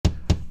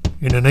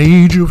In an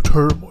age of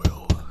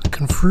turmoil,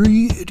 can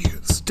three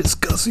idiots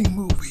discussing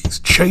movies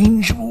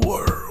change the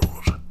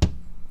world?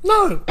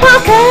 No.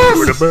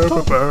 Podcast!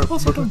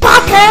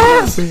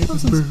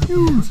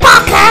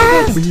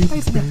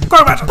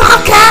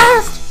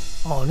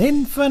 Podcast! On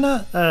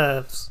Infinite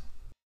Earths.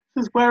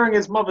 He's wearing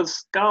his mother's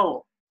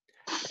skull.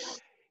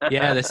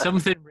 Yeah, there's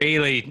something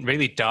really,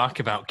 really dark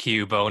about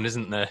Cubone,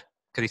 isn't there?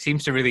 Because he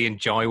seems to really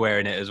enjoy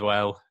wearing it as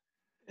well.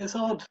 It's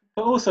odd.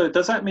 But also,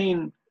 does that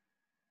mean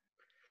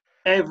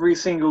every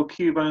single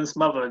Cubone's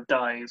mother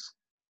dies?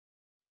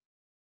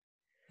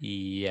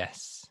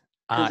 Yes.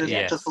 Because it's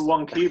Yes. just for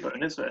one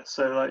Cubone, is there?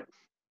 So, like,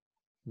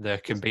 There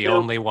can It's be built-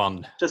 only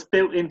one. just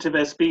built into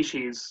their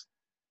species.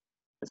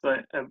 It's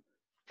like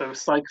the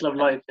cycle of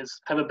life is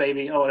have a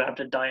baby, oh, I have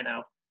to die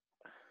now.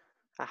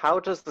 How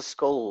does the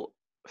skull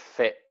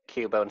fit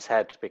Cubone's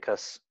head?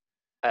 Because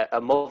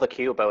a mother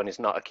Cubone is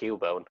not a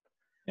Cubone.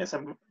 Yes,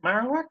 a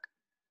Marowak?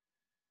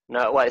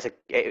 No,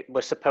 it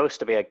was supposed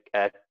to be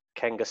a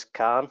Genghis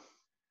Khan.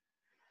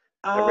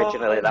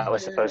 Originally, that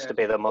was supposed to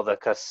be the mother,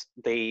 because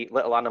the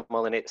little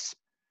animal in its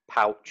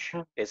pouch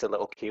is a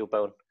little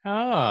Cubone.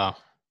 Oh.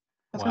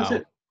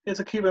 Wow. It's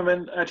a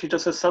Cubone actually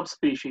just a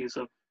subspecies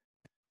of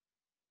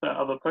that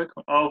other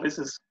Pokemon. Oh, this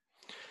is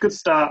good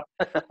start.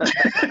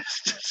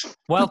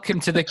 Welcome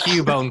to the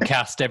Cubone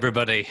cast,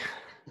 everybody.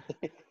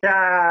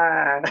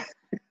 Yeah.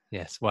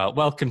 Yes, well,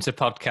 welcome to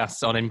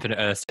Podcasts on Infinite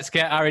Earths. Let's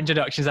get our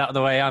introductions out of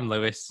the way. I'm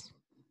Lewis.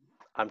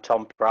 I'm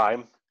Tom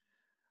Prime.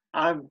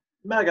 I'm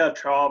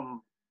Megatron.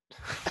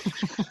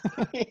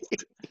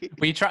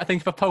 Were you trying to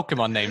think of a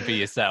Pokemon name for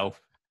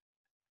yourself?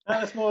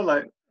 That's more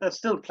like they're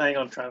still playing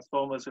on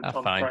Transformers with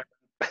Tom Fine. Prime.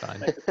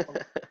 Fine.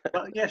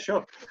 But yeah,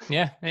 sure.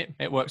 Yeah,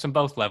 it works on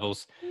both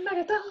levels.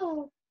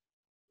 Megatron.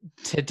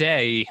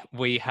 Today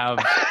we have...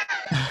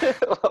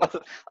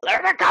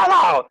 Let it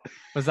go!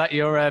 Was that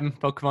your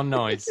Pokemon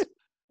noise?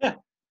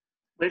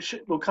 Which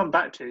we'll come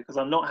back to because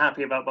I'm not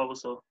happy about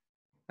Bulbasaur.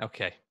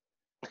 Okay.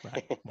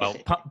 Right. Well,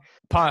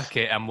 park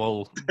it and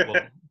we'll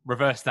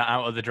reverse that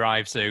out of the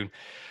drive soon.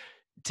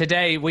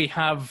 Today we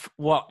have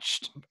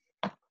watched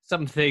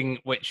something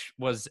which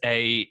was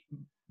a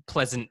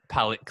pleasant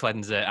palate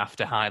cleanser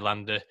after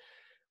Highlander.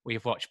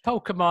 We've watched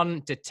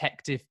Pokemon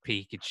Detective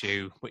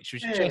Pikachu, which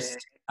was just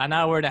an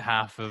hour and a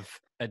half of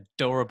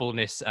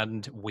adorableness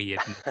and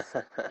weirdness.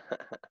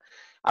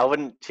 I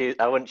wouldn't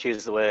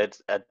choose the word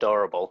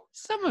adorable.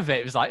 Some of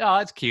it was like, oh,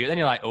 that's cute. Then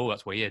you're like, oh,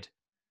 that's weird.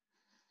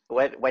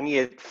 When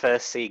you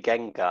first see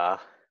Gengar,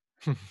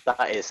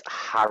 that is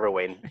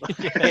harrowing.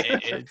 Yeah,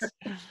 it is.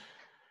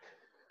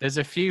 There's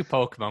a few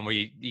Pokemon where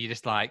you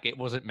just like, it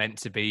wasn't meant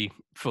to be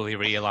fully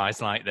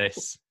realised like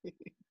this.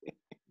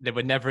 They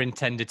were never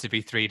intended to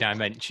be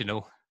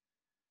three-dimensional.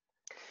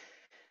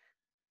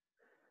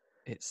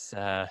 It's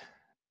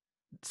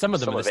some of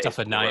them are the stuff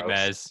of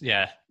nightmares.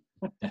 Yeah,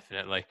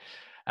 definitely.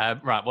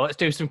 Right, well, let's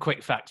do some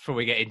quick facts before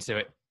we get into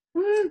it.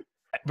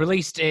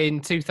 Released in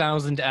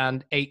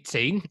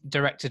 2018,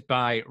 directed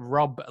by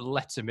Rob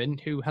Letterman,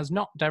 who has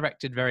not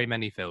directed very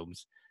many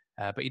films,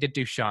 but he did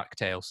do Shark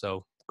Tale,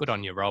 so good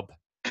on you, Rob.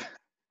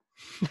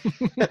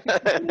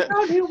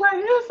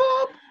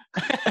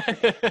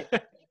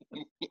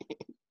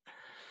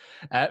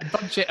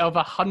 Budget of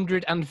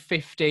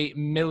 $150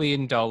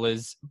 million,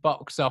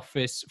 box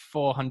office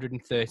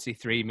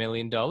 $433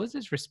 million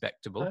is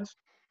respectable.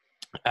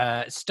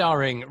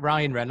 Starring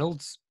Ryan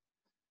Reynolds,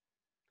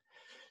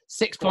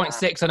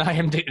 6.6 on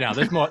IMDb. Now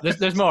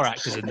there's more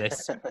actors in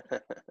this.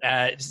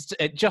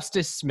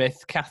 Justice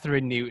Smith,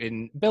 Catherine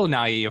Newton, Bill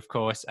Nighy, of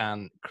course,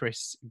 and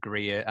Chris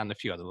Greer, and a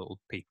few other little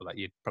people that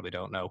you probably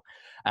don't know.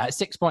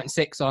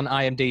 6.6 on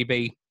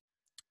IMDb,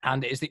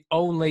 and it is the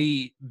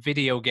only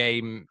video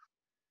game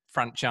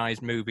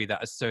franchise movie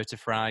that is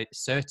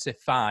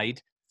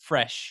certified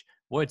fresh,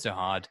 words are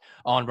hard,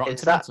 on Rotten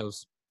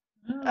Tomatoes.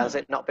 Has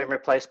it not been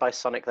replaced by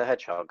Sonic the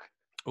Hedgehog?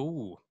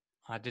 Ooh,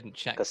 I didn't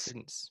check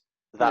since.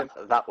 That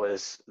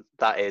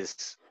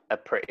is a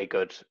pretty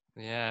good.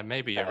 Yeah,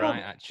 maybe you're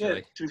right.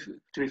 Actually, to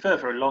be fair,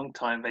 for a long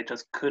time they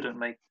just couldn't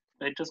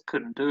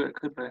do it,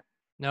 could they?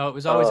 no, it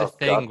was always a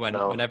thing.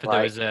 God, whenever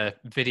there was a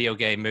video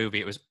game movie,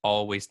 it was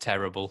always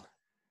terrible.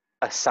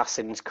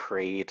 Assassin's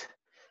Creed.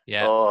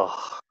 Yeah.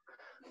 Oh.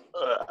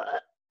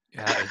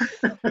 Yeah,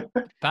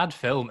 bad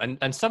film,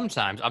 and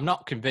sometimes I'm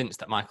not convinced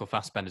that Michael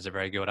Fassbender's a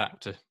very good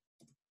actor.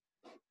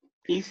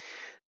 He's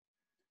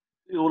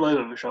all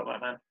over the shop,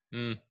 that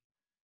man.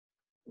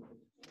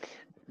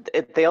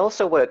 They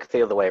also work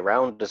the other way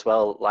around as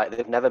well. Like,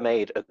 they've never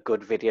made a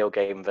good video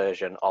game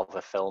version of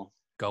a film.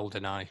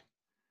 GoldenEye.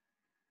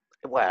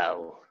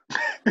 Well,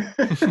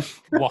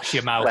 Wash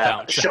your mouth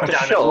out. Sure,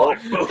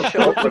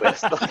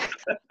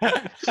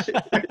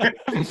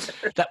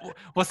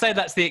 We'll say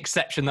that's the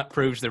exception that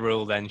proves the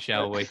rule then,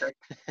 shall we?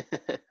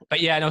 But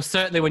yeah, no,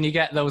 certainly when you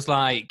get those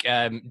like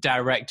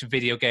direct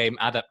video game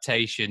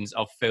adaptations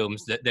of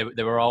films, that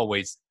they were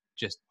always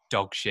just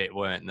dog shit,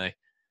 weren't they?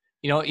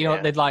 You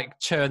know, they'd like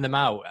churn them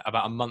out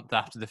about a month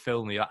after the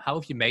film. You're like, how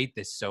have you made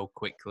this so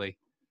quickly?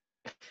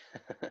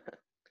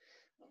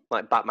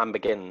 Like Batman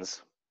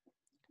Begins.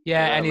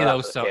 Yeah, I any of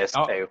remember those that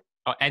sort, for PS2.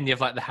 or any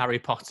of like the Harry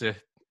Potter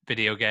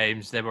video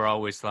games, they were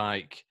always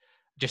like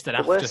just an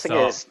The worst thing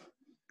afterthought. is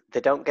they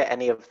don't get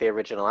any of the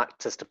original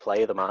actors to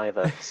play them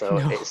either. So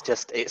No.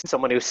 it's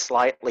someone who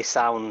slightly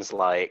sounds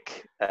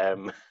like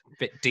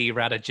Bit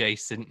D-Rad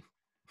adjacent.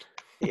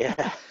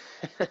 yeah.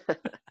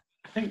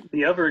 I think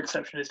the other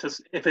exception is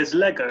just if it's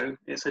Lego,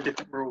 it's a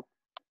different rule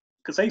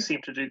because they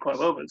seem to do quite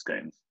well with those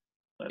games.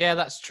 Yeah,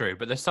 that's true,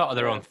 but they're sort of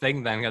their own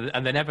thing then,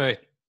 and they're never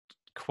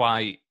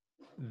quite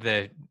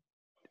the.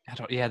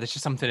 Yeah, there's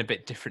just something a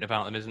bit different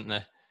about them, isn't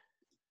there?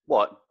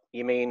 What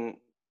you mean?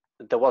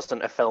 There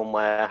wasn't a film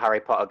where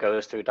Harry Potter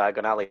goes through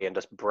Diagon Alley and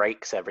just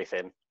breaks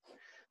everything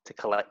to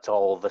collect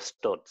all the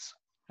studs.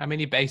 I mean,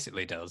 he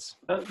basically does.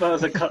 That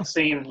was a cut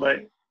scene,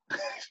 like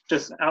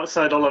just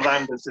outside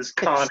Ollivanders is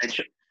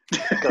carnage.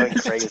 Going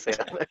crazy.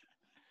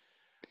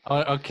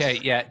 Oh, okay,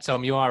 yeah,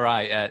 Tom, you are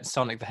right.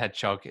 Sonic the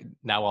Hedgehog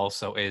now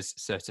also is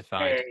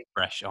certified Hey.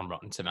 fresh on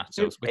Rotten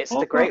Tomatoes. It's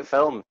a great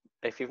film.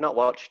 If you've not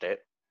watched it,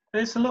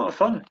 It's a lot of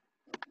fun.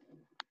 I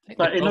think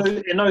Like they're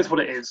both- it knows what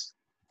it is.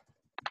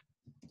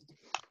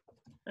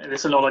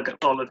 It's an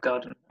Olive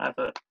Garden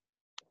advert.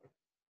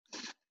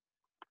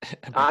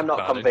 I'm not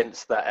Pardon.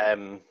 convinced that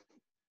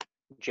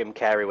Jim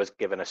Carrey was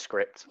given a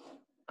script.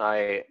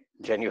 I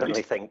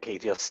genuinely think he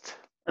just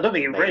I don't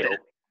think you read made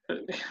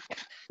it.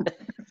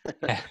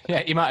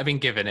 Yeah, he might have been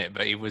given it,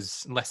 but he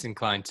was less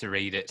inclined to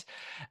read it.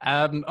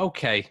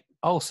 Okay.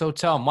 Also,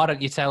 Tom, why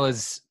don't you tell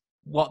us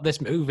what this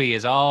movie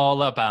is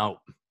all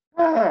about?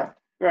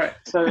 Right.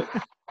 So,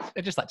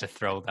 I just like to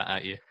throw that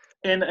at you.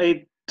 in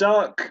a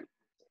dark,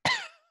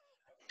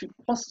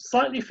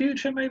 slightly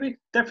future, maybe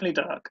definitely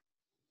dark,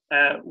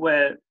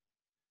 where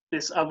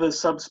this other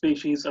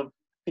subspecies of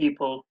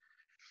people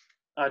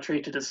are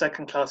treated as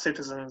second-class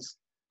citizens.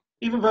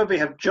 Even though they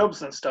have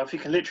jobs and stuff, you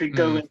can literally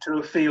go into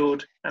a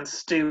field and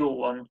steal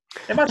one.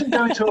 Imagine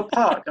going to a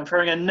park and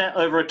throwing a net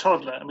over a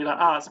toddler and be like,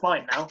 it's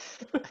mine now.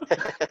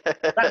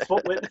 That's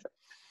what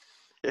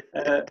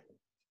we're...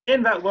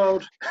 in that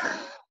world,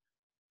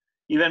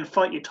 you then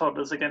fight your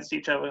toddlers against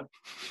each other.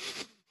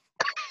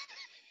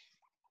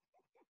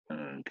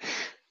 And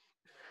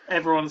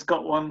everyone's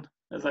got one.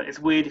 It's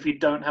weird if you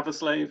don't have a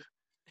slave.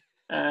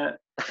 And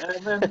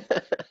then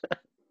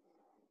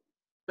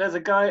there's a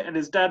guy and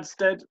his dad's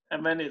dead,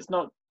 and then it's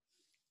not.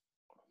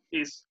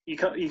 You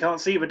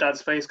can't see the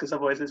dad's face because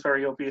otherwise it's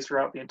very obvious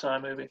throughout the entire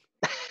movie.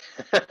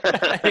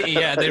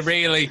 Yeah, they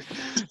really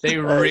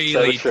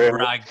so true.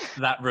 drag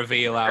that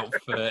reveal out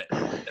for a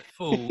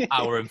full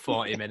hour and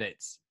 40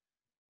 minutes.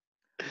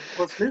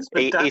 What's this?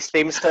 He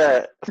seems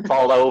to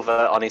fall over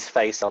on his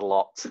face a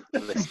lot,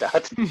 this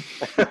dad.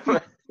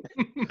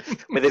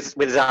 with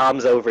his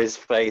arms over his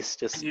face,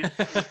 just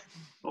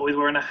Always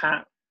wearing a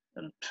hat.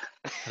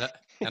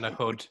 And a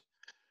hood.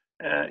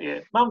 Yeah,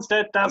 Mum's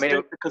dead, Dad's I mean,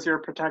 dead because you're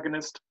a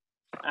protagonist,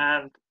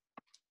 and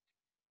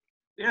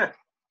yeah,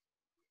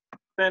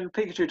 then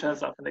Pikachu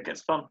turns up and it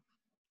gets fun,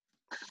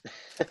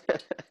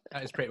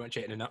 That is pretty much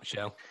it in a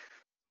nutshell.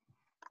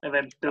 and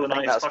then Bill I and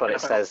think I that's what it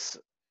says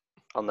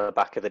on the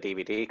back of the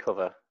DVD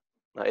cover.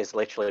 That is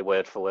literally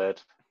word for word.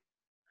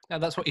 No,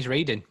 that's what he's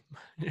reading.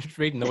 He's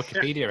reading the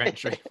Wikipedia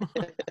entry.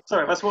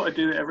 Sorry, that's what I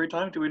do every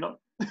time. Do we not?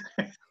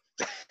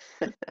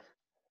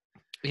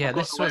 Yeah,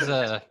 this was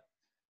a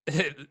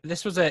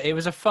it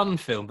was a fun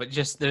film, but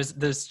just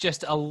there's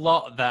just a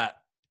lot that,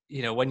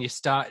 you know, when you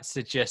start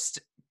to just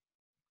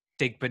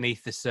dig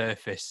beneath the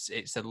surface,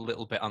 it's a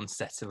little bit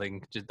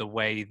unsettling, just the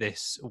way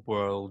this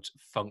world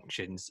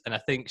functions. And I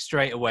think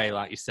straight away,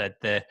 like you said,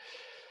 the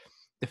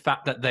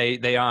fact that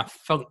they are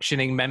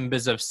functioning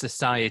members of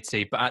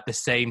society, but at the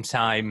same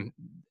time,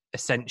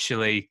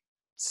 essentially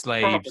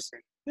slaves,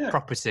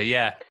 property.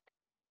 Yeah,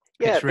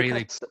 it's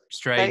really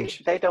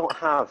strange. They don't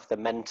have the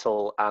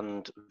mental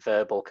and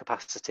verbal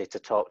capacity to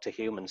talk to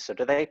humans. So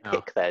do they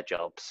pick their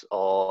jobs,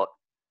 or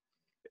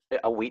do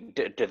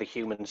the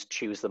humans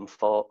choose them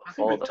for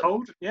they're them?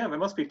 told. Yeah, they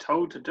must be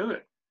told to do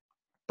it.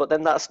 But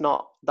then that's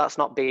not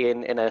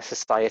being in a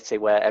society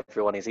where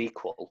everyone is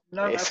equal.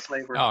 No, that's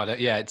slavery. Oh,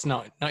 yeah, it's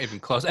not even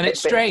close. And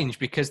it's strange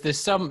because there's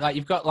some, like,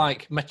 you've got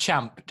like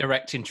Machamp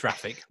directing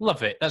traffic.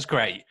 Love it. That's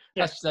great.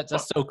 Yeah.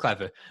 That's so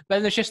clever. But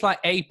then there's just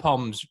like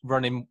APOMs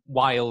running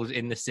wild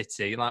in the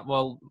city. You're like,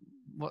 well,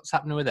 what's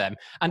happening with them?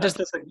 And That's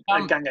does just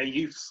a gang of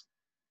youths.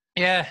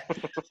 yeah.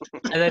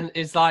 And then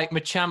it's like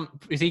Machamp,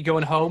 is he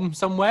going home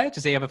somewhere?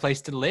 Does he have a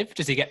place to live?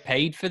 Does he get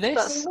paid for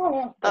this?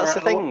 That's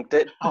the thing.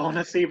 I want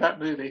to see that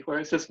movie where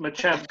it's just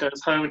Machamp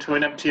goes home to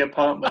an empty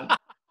apartment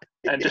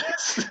and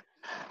just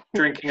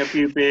drinking a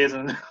few beers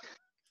and.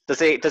 Does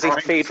he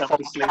Trying feed himself 4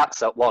 to sleep.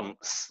 cats at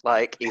once?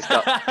 Like he's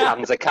got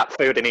cans of cat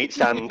food in each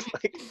hand.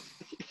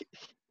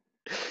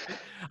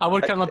 I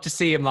would kind of love to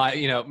see him, like,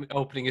 you know,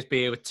 opening his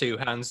beer with 2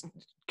 hands,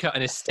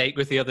 cutting his steak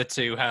with the other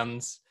 2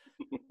 hands.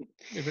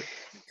 It would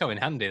come in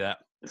handy, that.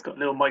 It's got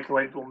little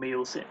microwavable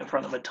meals sitting in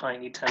front of a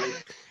tiny telly.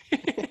 Do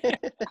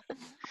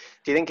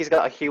you think he's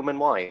got a human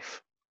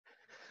wife?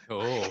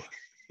 Oh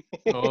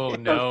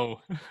no.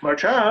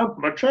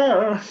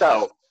 Machamp.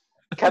 So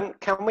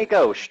Can we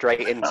go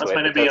straight into That's it?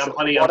 going to be Because on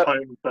Honey, I'm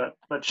Home, but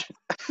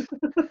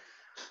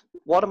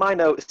one of my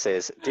notes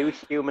is: do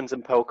humans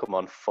and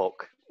Pokemon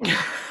fuck?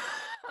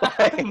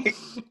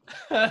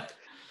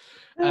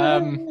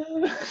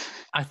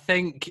 I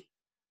think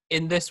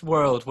in this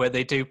world where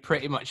they do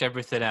pretty much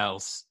everything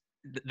else,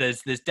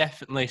 there's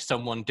definitely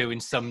someone doing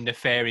some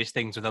nefarious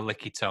things with a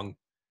licky tongue.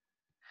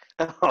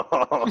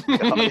 Oh,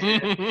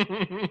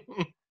 God.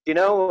 Do you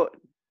know?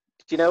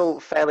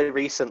 Fairly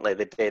recently,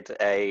 they did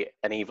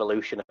an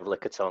evolution of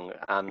Lickitung,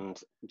 and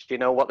do you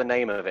know what the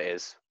name of it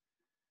is?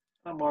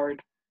 I'm worried.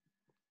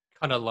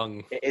 Kind of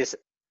long. It is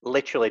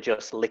literally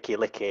just Licky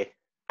Licky.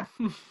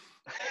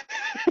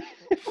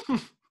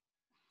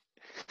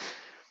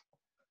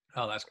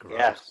 Oh, that's gross.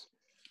 Yeah.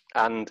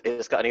 And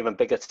it's got an even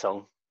bigger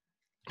tongue.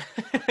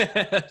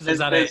 Is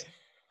that it?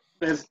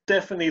 There's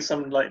definitely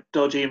some like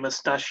dodgy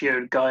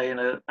mustachioed guy in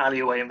an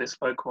alleyway in this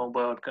Pokemon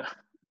world,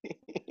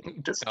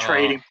 just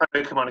trading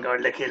Pokemon and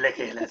going licky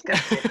licky. Let's go.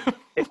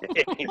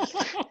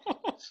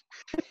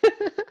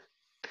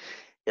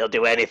 He'll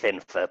do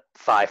anything for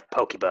 5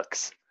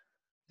 Pokebucks.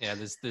 Yeah,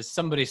 there's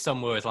somebody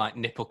somewhere with like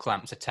nipple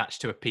clamps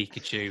attached to a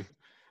Pikachu.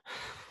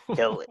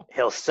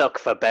 He'll suck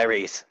for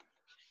berries.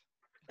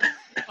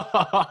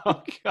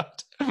 Oh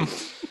God!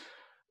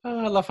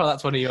 I love how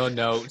that's one of your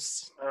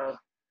notes.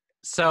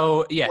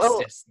 So yes, well,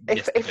 yes,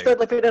 if they're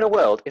living in a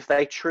world, if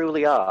they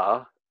truly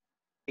are,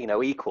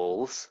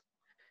 equals,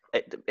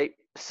 it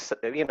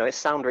it's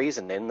sound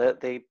reasoning that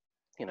they,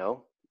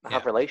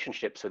 have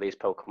relationships with these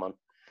Pokemon.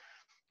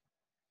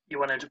 You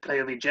wanted to play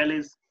with your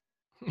jellies?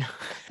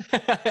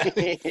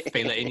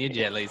 Feel it in your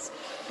jellies.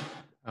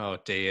 Oh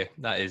dear,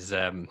 that is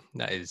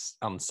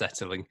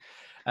unsettling.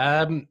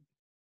 Well,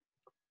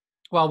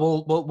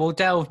 we'll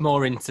delve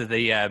more into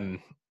the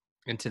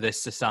into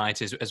this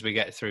society as we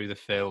get through the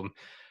film.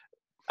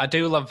 I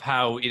do love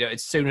how,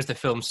 as soon as the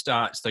film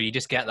starts, though, you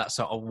just get that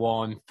sort of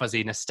warm,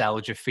 fuzzy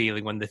nostalgia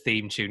feeling when the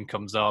theme tune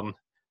comes on.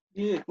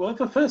 Yeah, well,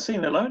 the first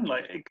scene alone,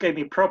 it gave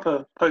me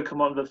proper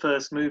Pokemon the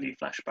first movie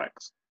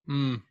flashbacks.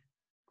 Mm.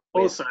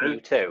 Also, you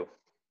too.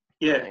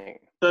 Yeah,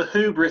 right. The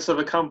hubris of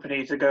a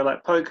company to go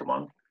like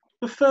Pokemon,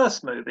 the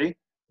first movie.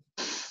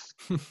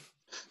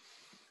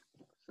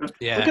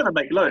 Yeah, we're gonna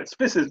make loads.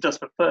 This is just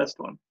the first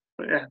one,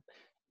 but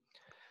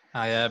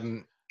yeah.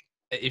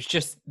 It's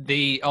just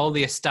all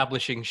the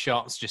establishing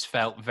shots just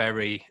felt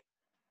very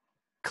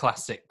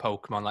classic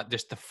Pokemon, like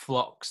just the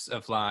flocks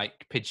of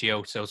like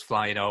Pidgeotos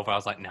flying over. I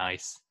was like,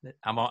 nice.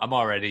 I'm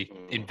already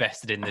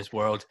invested in this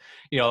world.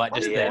 Like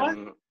just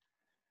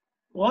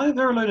why are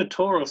there a load of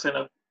Tauros in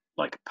a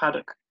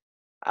paddock?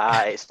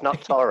 It's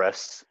not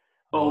Taurus.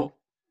 Oh,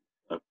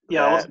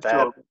 yeah, I wasn't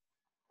sure.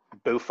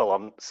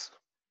 Bouffalant.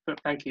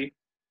 Thank you.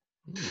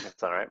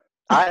 That's all right.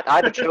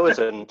 I'd have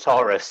chosen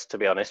Taurus, to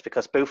be honest,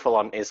 because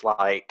Bouffalant is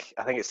I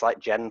think it's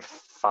Gen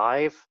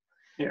 5,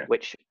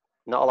 which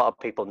not a lot of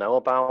people know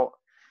about.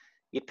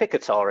 You'd pick a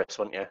Taurus,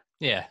 wouldn't you?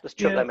 Yeah. Just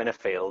chuck them in a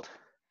field.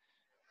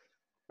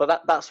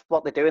 But that's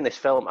what they do in this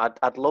film.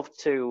 I'd love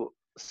to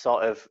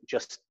sort of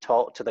just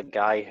talk to the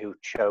guy who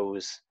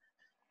chose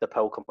the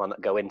Pokemon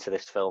that go into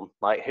this film.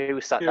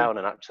 Who sat down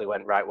and actually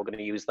went, right, we're going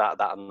to use that,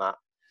 and that.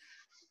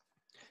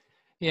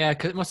 Yeah,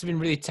 because it must have been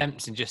really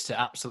tempting just to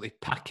absolutely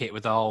pack it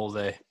with all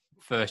the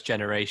first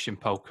generation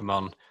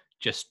Pokemon,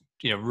 just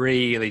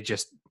really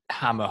just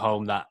hammer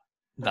home that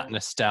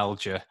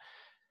nostalgia.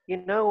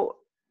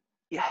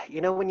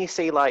 When you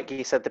see, like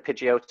you said, the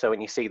Pidgeotto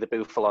and you see the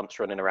Bouffalants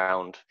running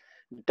around,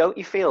 don't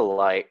you feel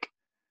like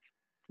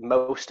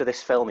most of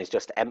this film is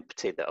just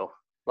empty though?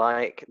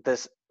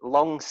 There's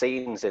long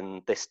scenes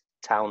in this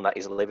town that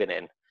he's living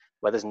in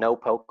where there's no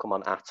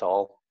Pokemon at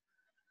all.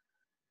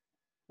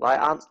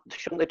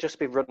 Shouldn't they just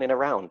be running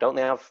around? Don't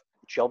they have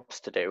jobs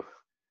to do?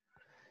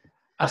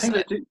 I think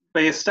they do.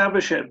 They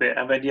establish it a bit,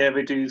 and then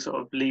they do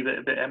sort of leave it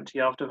a bit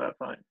empty after that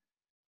point.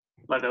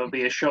 There'll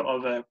be a shot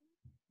of a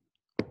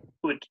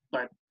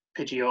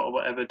Pidgeot or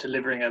whatever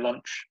delivering a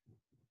lunch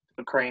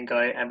to a crane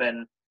guy, and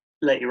then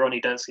later on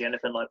you don't see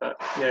anything like that.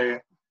 Yeah.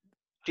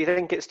 Do you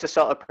think it's to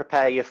sort of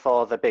prepare you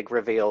for the big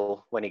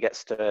reveal when he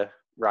gets to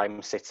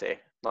Rhyme City?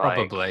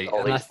 Probably.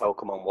 All these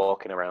Pokemon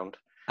walking around.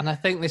 And I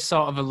think they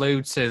sort of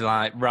allude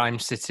to Rhyme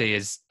City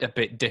is a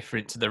bit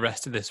different to the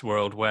rest of this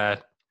world,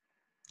 where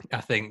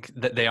I think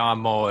that they are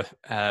more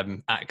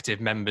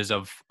active members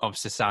of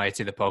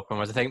society, the Pokemon.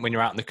 Whereas I think when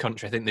you're out in the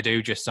country, I think they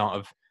do just sort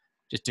of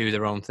just do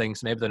their own thing.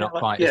 So maybe they're not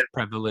quite as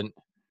prevalent.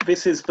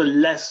 This is the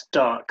less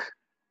dark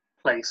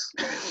place.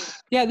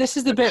 Yeah, this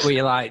is the bit where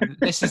you're like,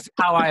 this is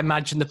how I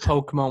imagine the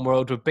Pokemon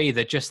world would be.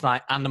 They're just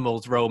like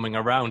animals roaming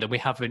around, and we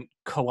haven't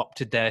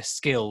co-opted their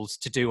skills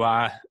to do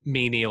our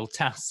menial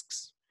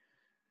tasks.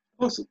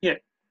 Also, I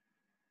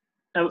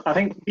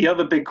think the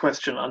other big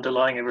question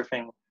underlying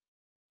everything: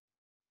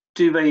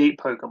 do they eat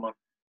Pokemon?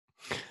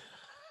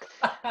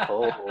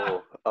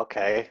 Oh,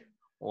 okay.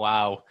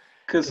 Wow.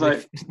 Because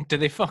do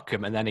they fuck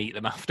them and then eat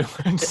them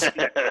afterwards?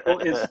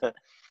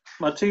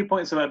 My 2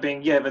 points about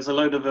being there's a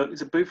load of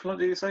is it Bouffalant,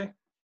 did you say,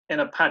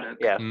 in a paddock?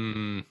 Yeah.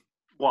 Mm.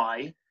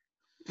 Why?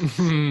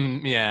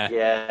 Yeah.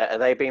 Yeah. Are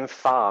they being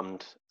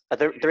farmed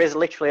There is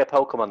literally a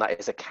Pokemon that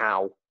is a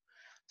cow.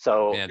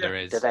 So Yeah, there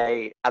is. do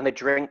they? And they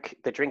drink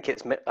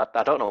its.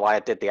 I don't know why I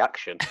did the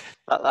action.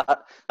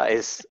 That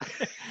is.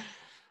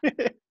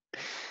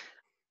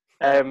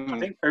 I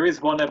think there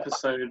is one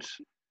episode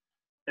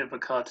of a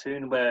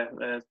cartoon where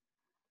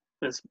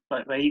there's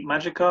like they eat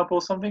Magikarp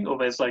or something, or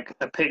there's like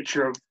a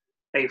picture of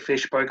a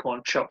fish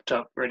Pokemon chopped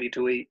up, ready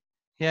to eat.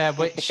 Yeah,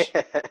 which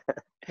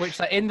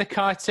like in the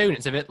cartoon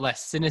it's a bit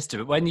less sinister,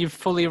 but when you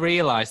fully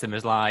realise them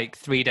as like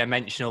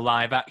 3-dimensional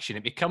live action,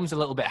 it becomes a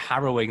little bit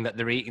harrowing that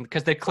they're eating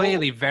because they're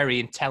clearly very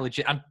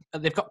intelligent and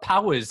they've got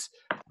powers.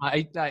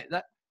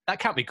 That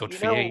can't be good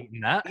for you eating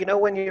that. You know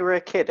when you were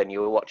a kid and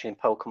you were watching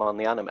Pokemon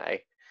the anime,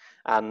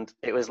 and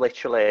it was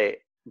literally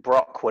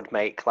Brock would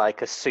make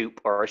like a soup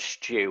or a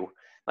stew,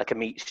 like a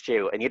meat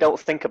stew, and you don't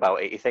think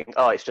about it. You think,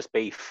 oh, it's just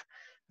beef.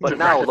 But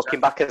now, looking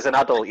back as an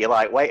adult, you're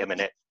like, wait a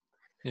minute.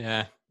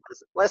 Yeah.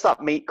 Where's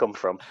that meat come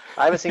from?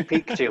 I haven't seen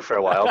Pikachu for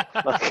a while.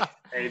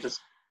 He just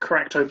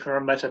cracked open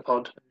a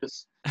Metapod and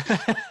just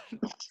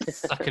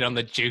sucking on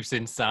the juice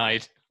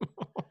inside.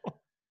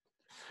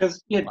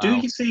 Because do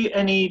you see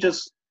any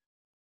just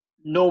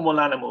normal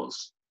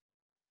animals?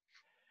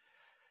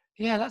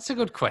 Yeah, that's a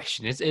good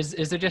question. Is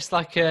there just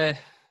like you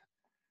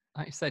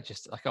said,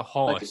 just like a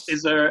horse? Like,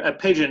 is there a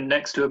pigeon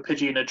next to a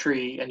pigeon in a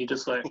tree, and you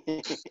just like?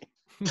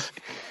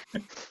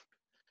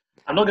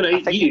 I'm not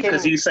going to eat you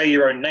because you say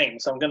your own name,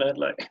 so I'm going to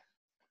like.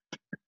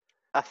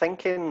 I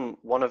think in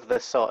one of the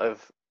sort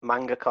of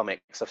manga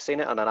comics, I've seen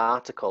it on an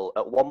article.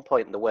 At one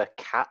point, there were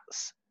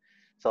cats,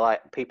 so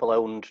like people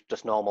owned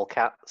just normal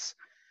cats,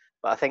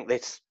 but I think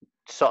they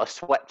sort of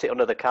swept it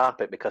under the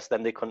carpet because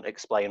then they couldn't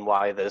explain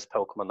why there's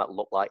Pokemon that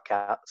look like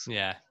cats.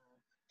 Yeah,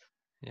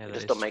 it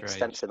just doesn't make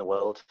sense in the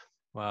world.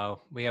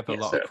 Wow, we have a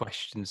lot of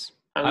questions.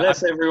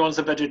 Unless everyone's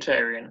a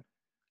vegetarian,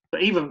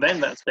 but even then,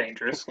 that's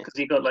dangerous because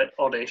you got like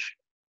Oddish.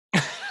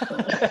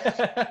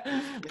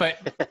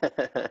 But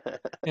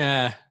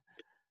yeah,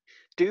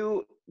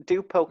 do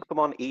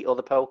Pokemon eat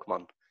other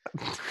Pokemon?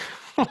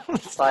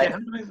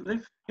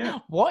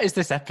 What is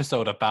this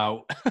episode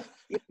about?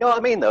 You know what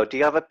I mean, though? Do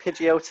you have a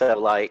Pidgeotto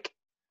like,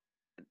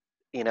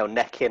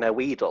 necking a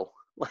Weedle?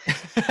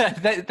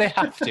 they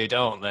have to,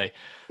 don't they?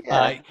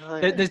 Yeah,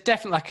 there's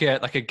definitely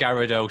like a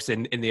Gyarados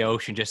in the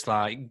ocean, just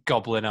like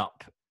gobbling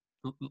up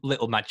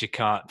little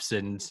Magikarps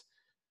and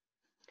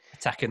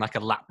attacking like a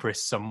Lapras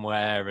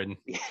somewhere, and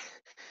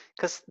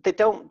because they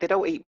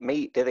don't eat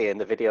meat, do they? In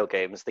the video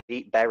games, they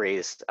eat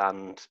berries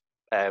and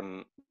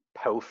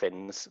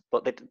Poffins,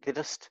 but they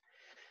just.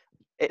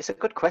 It's a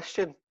good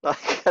question.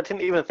 Like I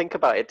didn't even think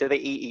about it. Do they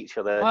eat each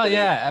other? Well,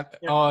 yeah.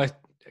 Or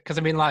because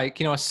I mean, like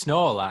a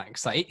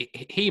Snorlax, like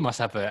he must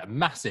have a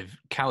massive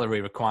calorie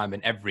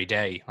requirement every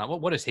day. Like,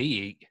 what does he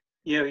eat?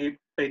 Yeah,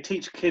 they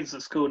teach kids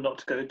at school not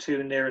to go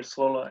too near a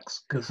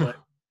Snorlax because like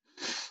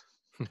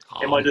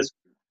it might just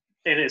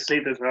in its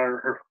sleep as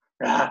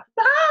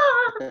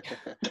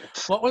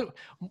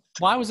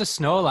Why was a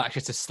Snorlax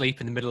just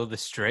asleep in the middle of the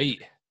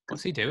street?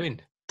 What's he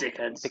doing?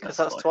 Dickheads. Because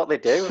that's what they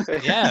do.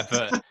 Yeah,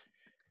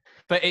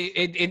 but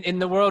in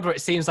the world where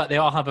it seems like they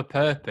all have a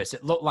purpose,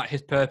 it looked like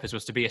his purpose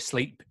was to be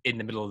asleep in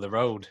the middle of the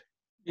road.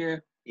 Yeah.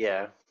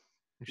 Yeah.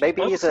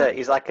 Maybe he's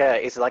like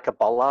a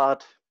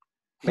bollard.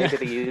 Maybe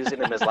they're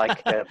using him as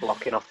like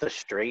blocking off the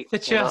street.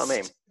 You know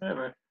what I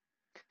mean?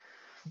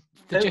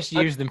 They just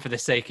use them for the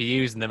sake of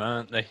using them,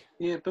 aren't they?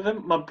 Yeah, but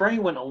then my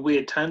brain went on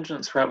weird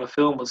tangents throughout the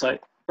film. Was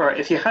like, right,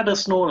 if you had a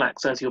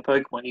Snorlax as your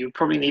Pokemon, you would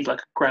probably need like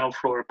a ground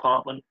floor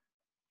apartment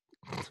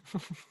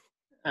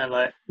and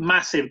like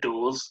massive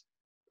doors.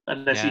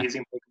 Unless you're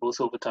using Pokeballs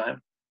all the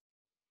time.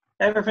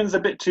 Everything's a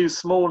bit too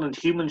small and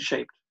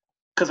human-shaped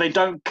because they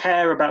don't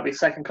care about the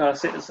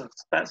second-class citizens.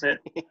 That's it.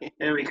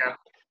 Here we go.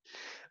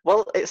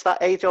 Well, it's that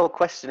age-old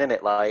question, isn't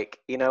it? Like,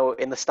 in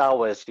the Star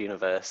Wars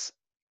universe,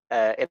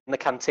 in the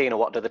cantina,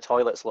 what do the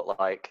toilets look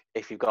like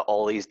if you've got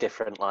all these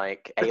different,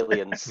 like,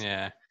 aliens?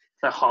 Yeah.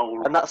 The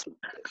whole... And that's...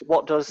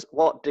 What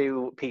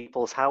do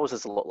people's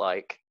houses look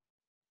like?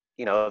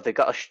 They've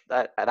got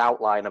an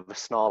outline of a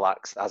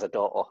Snorlax as a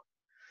door.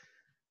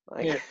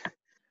 Yeah,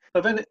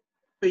 but then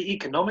the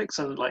economics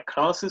and like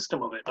class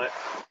system of it, like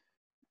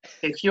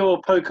if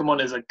your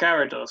Pokemon is a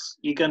Gyarados,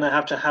 you're gonna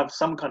have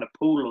some kind of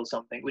pool or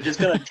something, which is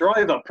gonna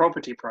drive up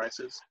property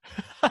prices.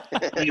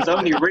 Because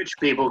only rich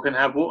people can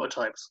have water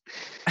types.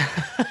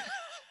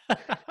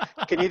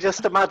 Can you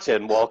just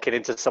imagine walking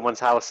into someone's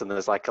house and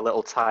there's like a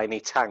little tiny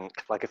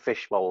tank, like a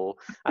fishbowl,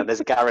 and there's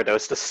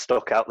Gyarados just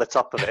stuck out the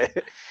top of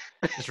it,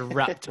 just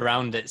wrapped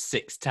around it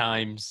 6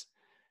 times.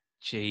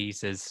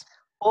 Jesus.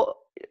 Well,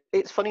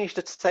 it's funny you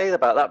should say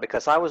about that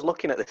because I was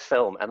looking at this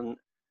film and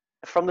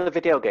from the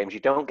video games, you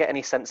don't get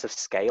any sense of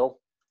scale.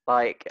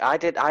 Like I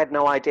had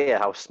no idea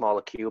how small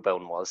a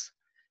Cubone was.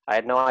 I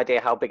had no idea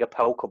how big a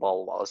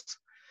Pokeball was.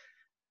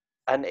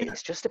 And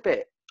it's just a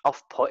bit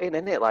off-putting,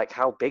 isn't it? Like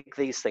how big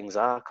these things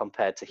are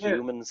compared to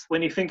humans.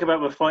 When you think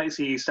about the fights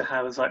you used to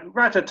have, it's like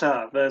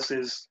Rattata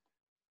versus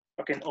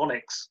fucking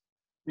Onyx.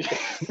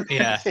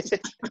 Yeah.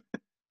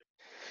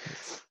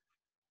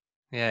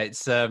 Yeah,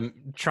 it's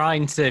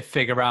trying to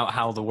figure out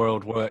how the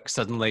world works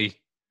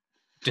suddenly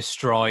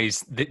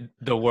destroys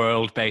the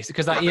world, basically.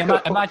 Because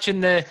like, imagine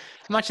the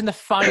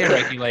fire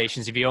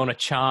regulations if you own a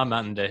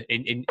Charmander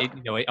in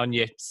on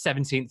your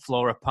 17th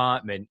floor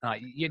apartment.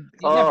 Like, you're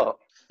not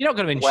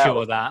going to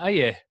insure that, are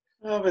you?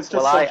 Oh, it's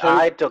just Well,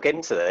 I dug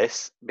into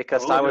this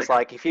because I was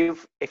like, if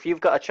you've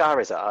got a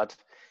Charizard,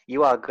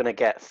 you are going to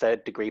get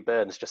 3rd-degree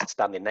burns just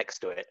standing next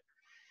to it.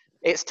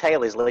 Its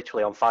tail is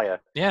literally on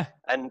fire. Yeah.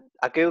 And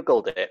I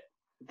googled it.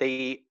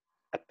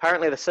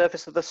 Apparently the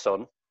surface of the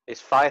sun is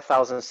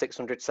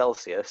 5,600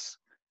 Celsius.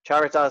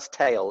 Charizard's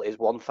tail is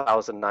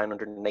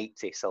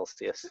 1,980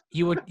 Celsius.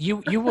 You would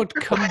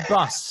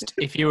combust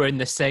if you were in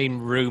the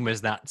same room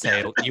as that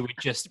tail. You would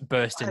just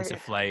burst into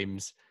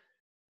flames.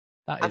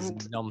 That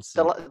is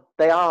nonsense.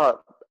 They are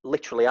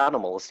literally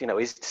animals.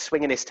 He's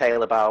swinging his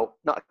tail about,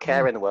 not a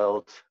care in the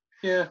world.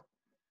 Yeah.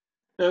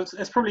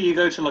 It's probably you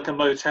go to like a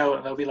motel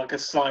and there'll be like a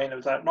sign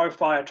of that, no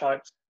fire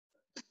types.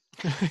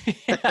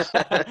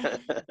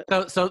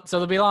 So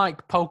there'll be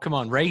like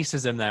Pokemon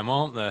racism then,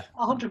 won't there?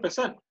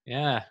 100%.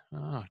 Yeah.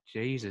 Oh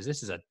Jesus,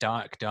 this is a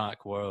dark,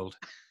 dark world.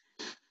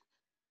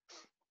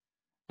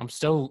 I'm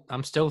still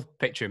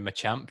picturing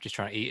Machamp just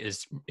trying to eat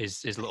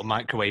his little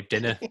microwave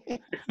dinner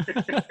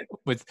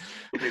with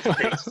his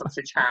big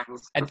sausage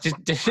hands. And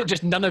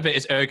just none of it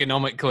is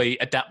ergonomically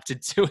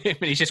adapted to him,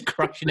 and he's just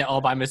crushing it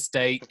all by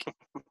mistake.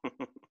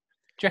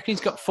 Do you reckon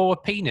he's got 4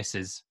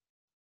 penises?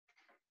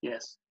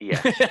 Yes.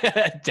 Yeah.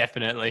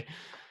 Definitely.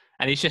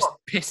 And he's just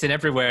pissing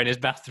everywhere in his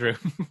bathroom.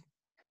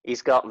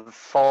 He's got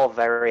 4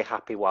 very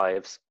happy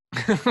wives.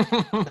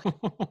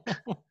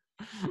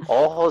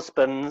 Or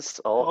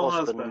husbands. Or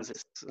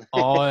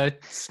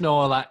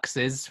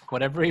Snorlaxes,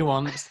 whatever he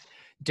wants.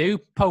 Do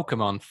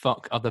Pokemon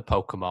fuck other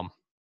Pokemon?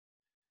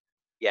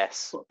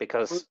 Yes,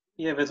 because...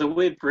 Yeah, there's a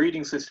weird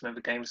breeding system in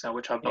the games now,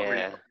 which I've not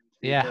really...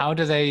 Yeah, how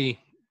do they...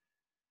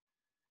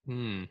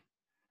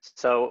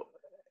 So,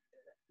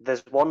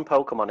 there's one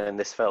Pokemon in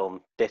this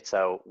film,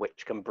 Ditto,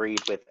 which can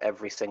breed with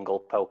every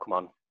single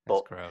Pokemon.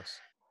 That's gross.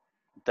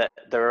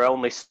 There are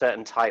only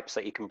certain types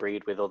that you can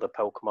breed with other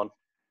Pokemon.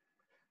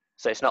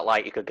 So it's not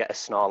like you could get a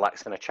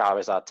Snorlax and a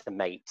Charizard to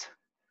mate.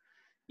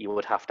 You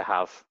would have to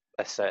have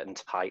a certain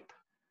type.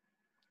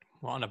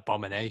 What an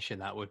abomination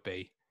that would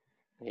be.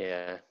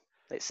 Yeah,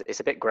 it's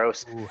a bit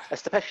gross, Ooh.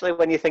 Especially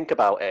when you think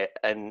about it.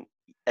 And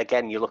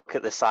again, you look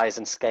at the size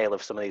and scale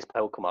of some of these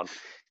Pokemon. Do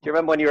you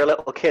remember when you were a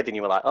little kid and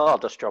you were like, "Oh, I'll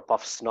just drop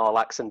off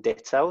Snorlax and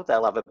Ditto.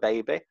 They'll have a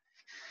baby."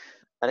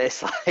 And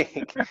it's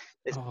like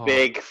this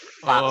big,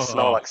 fat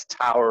Snorlax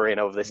towering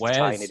over this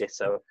tiny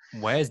Ditto.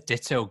 Where's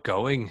Ditto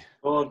going?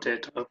 Oh,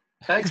 Ditto.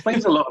 That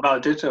explains a lot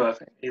about Ditto, I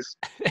think. He's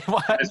in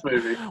this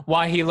movie.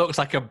 Why he looks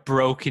like a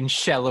broken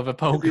shell of a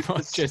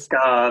Pokemon. Just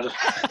scarred.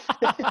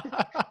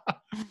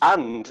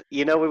 And,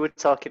 we were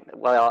talking...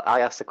 Well,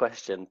 I asked the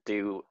question,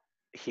 do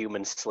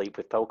humans sleep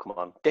with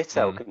Pokemon?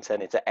 Ditto can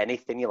turn into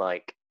anything you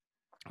like.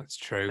 That's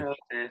true.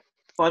 Okay.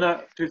 Well,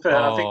 no, to be fair,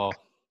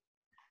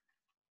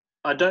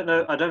 I don't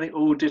know. I don't think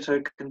all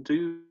Ditto can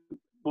do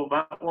what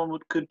that one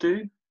could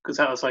do, because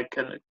that was like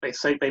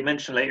they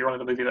mentioned later on in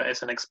the movie that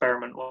it's an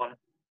experiment one.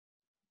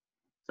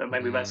 So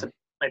maybe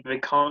maybe they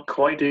can't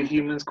quite do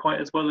humans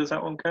quite as well as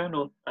that one can.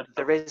 Or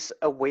there is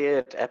a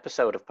weird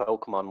episode of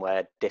Pokemon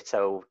where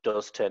Ditto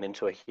does turn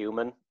into a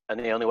human, and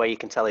the only way you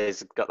can tell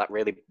is it's got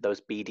those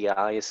beady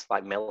eyes,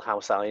 like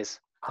Millhouse eyes.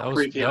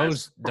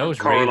 Those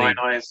Coraline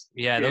really, eyes.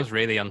 Yeah, those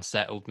really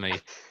unsettled me.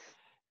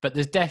 But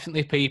there's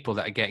definitely people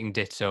that are getting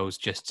Dittos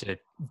just to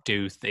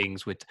do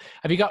things with...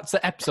 Have you got to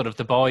the episode of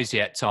The Boys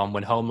yet, Tom,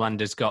 when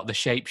Homelander's got the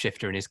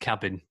shapeshifter in his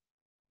cabin?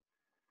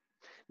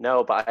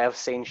 No, but I have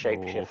seen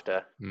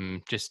Shapeshifter.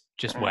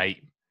 Just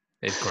wait.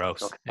 It's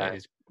gross. Okay.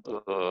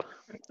 Okay.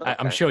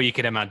 I'm sure you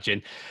can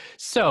imagine.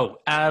 So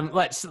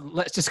let's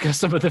discuss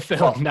some of the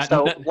film.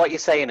 So what you're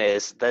saying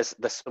is there's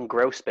some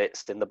gross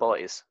bits in The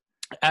Boys?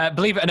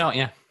 Believe it or not,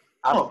 yeah.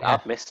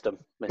 I've missed them.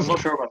 I'm not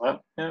sure about that,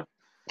 yeah.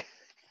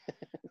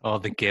 Oh,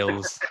 the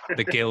gills.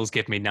 The gills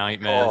give me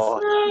nightmares.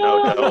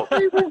 Oh,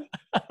 no.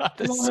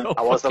 They're so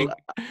I wasn't...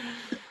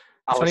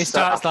 when he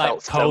starts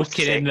like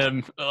poking in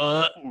them.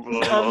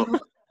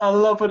 I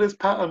love when it's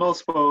Patton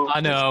Oswalt. I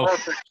know.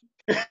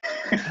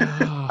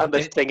 And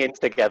they're singing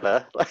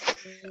together.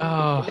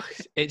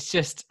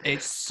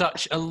 It's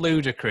such a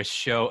ludicrous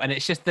show, and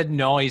it's just the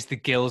noise the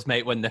gills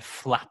make when they're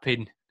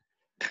flapping.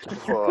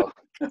 Oh.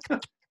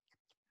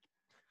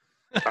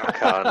 I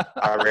can't.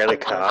 I really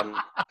can't.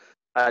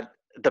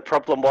 The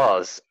problem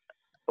was,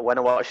 when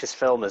I watched this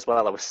film as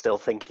well, I was still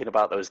thinking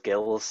about those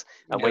gills.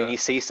 And when you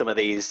see some of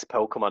these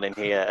Pokemon in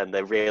here and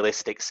the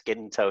realistic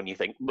skin tone, you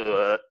think,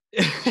 bleh.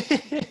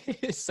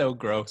 It's so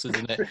gross,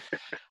 isn't it?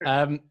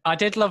 I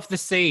did love the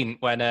scene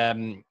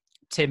when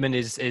Tim and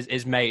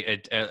his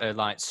mate are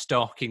like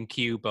stalking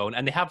Cubone,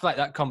 and they have like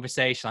that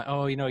conversation, like,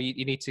 "Oh, you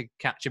need to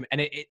catch him,"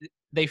 and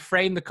they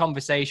frame the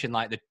conversation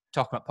like they're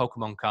talking about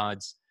Pokemon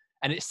cards,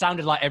 and it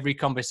sounded like every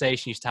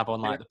conversation you used to have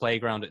on like the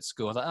playground at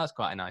school. I was like, that's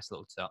quite a nice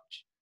little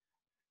touch.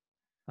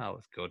 That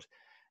was good.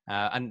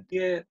 And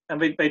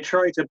they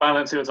try to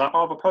balance it. It was like,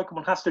 the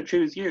Pokemon has to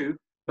choose you,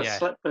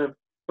 but the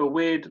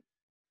weird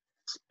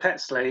pet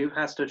slave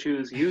has to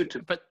choose you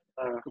to. But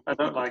I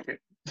don't like it.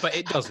 but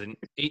it doesn't.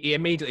 He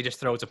immediately just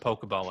throws a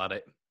Pokeball at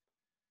it.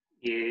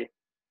 Yeah,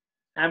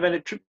 and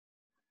then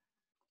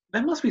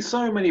there must be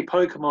so many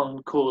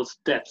Pokemon cause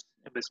deaths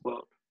in this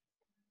world.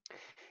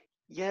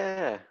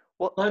 Yeah.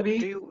 What Like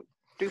do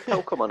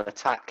Pokemon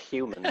attack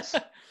humans?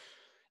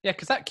 Yeah,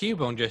 because that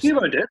Cubone just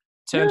Hugo did.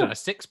 turned Yeah. on a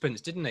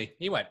sixpence, didn't he?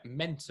 He went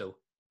mental.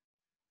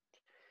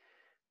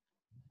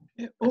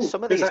 Yeah. And Oh,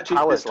 some of this these actually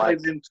powers, this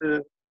ties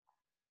into.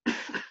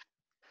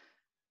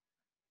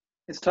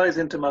 It ties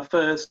into my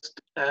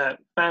first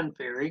fan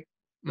theory,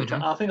 which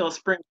Mhm. I think I'll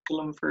sprinkle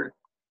them through.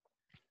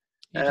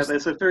 You just,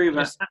 There's a theory you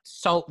that just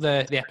salt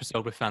the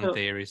episode with fan Oh,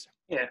 theories.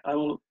 I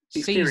will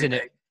be Season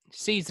theory it.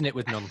 Season it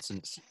with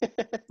nonsense.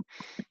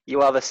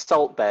 You are the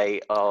Salt Bay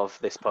of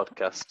this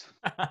podcast.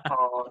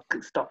 Oh,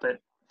 stop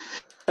it.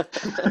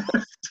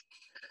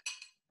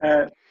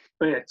 But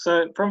yeah,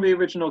 so from the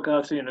original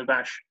cartoon of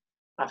Ash,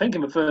 I think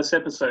in the first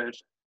episode,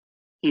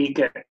 he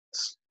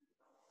gets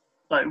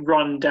like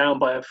run down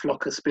by a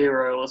flock of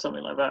Spearow or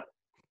something like that.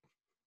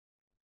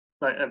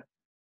 Like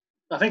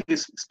I think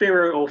it's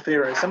Spearow or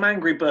Fearow. Some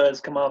angry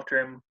birds come after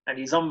him, and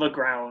he's on the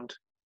ground.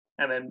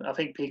 And then I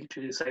think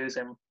Pikachu saves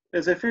him.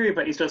 There's a theory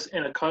that he's just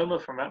in a coma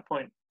from that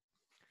point.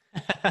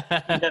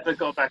 He never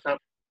got back up.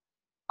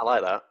 I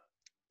like that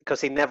because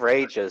he never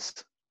ages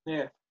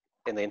Yeah,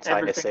 in the entire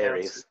everything else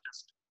series. is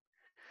just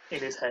in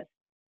his head.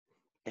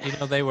 You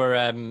know, they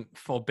were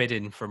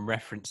forbidden from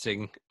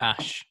referencing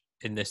Ash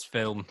in this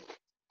film.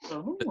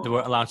 Oh. They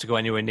weren't allowed to go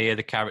anywhere near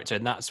the character,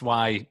 and that's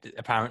why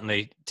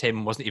apparently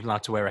Tim wasn't even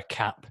allowed to wear a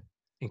cap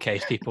in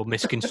case people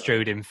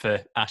misconstrued him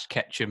for Ash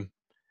Ketchum.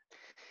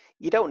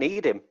 You don't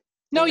need him.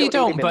 No, you need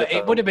don't, him in but the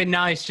it would have been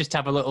nice just to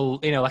have a little,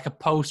 you know, like a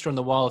poster on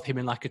the wall of him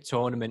in like a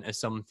tournament or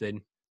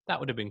something.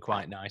 That would have been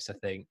quite nice, I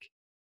think.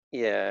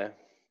 Yeah.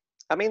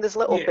 I mean, there's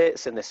little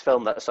bits in this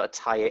film that sort of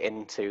tie it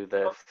into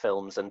the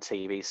films and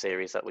TV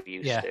series that we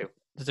used to.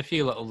 There's a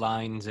few little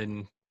lines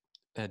and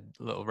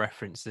little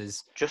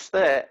references. Just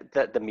the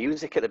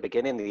music at the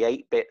beginning, the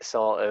 8-bit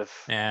sort of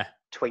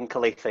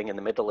twinkly thing in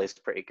the middle is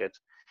pretty good.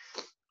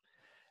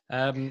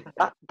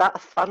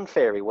 That fan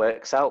theory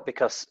works out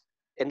because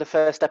in the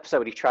first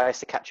episode he tries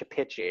to catch a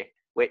Pidgey,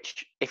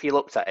 which, if you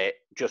looked at it,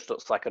 just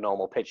looks like a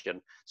normal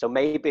pigeon. So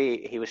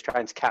maybe he was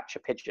trying to catch a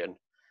pigeon,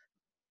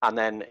 and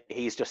then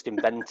he's just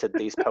invented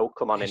these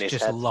Pokemon in his head. He's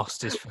just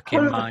lost his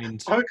fucking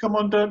mind.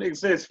 Pokemon don't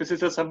exist. This is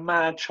just a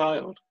mad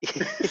child.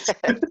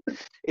 Yeah.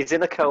 He's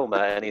in a coma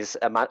and he's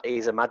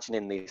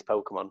imagining these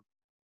Pokemon.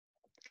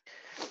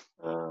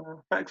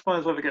 That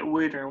explains why they get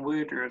weirder and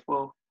weirder as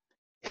well.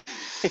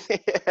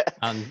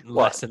 And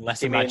less and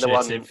less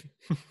imaginative.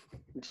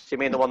 Do you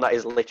mean the one that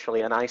is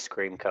literally an ice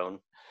cream cone?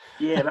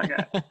 Yeah, that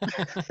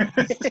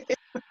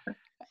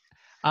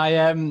guy.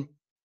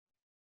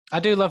 I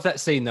do love that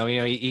scene though. You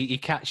know, he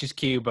catches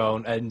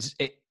Cubone, and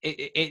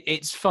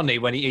it's funny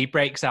when he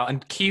breaks out,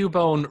 and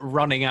Cubone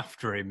running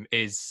after him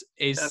is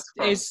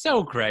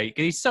so great.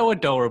 He's so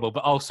adorable,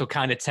 but also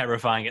kind of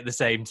terrifying at the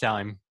same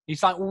time.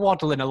 He's like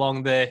waddling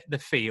along the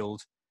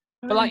field.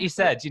 But like you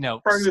said, you know,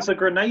 throws a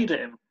grenade at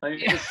him.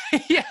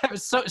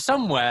 So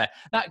somewhere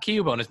that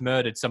Cubone has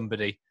murdered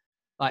somebody,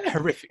 like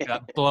horrific,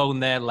 like blown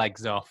their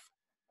legs off.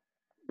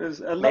 There's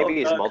a lot of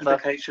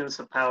implications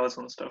of powers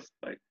and stuff.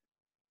 Like,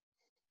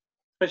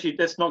 especially,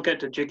 let's not get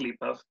to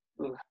Jigglypuff.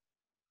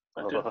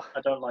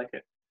 I don't like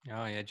it.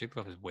 Oh yeah,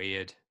 Jigglypuff is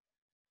weird.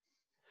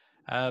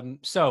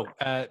 So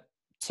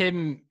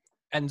Tim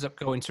ends up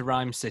going to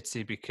Rhyme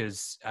City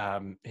because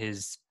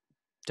his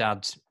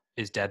dad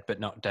is dead, but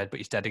not dead, but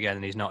he's dead again,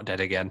 and he's not dead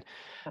again.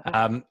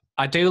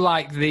 I do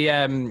like the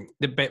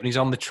bit when he's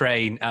on the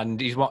train and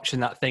he's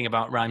watching that thing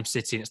about Rhyme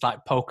City, and it's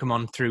like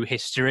Pokemon through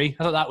history.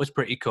 I thought that was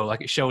pretty cool.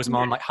 Like it shows them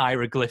on like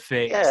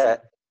hieroglyphics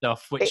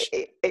stuff. Which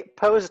it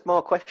posed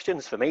more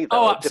questions for me,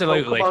 though. Oh,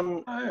 absolutely.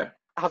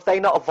 Have they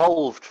not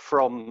evolved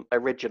from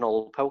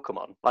original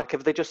Pokemon? Like,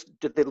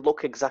 did they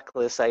look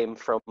exactly the same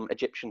from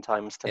Egyptian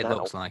times to now? It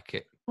looks like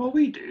it. Well,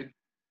 we do.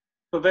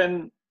 But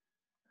then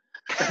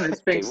there's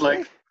things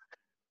like...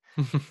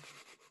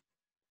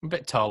 A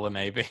bit taller,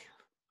 maybe.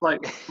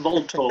 Like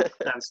Voltorb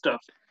and stuff.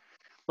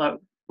 Like,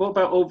 what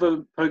about all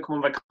the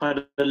Pokemon that kind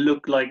of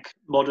look like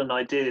modern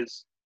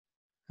ideas?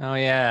 Oh,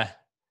 yeah.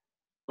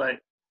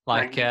 Like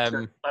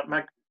Magneton?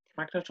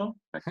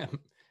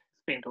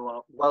 It's been a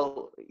while.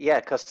 Well,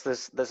 yeah, because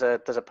there's a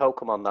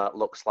Pokemon that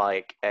looks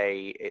like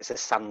it's a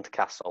sand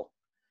castle,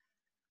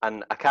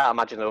 and I can't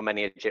imagine there were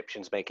many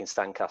Egyptians making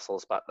sand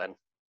castles back then.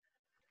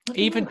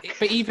 Even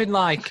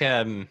like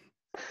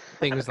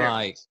things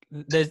like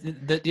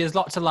there's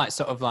lots of like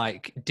sort of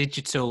like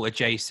digital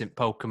adjacent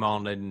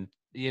Pokemon, and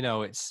you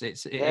know it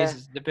is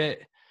a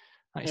bit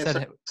like you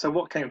said. So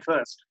what came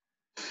first?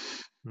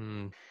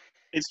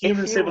 It's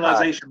human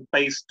civilization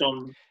based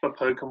on the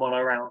Pokemon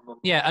around them.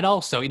 Yeah, and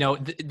also, you know,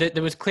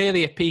 there was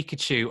clearly a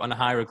Pikachu on a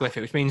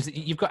hieroglyphic, which means that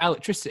you've got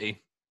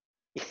electricity.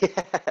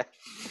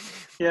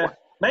 Yeah.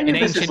 Maybe in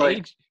this ancient is like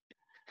age.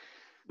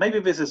 Maybe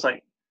this is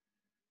like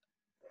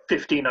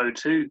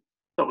 1502.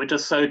 but we're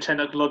just so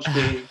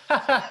technologically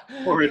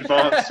more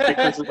advanced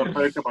because of the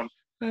Pokemon.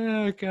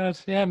 Oh god,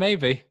 yeah,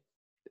 maybe.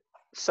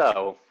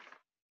 So,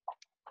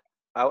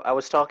 I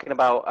was talking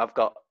about. I've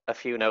got a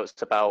few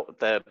notes about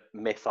the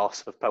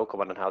mythos of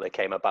Pokemon and how they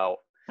came about.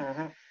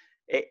 Mm-hmm.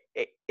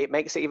 It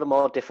makes it even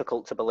more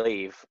difficult to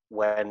believe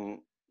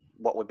when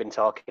what we've been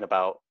talking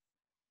about.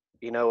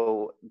 You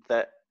know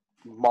that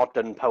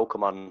modern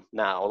Pokemon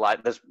now,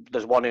 like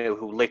there's one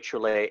who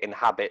literally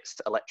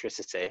inhabits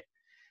electricity,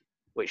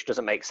 which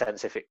doesn't make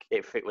sense if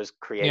it was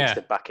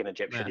created back in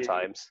Egyptian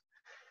times.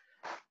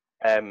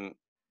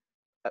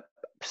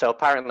 So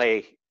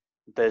apparently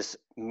there's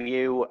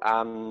Mew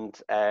and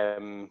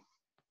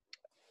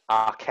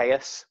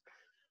Arceus.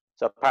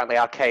 So apparently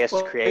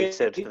Arceus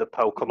created the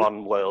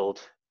Pokemon world.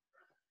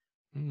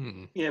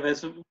 Yeah,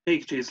 there's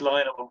Pikachu's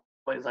line of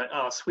what is like,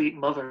 "Oh, sweet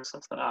mother," so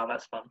it's like, "Oh,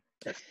 that's fun."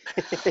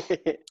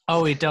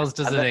 Oh, he does,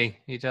 doesn't he?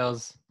 He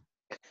does.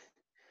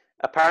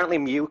 Apparently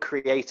Mew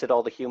created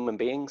all the human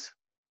beings,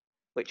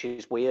 which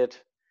is weird.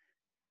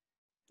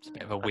 It's a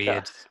bit of a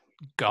weird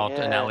god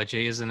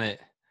analogy, isn't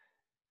it?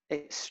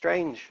 It's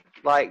strange.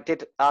 Like,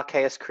 did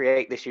Arceus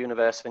create this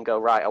universe and go,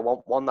 right, I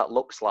want one that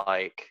looks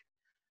like...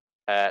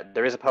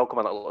 there is a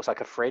Pokemon that looks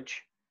like a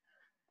fridge.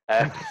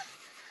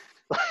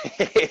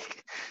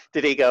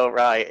 Did he go,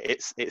 right,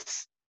 it's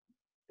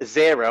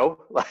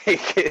 0,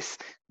 like it's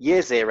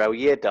year 0,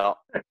 year dot.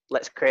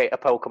 Let's create a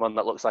Pokemon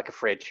that looks like a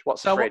fridge.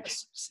 What's a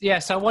fridge? Yeah,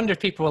 so I wonder if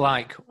people were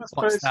like,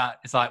 what's that?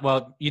 It's like,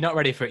 well, you're not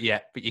ready for it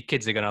yet, but your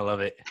kids are going to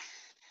love it.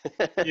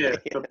 Yeah.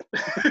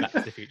 Back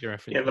to the Future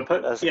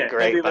reference. Yeah,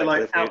 great. maybe we're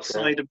like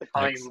outside of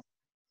time.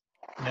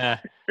 Yeah.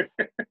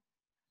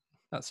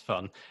 That's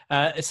fun.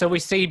 So we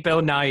see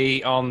Bill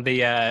Nighy on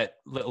the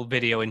little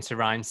video into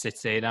Rhyme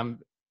City, and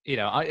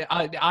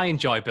I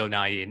enjoy Bill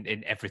Nighy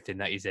in everything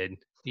that he's in.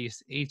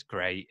 He's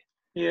great.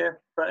 Yeah,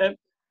 but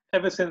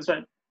ever since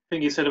that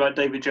thing you said about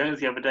David Jones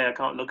the other day, I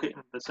can't look at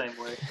him the same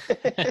way.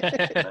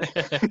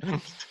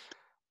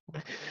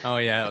 Oh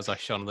yeah, that was like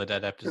Shaun of the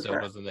Dead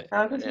episode, wasn't it?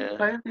 How does he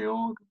play the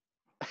organ?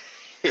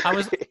 Yeah,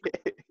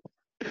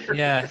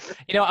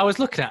 I was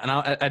looking at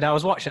it and I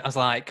was watching. I was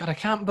like, God, I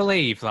can't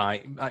believe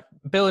like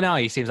Bill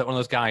Nighy seems like one of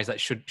those guys that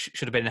should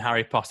have been in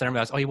Harry Potter. And I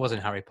realized, he was in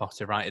Harry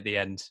Potter right at the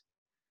end.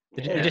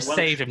 They just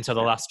saved him till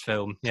the last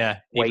film. Yeah,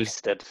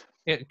 wasted.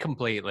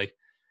 Completely.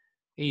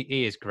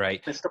 He is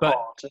great, Mr.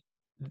 Potter.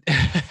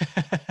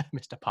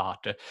 Mr.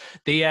 Potter.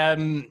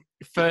 The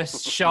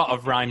first shot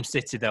of Rhyme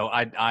City, though,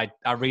 I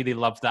really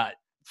love that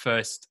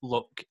first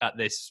look at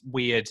this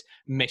weird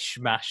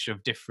mishmash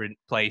of different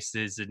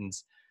places and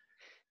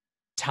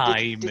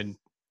time.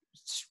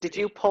 Did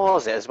you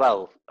pause it as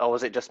well, or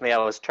was it just me?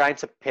 I was trying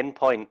to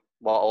pinpoint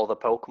what all the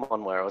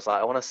Pokemon were. I was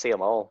like, I want to see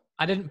them all.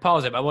 I didn't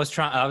pause it, but I was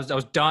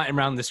darting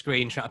around the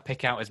screen trying to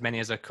pick out as many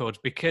as I could,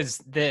 because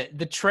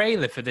the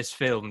trailer for this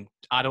film,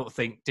 I don't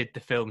think did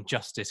the film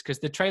justice, because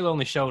the trailer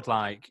only showed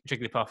like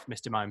Jigglypuff,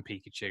 Mr. Mime,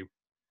 Pikachu.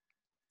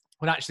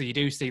 But actually, you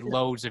do see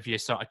loads of your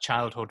sort of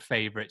childhood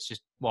favourites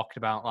just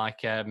walking about,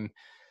 like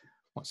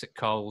what's it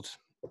called?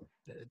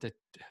 The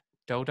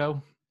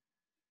Dodo?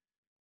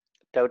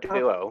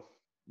 Doduo.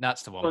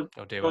 That's the one.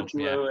 Doduo.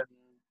 Yeah.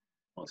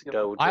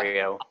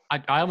 Dodrio.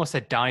 I almost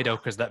said Dido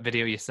because that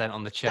video you sent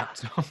on the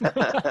chat.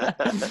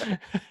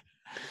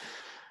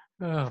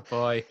 Oh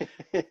boy.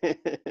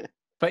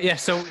 But yeah,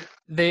 so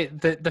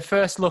the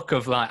first look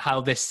of like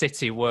how this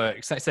city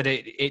works, like I said,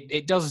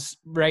 it does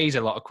raise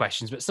a lot of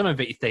questions, but some of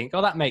it you think,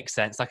 oh, that makes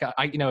sense. Like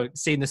I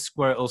seeing the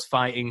Squirtles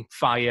fighting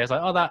fire, it's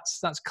like, oh,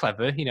 that's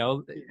clever.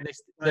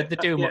 They're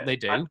doing what they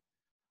do.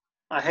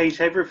 I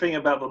hate everything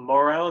about the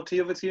morality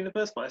of its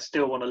universe, but I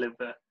still want to live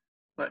there.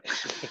 Like,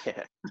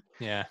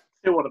 yeah.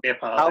 Still want to be a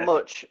part of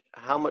it.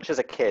 How much as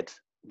a kid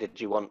did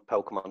you want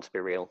Pokemon to be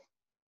real?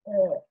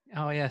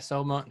 Oh yeah,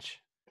 so much.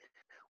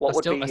 What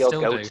would be your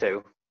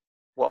go-to?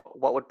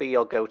 What would be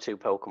your go-to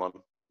Pokemon?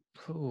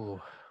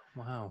 Oh,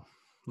 wow.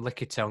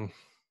 Lickitung.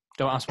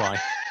 Don't ask why.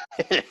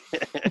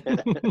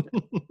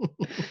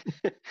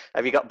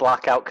 Have you got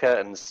blackout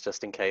curtains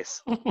just in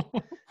case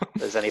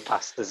there's any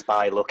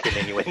passers-by looking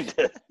in your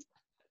window?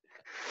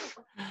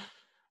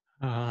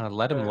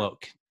 Let them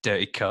look,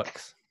 dirty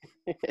cucks.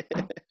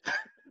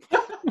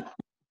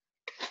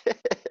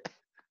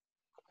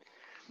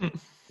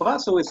 Well,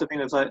 that's always the thing.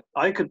 That's like,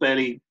 I could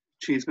barely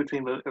choose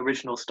between the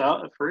original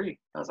starter 3.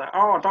 I was like,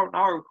 I don't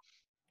know.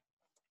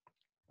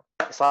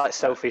 It's like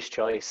Sophie's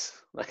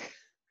Choice.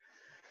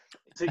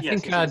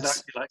 Yes,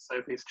 exactly like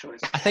Sophie's Choice.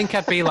 I think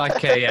I'd be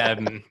like a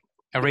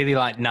really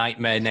like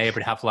nightmare neighbour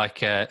and have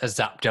like a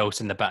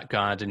Zapdos in the back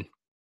garden.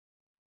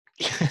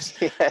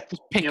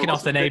 Picking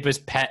off the neighbours'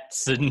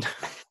 pets and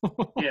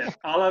yeah,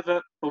 I'll have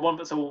the one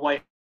that's a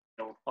white.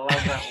 I'll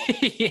have that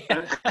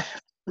one.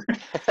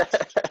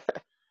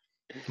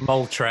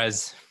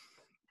 Moltres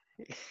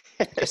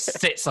just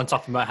sits on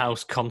top of my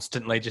house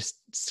constantly, just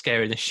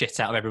scaring the shit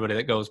out of everybody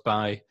that goes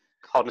by.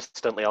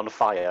 Constantly on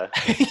fire.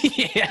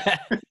 Yeah.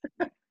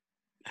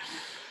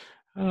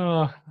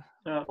 Oh.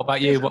 What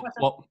about you?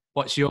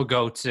 What's your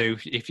go-to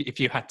if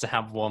you had to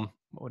have one?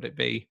 What would it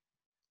be?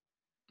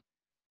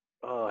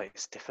 Oh,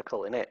 it's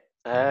difficult, isn't it?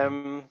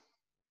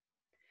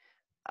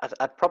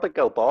 I'd probably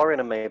go boring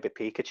and maybe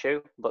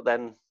Pikachu, but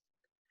then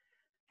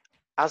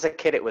as a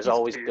kid, it was He's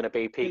always cute. going to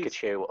be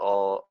Pikachu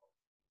or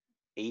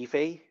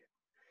Eevee,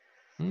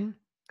 Hmm.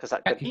 because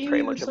that Yeah, could Eevee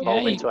pretty was much so evolve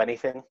cool. into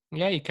anything.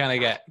 Yeah, you kind of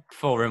get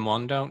 4 in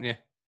 1, don't you?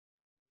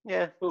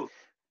 Yeah. All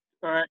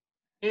right,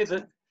 here's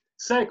a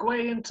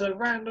segue into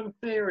random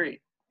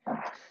theory.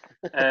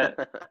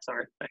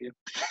 Sorry, thank you.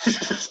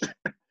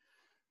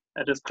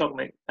 I just clocked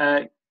me.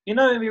 You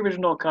know, in the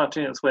original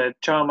cartoons where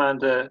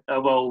Charmander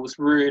evolves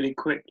really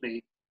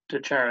quickly to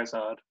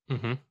Charizard,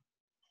 Mm-hmm.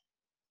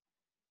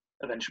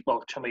 eventually,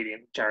 well,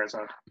 Charmeleon,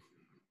 Charizard,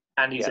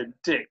 and he's Yeah. a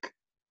dick,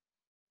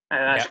 and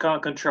Ash Yep.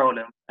 can't control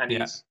him, and Yeah.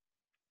 he's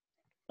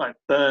like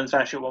burns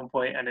Ash at one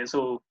point, and it's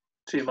all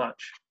too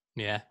much.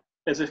 Yeah.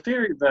 There's a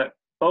theory that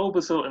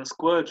Bulbasaur and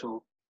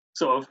Squirtle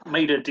sort of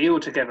made a deal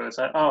together. It's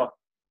like, oh,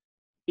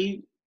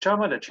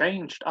 Charmander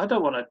changed. I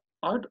don't want to.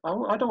 I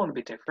don't want to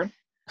be different.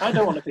 I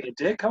don't want to be a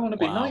dick. I want to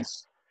be Wow.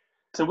 nice.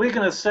 So we're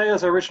going to stay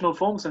as original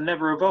forms and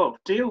never evolve.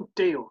 Deal,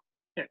 deal.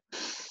 Yeah.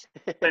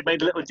 They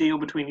made a little deal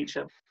between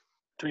themselves.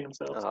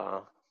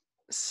 Oh.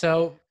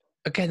 So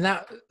again,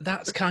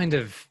 that's kind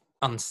of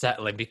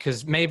unsettling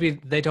because maybe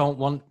they don't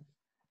want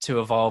to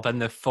evolve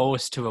and they're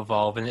forced to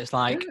evolve, and it's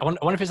like I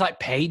wonder if it's like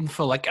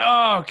painful. Like,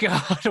 oh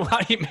god, why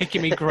are you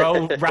making me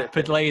grow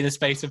rapidly in the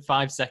space of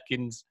 5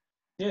 seconds?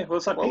 Yeah, well,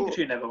 it's like Well-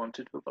 Pikachu never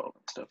wanted to evolve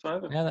and stuff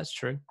either. Yeah, that's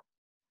true.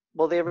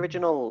 Well, the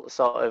original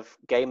sort of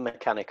game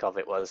mechanic of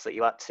it was that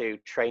you had to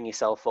train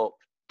yourself up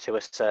to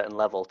a certain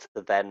level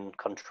to then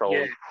control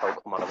Yeah.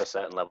 Pokemon of a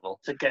certain level.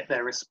 To get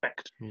their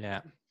respect.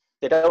 Yeah.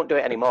 They don't do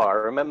it anymore. I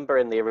remember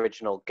in the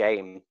original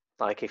game,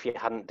 like if you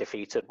hadn't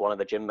defeated one of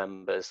the gym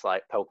members,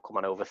 like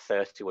Pokemon over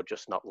 30 would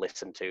just not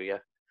listen to you.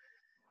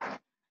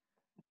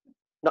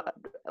 Not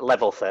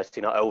level 30,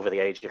 not over the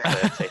age of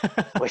 30.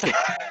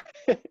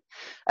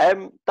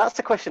 That's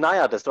the question I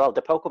had as well.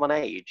 Do Pokemon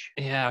age?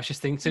 Yeah, I was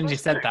just thinking. As soon as you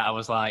said that, I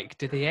was like,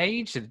 "Do they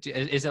age?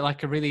 Is it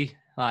like a really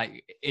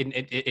like?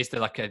 Is there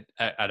like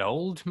an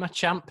old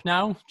Machamp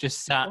now,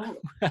 just sat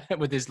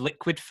with his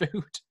liquid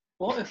food?"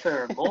 What if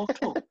they're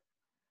immortal?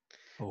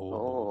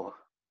 Oh,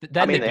 But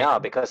then I mean they'd they are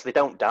because they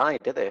don't die,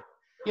 do they?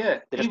 Yeah,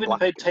 They just even if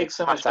they take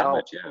so much pass out.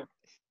 damage, yeah.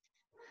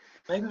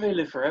 Maybe they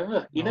live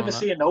forever. You Oh, never no.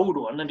 see an old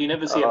one, and you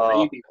never see a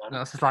Oh. baby one.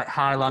 That's just like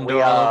Highlander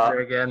We all are-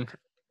 over again.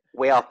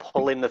 We are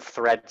pulling the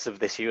threads of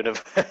this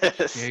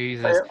universe.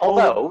 Jesus.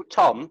 Although,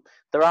 Tom,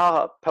 there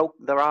are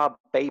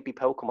baby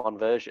Pokemon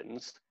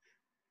versions.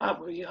 I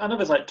know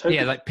there's like Togepi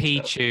Yeah, like and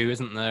stuff. Pichu,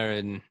 isn't there?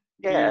 And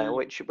Yeah, Yeah.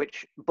 which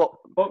but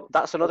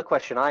that's another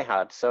question I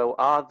had. So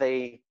are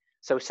they?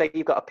 So say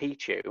you've got a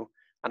Pichu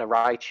and a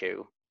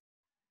Raichu.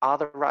 Are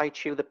the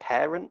Raichu the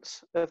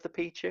parents of the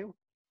Pichu?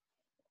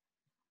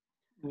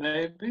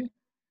 Maybe.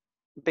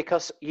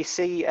 Because you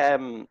see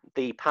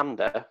the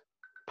panda,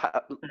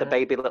 the Mhm.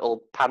 baby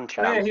little Oh, yeah,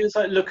 Pancham, he was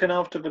like looking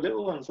after the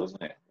little ones,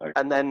 wasn't he? Like,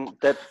 and then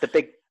the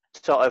big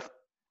sort of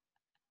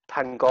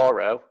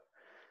Pangoro.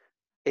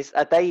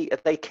 Are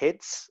they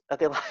kids? Are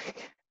they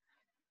like?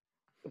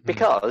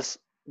 Because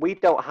we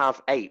don't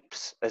have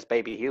apes as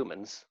baby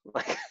humans.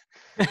 Like,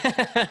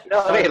 you know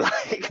what I mean?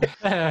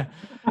 Like,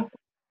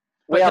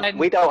 But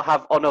we don't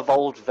have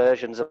unevolved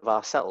versions of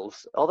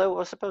ourselves. Although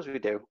I suppose we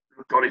do.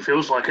 God, he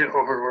feels like it.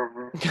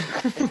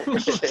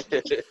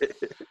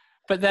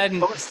 But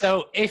then,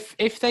 so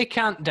if they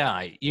can't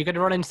die, you're going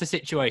to run into the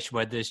situation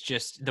where there's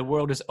just the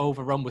world is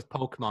overrun with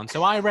Pokemon.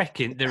 So I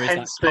reckon there is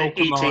Hence like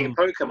the eating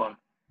Pokemon.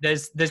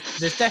 There's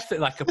definitely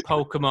like a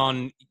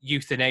Pokemon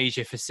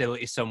euthanasia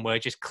facility somewhere,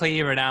 just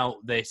clearing out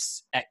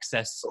this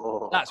excess.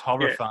 Oh. That's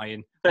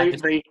horrifying.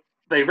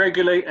 They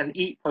regulate and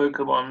eat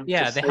Pokemon.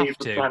 Yeah, to they save have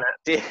the to. planet.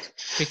 Do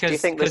you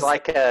think there's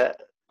like a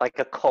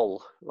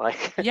cull?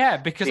 Like, Yeah,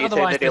 because do you think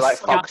otherwise they do like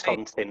fox sky,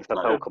 hunting for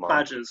Like Pokemon?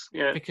 badgers,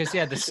 yeah. because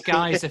the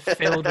skies are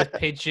filled with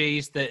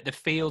Pidgeys, the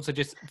fields are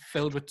just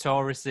filled with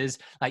Tauruses,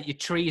 like your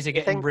trees are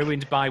getting think-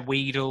 ruined by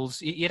Weedles.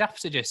 You'd have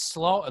to just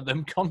slaughter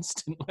them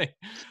constantly.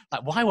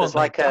 Like, why won't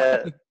There's they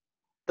die?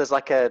 there's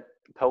like a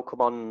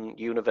Pokemon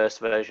universe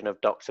version of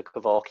Dr.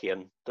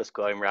 Kevorkian that's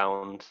going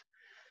around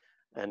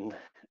and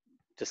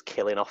just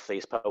killing off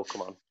these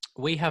Pokemon.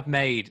 We have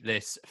made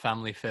this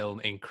family film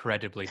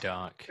incredibly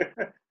dark.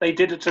 They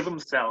did it to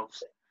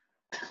themselves.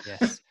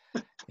 Yes,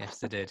 yes,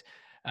 they did.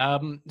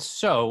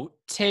 So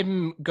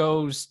Tim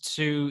goes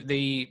to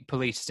the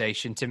police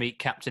station to meet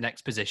Captain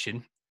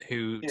Exposition,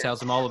 who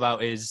tells him all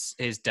about his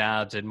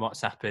dad and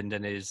what's happened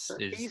and his.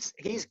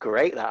 He's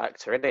great, that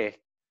actor, isn't he?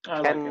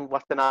 I Ken like it.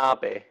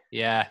 Watanabe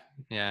Yeah.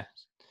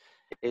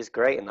 is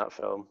great in that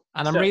film.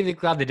 And I'm So- really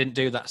glad they didn't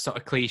do that sort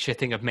of cliche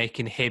thing of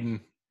making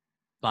him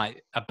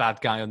like a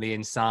bad guy on the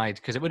inside,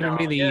 because it would have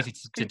been really easy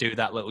to do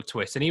that little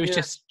twist. And he was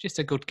just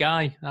a good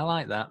guy. I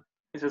like that.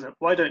 He says,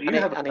 "Why don't you And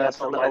have a he had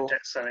personal the life little- debt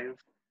save?"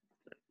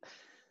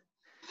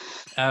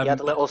 He had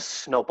a little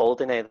snubble,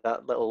 didn't he?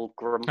 That little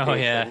grumpy Oh,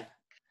 yeah. thing.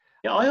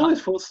 Yeah, I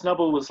always thought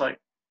Snubble was like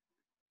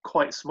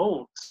quite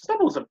small.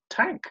 Snubble's a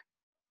tank.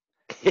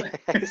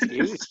 It's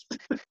huge.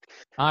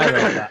 I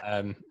wrote that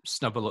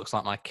Snubble looks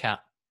like my cat.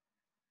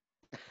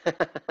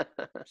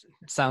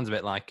 Sounds a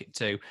bit like it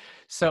too.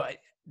 So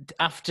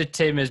after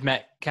Tim has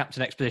met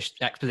Captain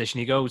Exposition,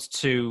 he goes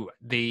to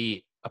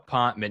the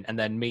apartment and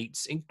then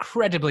meets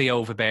incredibly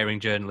overbearing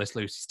journalist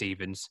Lucy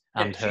Stevens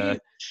and her.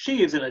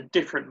 She is in a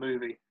different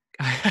movie.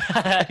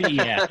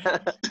 Yeah.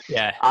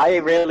 I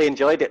really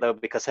enjoyed it though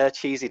because her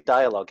cheesy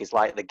dialogue is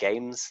like the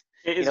games.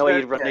 You know, where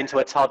you'd run into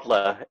a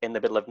toddler in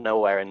the middle of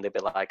nowhere and they'd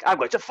be like, "I'm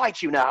going to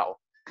fight you now.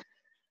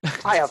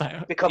 I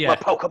have become a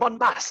Pokemon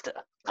master.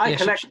 I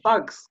collect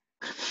bugs."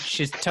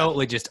 She's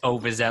totally just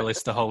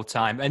overzealous the whole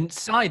time, and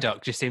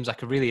Psyduck just seems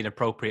like a really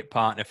inappropriate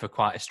partner for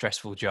quite a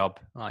stressful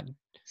job. Like,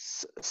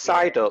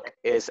 Psyduck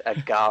is a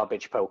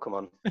garbage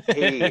Pokemon.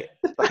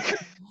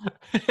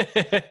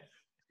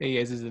 He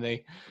is, isn't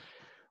he?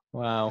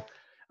 Wow.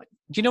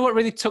 Do you know what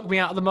really took me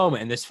out of the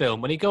moment in this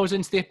film? When he goes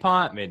into the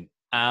apartment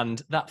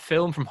and that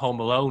film from Home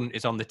Alone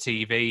is on the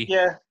TV.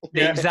 Yeah.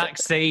 The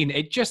exact scene.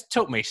 It just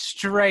took me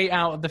straight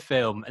out of the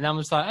film. And I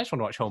was like, I just want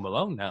to watch Home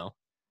Alone now.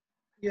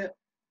 Yeah.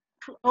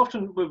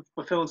 Often with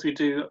the films we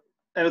do,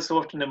 ever so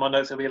often in my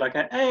notes, it'll be like,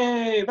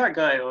 hey, that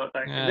guy. Or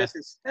like, this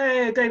is,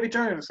 hey, Davy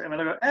Jones. And then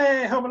I'll go,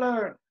 hey, Home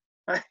Alone.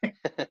 But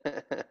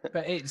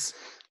it's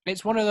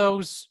one of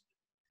those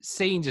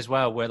scenes as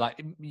well where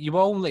like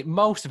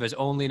most of us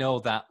only know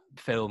that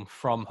film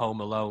from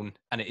Home Alone,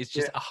 and it is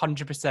just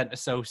 100%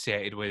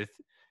 associated with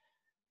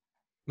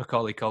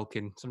Macaulay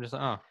Culkin. So I'm just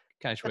like, oh,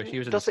 kind of wish he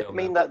was in this film. Does it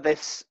mean that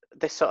this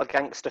sort of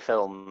gangster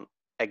film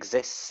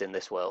exists in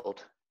this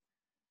world?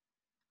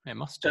 It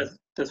must do.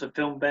 Does the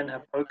film Ben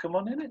have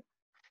Pokemon in it?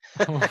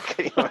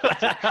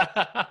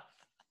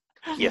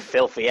 You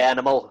filthy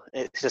animal.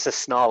 It's just a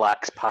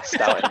Snorlax passed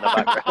out in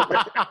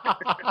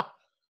the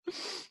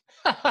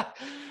background.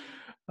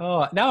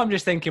 Oh, now I'm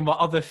just thinking what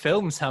other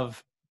films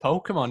have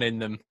Pokemon in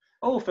them.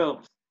 All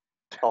films.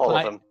 All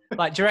of them.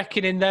 Like, do you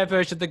reckon in their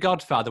version of The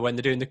Godfather, when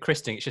they're doing the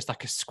christening, it's just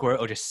like a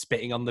Squirtle just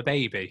spitting on the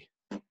baby?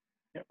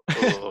 Yep.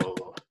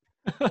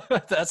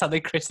 That's how they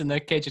christen their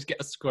kid, just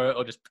get a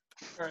Squirtle, just...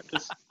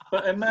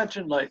 But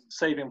imagine, like,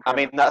 saving... I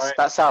mean,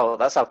 that's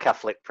how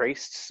Catholic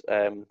priests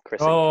christen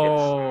kids.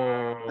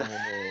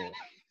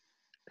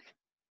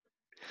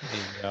 There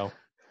you go.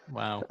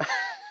 Wow.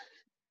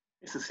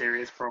 It's a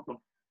serious problem.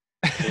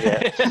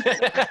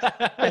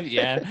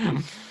 Yeah.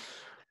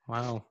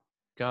 Wow.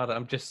 God,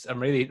 I'm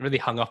really, really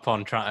hung up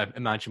on trying to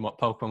imagine what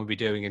Pokemon would be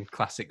doing in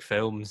classic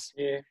films.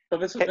 Yeah.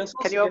 But can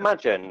you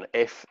imagine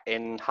if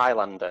in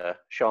Highlander,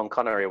 Sean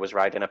Connery was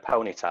riding a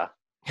ponyta?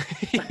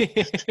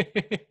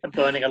 And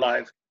burning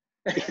alive.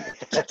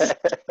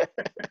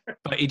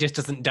 But he just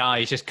doesn't die.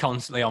 He's just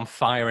constantly on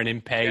fire and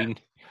in pain.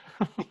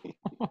 Yeah.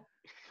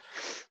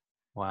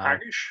 Wow.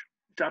 Irish?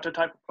 Is that a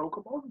type of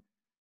Pokemon?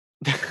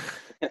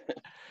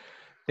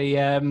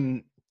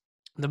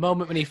 The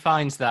moment when he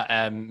finds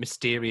that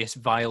mysterious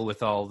vial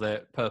with all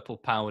the purple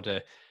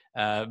powder.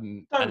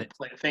 Don't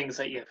play things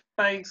at your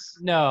face.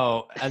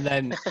 No, and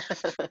then...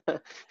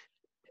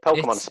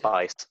 Pokemon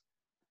Spice.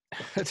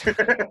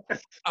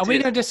 Are we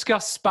going to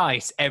discuss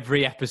Spice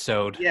every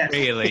episode? Yes.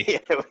 Really?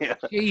 Yeah.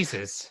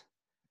 Jesus.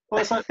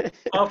 Well, it's like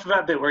after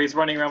that bit where he's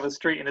running around the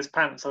street in his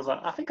pants, I was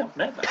like, I think I've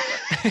met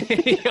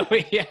that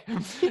guy. Yeah.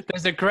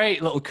 There's a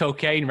great little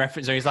cocaine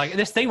reference where he's like,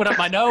 this thing went up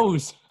my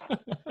nose.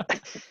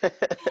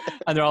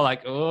 And they're all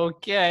like,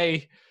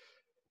 okay.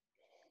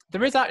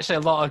 There is actually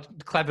a lot of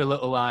clever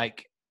little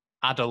like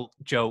adult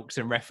jokes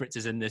and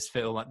references in this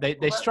film.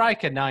 They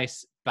strike a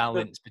nice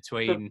balance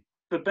between...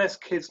 The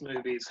best kids'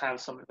 movies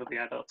have something for the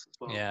adults as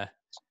well. Yeah.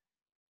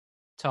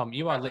 Tom,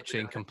 you are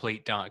literally in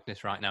complete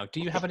darkness right now.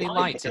 Do you have any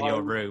lights in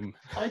your room?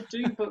 I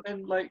do, but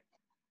then, like,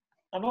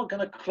 I'm not going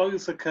to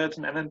close the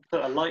curtain and then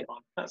put a light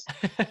on. That's...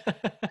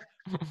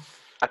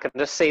 I can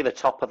just see the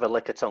top of a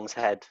Lickitung's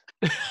head.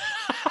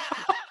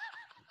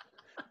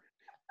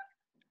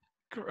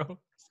 Gross.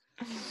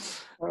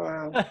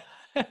 Wow.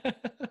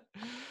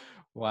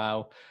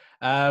 Wow.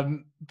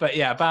 But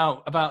yeah,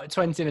 about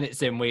 20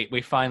 minutes in,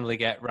 we finally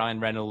get Ryan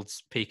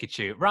Reynolds'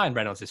 Pikachu. Ryan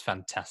Reynolds is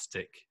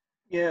fantastic.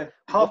 Yeah,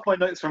 half my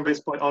notes from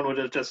this point onward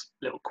are just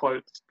little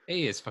quotes.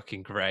 He is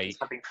fucking great. He's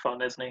having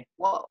fun, isn't he?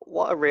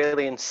 What a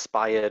really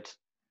inspired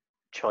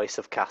choice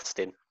of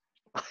casting.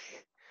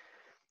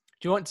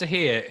 Do you want to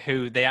hear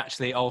who they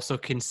actually also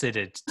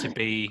considered to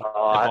be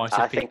the voice of Pikachu?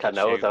 I think I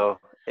know, though.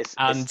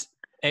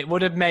 It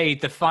would have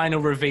made the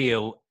final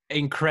reveal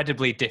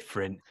incredibly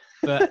different.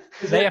 But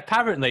they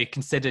apparently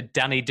considered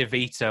Danny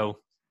DeVito.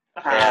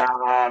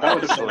 That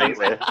would have been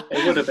amazing.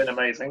 It would have been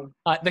amazing.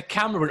 Like, the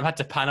camera wouldn't have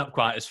had to pan up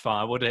quite as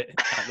far, would it?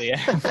 At the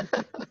end.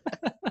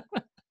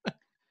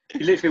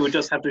 You literally would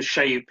just have to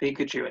shave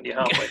Pikachu and you're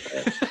halfway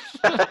there.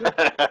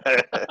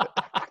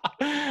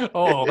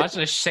 Oh,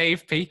 imagine a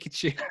shaved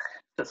Pikachu.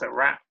 That's a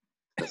rat.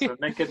 That's a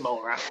naked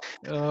mole rat.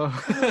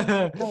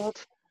 Oh.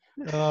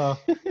 Oh.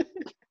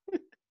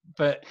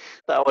 But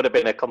that would have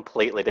been a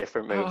completely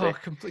different movie. Oh,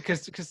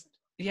 because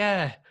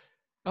yeah.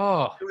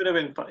 Oh. It would have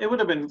been fun. It would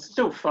have been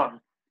still fun.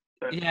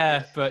 But...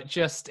 Yeah, but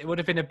just it would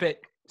have been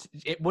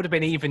it would have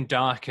been even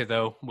darker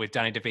though with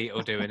Danny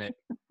DeVito doing it.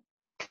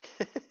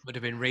 Would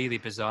have been really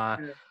bizarre.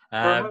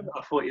 Yeah.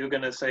 I thought you were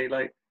going to say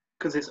like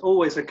because it's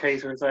always a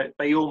case where it's like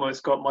they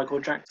almost got Michael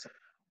Jackson.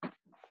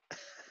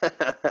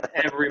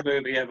 Every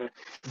movie ever.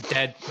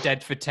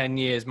 Dead for 10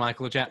 years,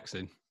 Michael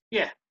Jackson.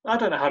 Yeah, I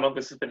don't know how long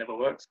this has been ever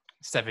worked.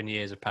 7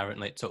 years,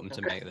 apparently, it took them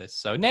to make this.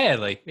 So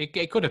nearly.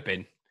 It could have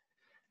been.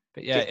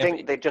 But yeah, do you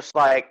think they just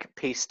like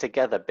pieced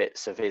together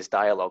bits of his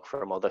dialogue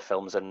from other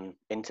films and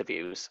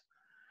interviews?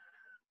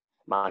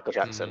 Michael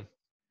Jackson.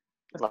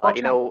 Like,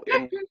 you know,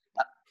 in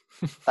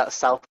that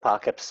South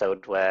Park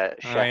episode where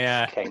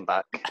Chef came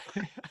back.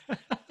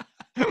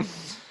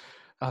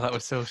 Oh, that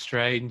was so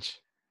strange.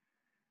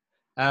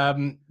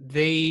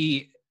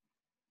 The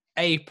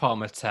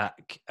APOM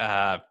attack,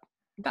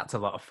 that's a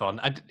lot of fun.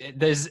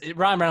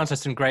 Ryan Reynolds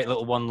has some great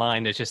little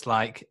one-liners, just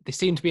like, they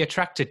seem to be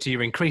attracted to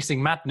your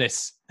increasing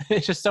madness.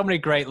 It's just so many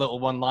great little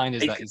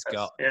one-liners that he's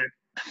got. Yeah.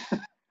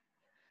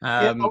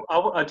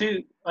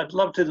 I'd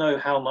love to know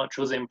how much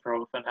was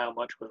improv and how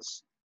much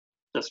was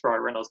just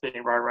Ryan Reynolds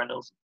being Ryan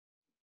Reynolds.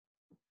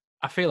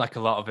 I feel like a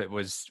lot of it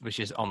was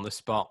just on the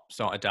spot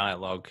sort of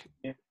dialogue.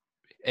 Yeah.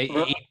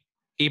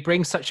 He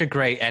brings such a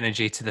great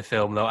energy to the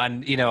film, though,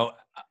 and you know,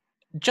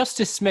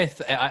 Justice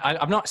Smith.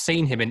 I've not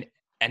seen him in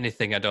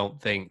anything. I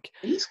don't think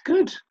he's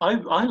good. I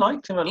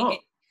liked him a lot.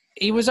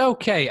 He was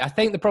okay. I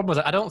think the problem was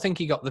I don't think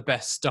he got the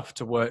best stuff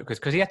to work with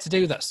because he had to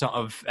do that sort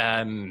of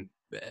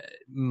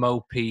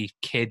mopey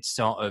kid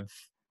sort of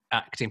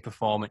acting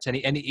performance,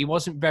 and he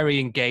wasn't very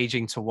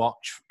engaging to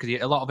watch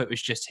because a lot of it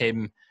was just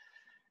him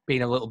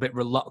being a little bit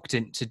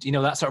reluctant to, you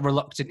know, that sort of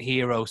reluctant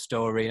hero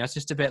story. And it's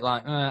just a bit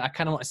like, I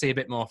kind of want to see a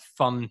bit more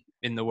fun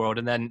in the world.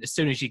 And then as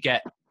soon as you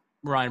get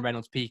Ryan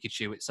Reynolds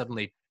Pikachu, it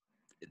suddenly,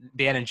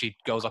 the energy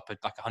goes up at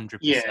like 100%.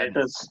 Yeah, it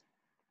does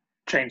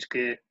change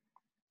gear.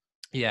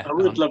 Yeah. I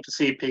would love to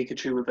see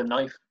Pikachu with a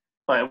knife.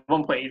 Like at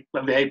one point,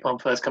 when the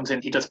APOM first comes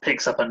in, he just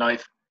picks up a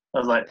knife. I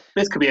was like,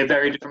 this could be a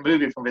very different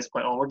movie from this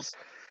point onwards.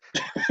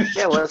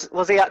 Yeah,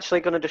 was he actually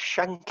going to just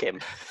shank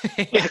him?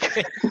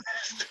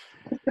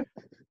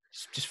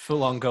 Just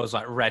full on goes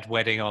like Red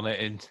Wedding on it,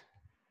 and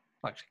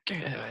like.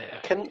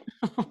 Can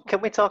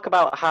we talk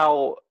about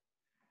how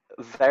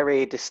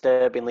very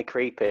disturbingly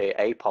creepy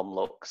APOM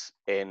looks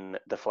in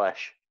the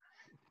flesh?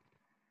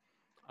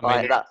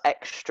 Like that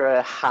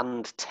extra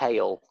hand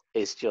tail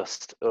is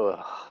just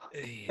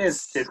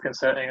It's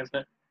disconcerting, isn't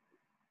it?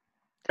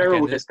 They're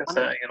all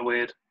disconcerting and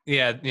weird.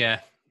 Yeah.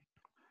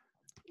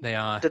 They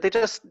are. Did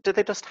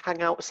they just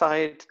hang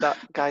outside that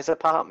guy's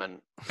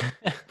apartment?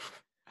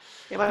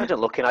 Imagine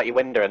looking out your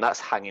window and that's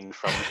hanging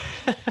from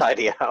inside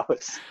your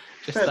house.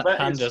 Just that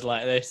hand is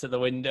like this at the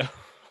window.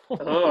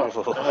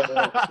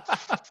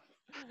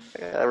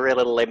 A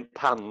really limp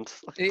hand.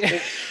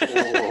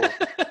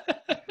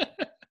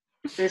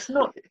 It's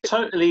not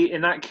totally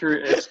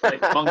inaccurate as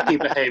like monkey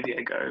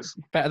behaviour goes.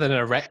 Better than an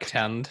erect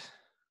hand.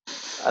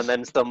 And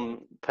then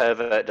some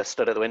pervert just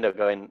stood at the window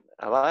going,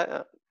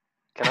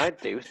 can I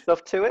do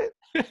stuff to it?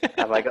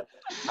 Have I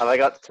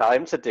got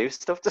time to do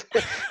stuff to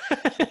it?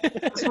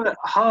 That's what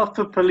half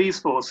the police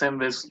force in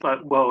this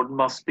world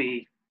must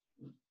be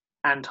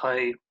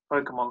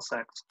anti-Pokemon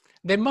sex.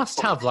 They must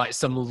have like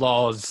some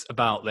laws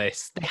about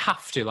this. They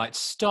have to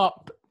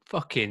stop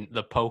fucking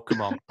the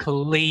Pokemon,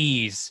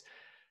 please.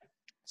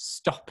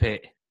 Stop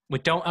it. We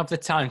don't have the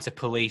time to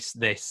police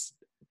this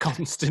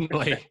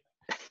constantly.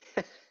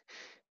 Do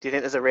you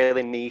think there's a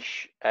really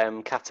niche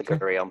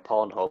category on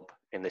Pornhub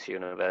in this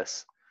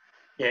universe?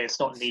 Yeah, it's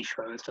not niche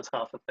though, it's just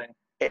half a thing.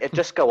 It'd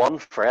just go on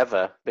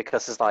forever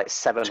because there's like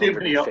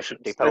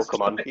 750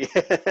 Pokemon.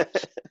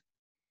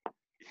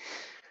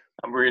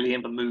 I'm really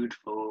in the mood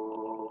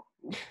for...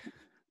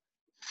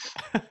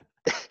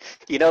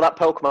 You know that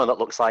Pokemon that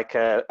looks like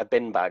a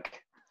bin bag?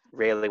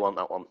 Really want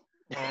that one.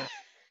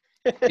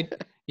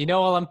 You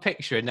know all I'm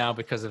picturing now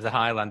because of the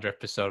Highlander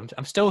episode?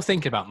 I'm still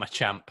thinking about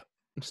Machamp.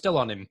 I'm still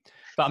on him.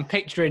 But I'm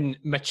picturing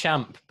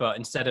Machamp, but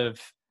instead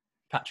of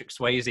Patrick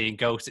Swayze and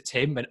Ghost, it's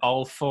him, and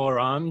all four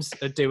arms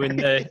are doing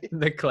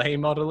the clay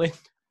modelling.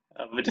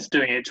 We're just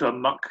doing it to a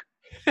muck.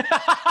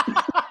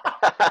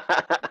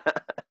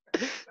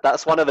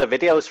 That's one of the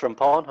videos from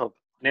Pornhub.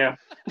 Yeah.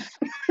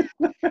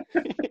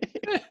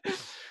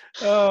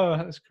 Oh,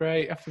 that's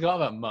great. I forgot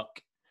about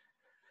Muck.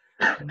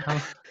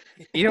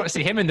 You don't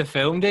see him in the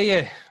film, do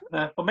you?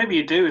 No, well, maybe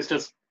you do. It's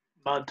just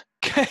mud.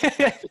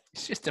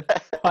 It's just a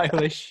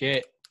pile of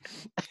shit.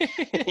 Do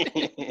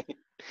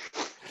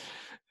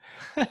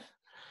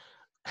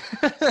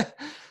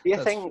you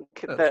think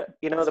that,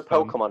 the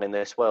Pokemon in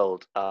this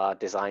world are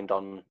designed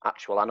on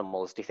actual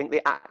animals? Do you think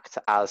they act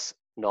as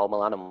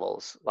normal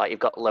animals? Like you've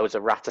got loads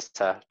of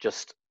Rattata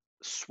just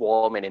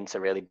swarming into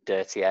really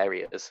dirty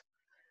areas.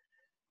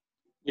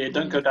 Yeah,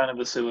 don't go down in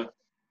the sewer.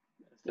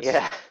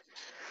 Yeah.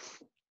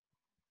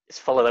 It's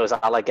full of those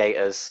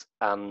alligators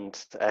and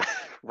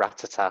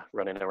Rattata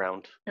running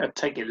around. Yeah,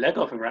 take your leg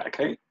off,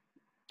 Eradicate.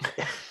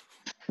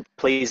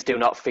 Please do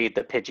not feed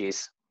the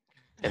Pidgeys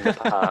in the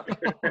park.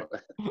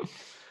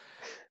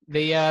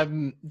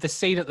 The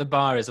scene at the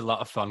bar is a lot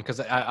of fun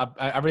because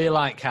I really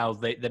like how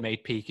they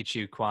made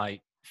Pikachu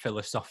quite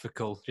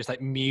philosophical, just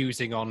like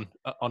musing on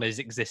his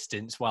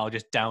existence while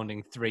just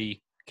downing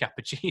 3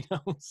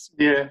 cappuccinos.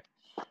 Yeah.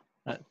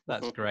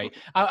 That's great.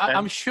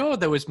 I'm sure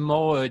there was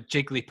more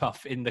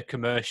Jigglypuff in the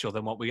commercial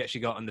than what we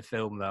actually got in the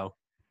film, though.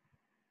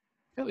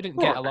 I feel we didn't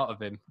get a lot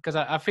of him because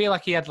I feel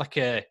like he had like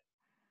a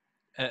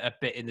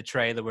bit in the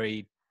trailer where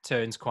he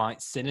turns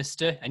quite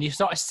sinister, and you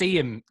sort of see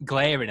him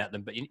glaring at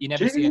them, but you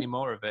never see any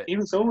more of it. He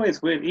was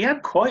always weird. He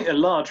had quite a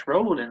large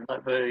role in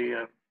like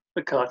the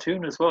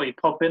cartoon as well. He'd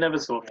pop in ever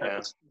so often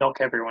and knock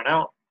everyone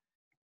out.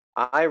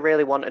 I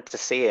really wanted to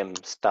see him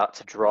start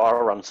to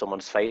draw on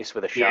someone's face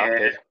with a Sharpie.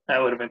 Yeah, that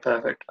would have been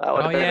perfect. That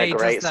would have been a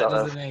great sort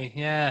of... doesn't he?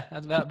 Yeah,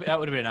 that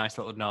would have been a nice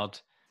little nod.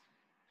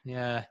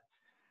 Yeah.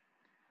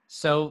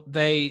 So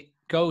they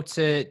go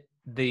to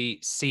the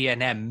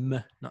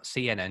CNM, not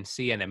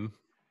CNN,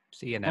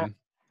 CNM,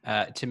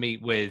 to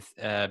meet with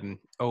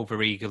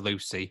Overeager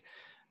Lucy.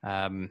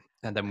 And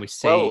then we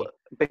see... Well,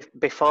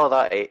 before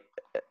that,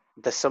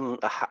 there's some...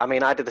 I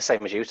mean, I did the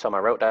same as you, Tom. I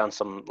wrote down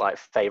some like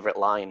favourite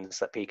lines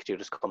that Pikachu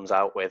just comes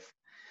out with.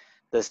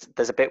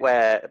 There's a bit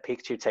where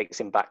Pikachu takes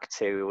him back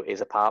to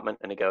his apartment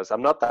and he goes,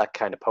 "I'm not that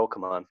kind of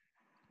Pokemon.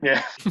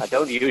 Yeah. I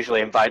don't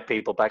usually invite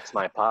people back to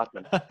my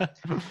apartment."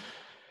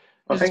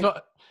 It's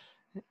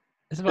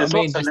about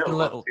me, just the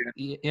little...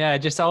 Yeah,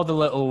 just all the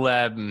little...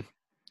 there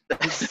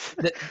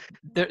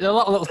are a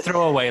lot of little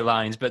throwaway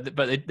lines, but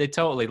they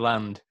totally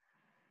land.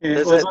 Yeah,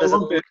 there's a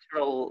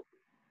literal...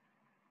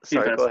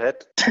 Sorry, go ahead.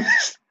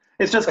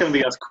 It's just going to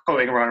be us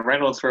quoting Ryan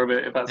Reynolds for a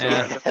bit, if that's all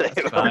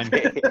right.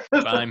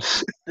 Fine.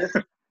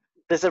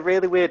 There's a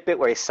really weird bit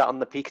where he's sat on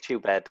the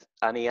Pikachu bed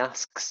and he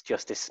asks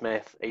Justice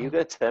Smith, "Are you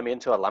going to turn me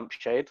into a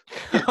lampshade?"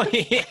 Oh,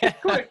 yeah.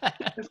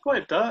 It's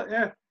quite dark,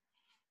 yeah.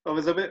 There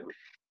was a bit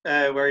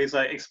where he's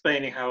like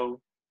explaining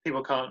how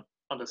people can't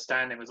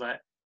understand him. He's like,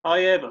 "Oh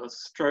yeah, but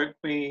stroke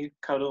me,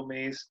 cuddle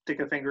me, stick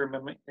a finger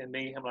in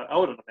me." I'm like,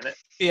 "Hold on a minute."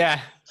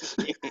 Yeah.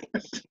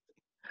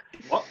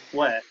 What?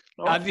 Where?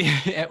 Oh.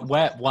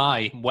 Where?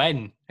 Why?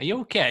 When? Are you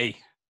okay?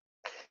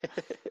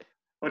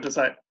 Or just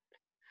like,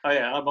 "Oh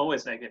yeah, I'm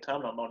always naked.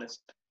 I'm not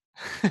modest."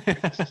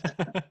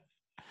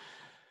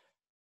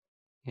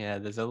 Yeah,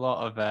 there's a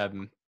lot of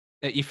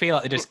you feel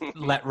like they just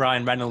let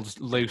Ryan Reynolds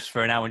loose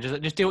for an hour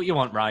and just do what you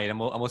want, Ryan, and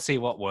we'll see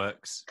what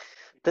works.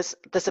 There's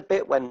a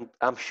bit when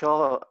I'm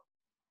sure,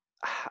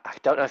 I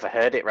don't know if I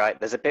heard it right.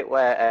 There's a bit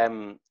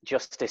where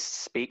Justice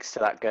speaks to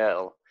that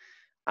girl,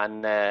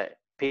 and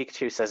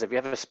Pikachu says, "Have you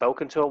ever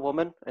spoken to a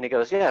woman?" And he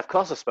goes, "Yeah, of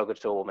course I've spoken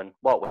to a woman.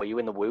 What, were you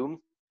in the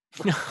womb?"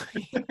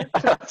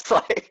 It's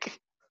like,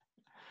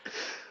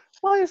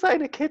 why is that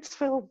in a kid's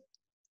film?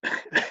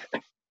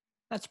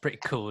 That's a pretty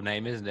cool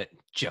name, isn't it?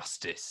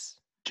 Justice.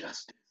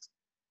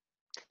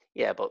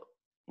 Yeah, but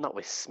not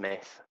with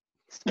Smith.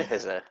 Smith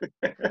is a...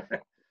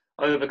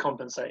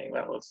 Overcompensating,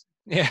 that was.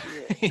 Yeah,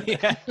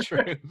 yeah,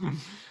 true.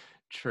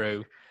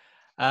 True.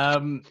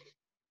 Can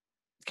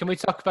we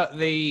talk about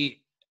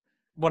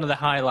one of the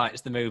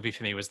highlights of the movie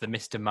for me was the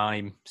Mr.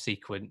 Mime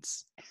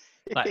sequence.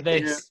 Like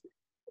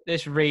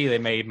this really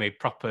made me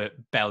proper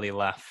belly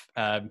laugh.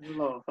 A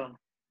lot of fun.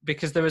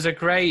 Because there was a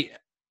great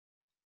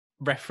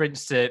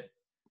reference to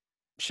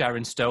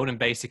Sharon Stone and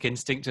Basic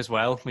Instinct as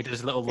well. We did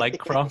his little leg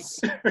cross,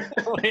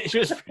 which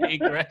was pretty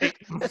great.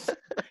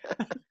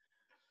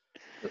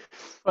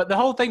 But the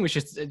whole thing was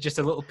just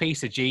a little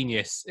piece of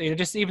genius. You know,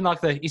 just even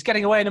like he's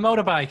getting away in a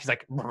motorbike. He's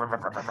like,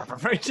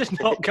 he's just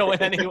not going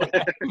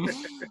anywhere.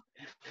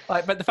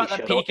 Like, but the fact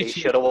that Pikachu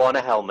should have worn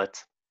a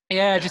helmet.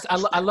 Yeah, just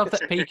I love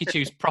that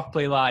Pikachu's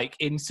properly like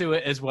into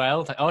it as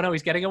well. It's like, oh no,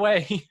 he's getting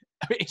away.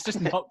 He's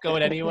just not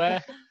going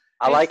anywhere.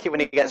 I like it when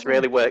he gets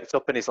really worked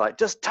up and he's like,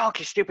 "Just talk,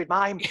 you stupid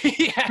mime."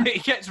 Yeah, he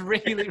gets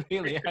really,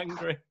 really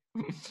angry.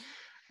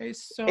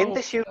 It's so... In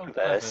this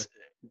universe,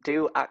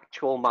 do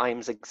actual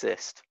mimes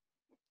exist?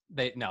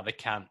 No, they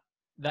can't.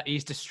 That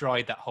he's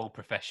destroyed that whole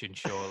profession,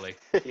 surely.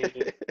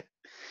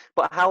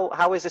 But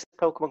how is this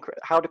Pokemon?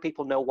 How do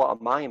people know what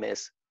a mime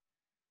is?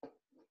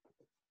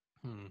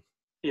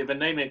 Yeah, the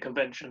naming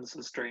conventions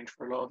are strange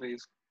for a lot of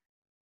these.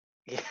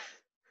 Yeah.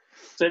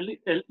 So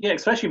yeah,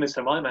 especially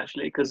Mr. Mime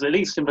actually, because at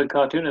least in the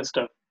cartoon and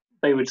stuff,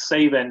 they would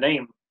say their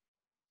name,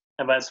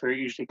 and that's where it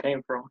usually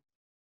came from.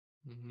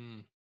 Mm-hmm.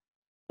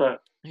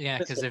 But yeah,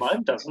 because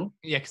Mime doesn't.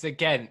 Yeah, because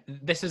again,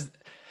 this is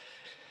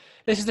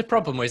the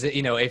problem. Was that,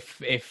 you know,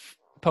 if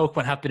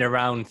Pokemon have been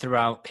around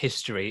throughout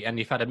history, and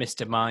you've had a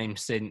Mr. Mime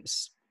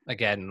since,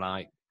 again,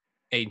 like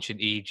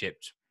ancient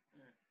Egypt,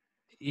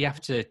 you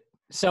have to.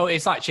 So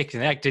it's like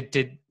chicken and egg.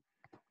 Did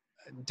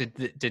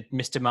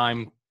Mr.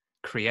 Mime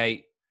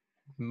create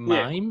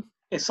Mime? Yeah.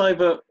 It's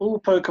either all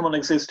Pokemon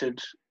existed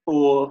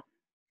or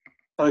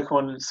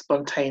Pokemon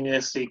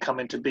spontaneously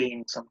come into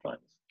being sometimes.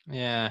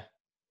 Yeah.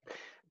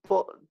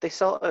 But they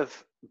sort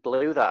of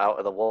blew that out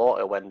of the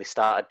water when they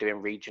started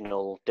doing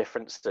regional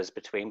differences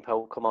between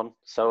Pokemon.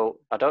 So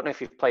I don't know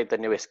if you've played the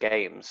newest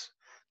games.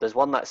 There's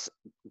one that's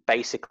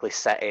basically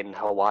set in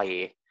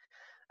Hawaii.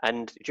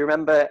 And do you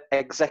remember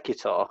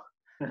Executor?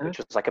 Mm-hmm. Which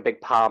was like a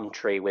big palm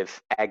tree with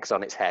eggs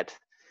on its head.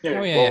 Yeah.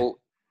 Oh, yeah. Well,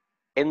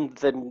 in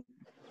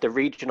the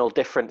regional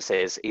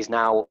differences, he's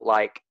now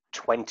like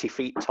 20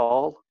 feet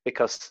tall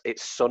because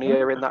it's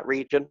sunnier in that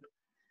region.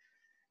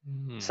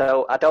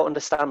 So I don't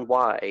understand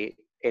why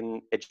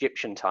in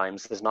Egyptian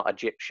times, there's not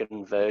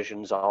Egyptian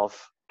versions of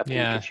a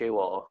Yeah. Pikachu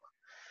or.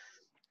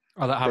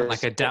 Or that haven't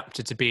like There's-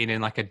 adapted to being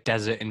in like a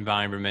desert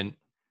environment.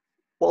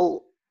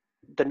 Well,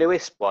 the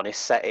newest one is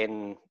set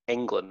in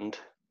England.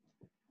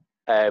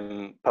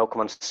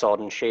 Pokemon Sword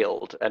and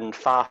Shield and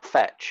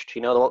Farfetch'd.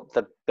 You know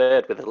the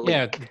bird with the leak.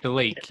 Yeah, the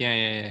leak.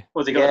 Yeah.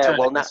 Was he got Yeah, to turn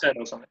well, into a set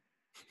or something?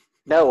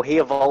 No, he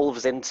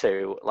evolves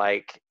into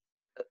like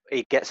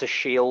he gets a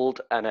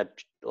shield and a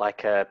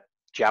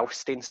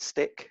jousting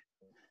stick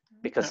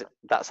because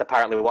that's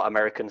apparently what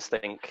Americans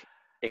think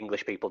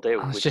English people do.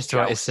 I was which just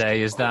about to joust.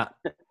 say, is that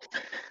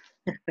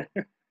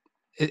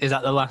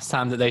the last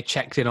time that they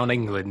checked in on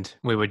England?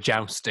 We were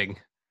jousting.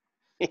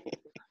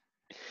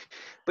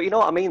 But you know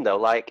what I mean, though.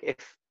 Like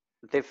if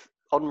they've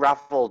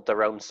unravelled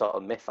their own sort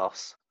of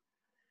mythos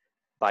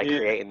by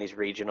creating these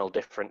regional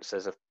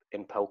differences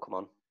in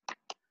Pokemon.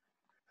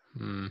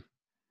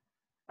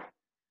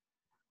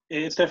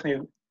 It's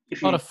definitely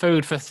A lot of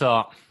food for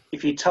thought.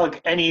 if you tug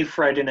any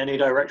thread in any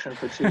direction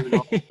for too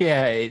long,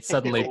 Yeah, it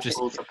suddenly it all just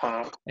falls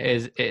apart.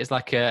 it is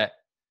like a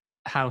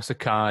house of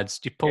cards.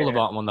 You pull the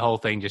bottom one, the whole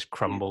thing just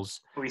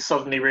crumbles. We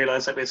suddenly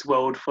realise that this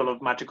world full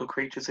of magical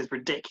creatures is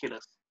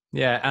ridiculous.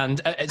 Yeah, and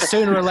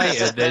sooner or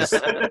later,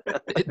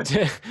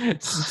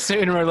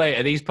 sooner or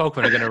later, these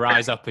Pokemon are going to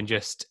rise up and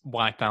just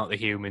wipe out the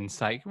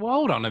humans. Like, well,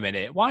 hold on a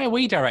minute, why are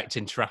we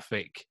directing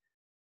traffic?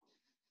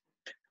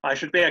 I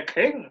should be a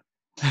king.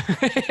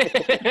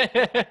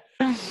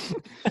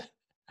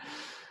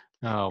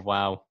 Oh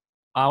wow!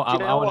 Do you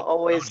know what I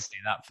always see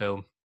that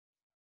film.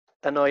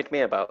 annoyed me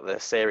about the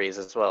series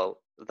as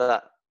well?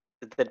 That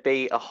there'd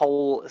be a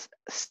whole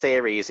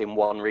series in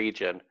one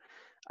region,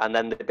 and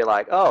then they'd be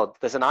like, "Oh,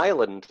 there's an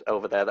island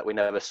over there that we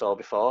never saw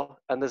before,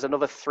 and there's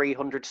another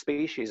 300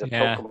 species of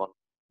Pokemon."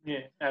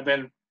 Yeah, and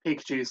then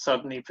Pikachu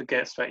suddenly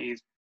forgets that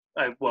he's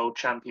a world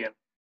champion.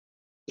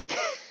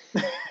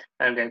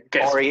 Okay,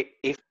 Or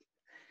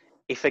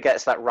he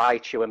forgets that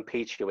Raichu and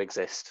Pichu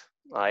exist.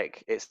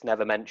 Like it's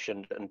never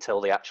mentioned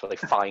until they actually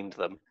find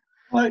them.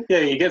 Well, yeah,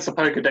 he gets the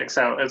Pokedex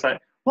out. It's like,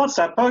 what's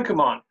that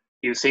Pokemon?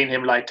 You've seen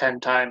him like 10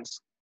 times.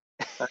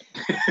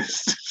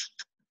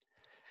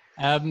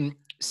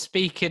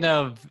 Speaking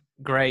of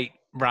great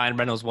Ryan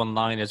Reynolds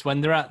one-liners,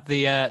 when they're at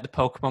the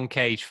Pokemon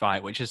cage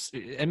fight, which is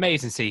an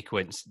amazing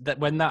sequence, that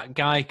when that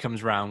guy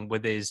comes round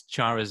with his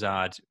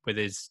Charizard, with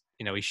his,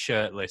 he's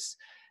shirtless,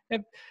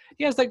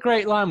 he has that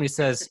great line when he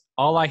says,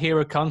 "All I hear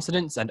are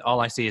consonants and all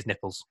I see is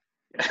nipples."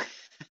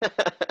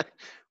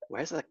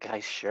 Where's that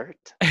guy's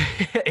shirt?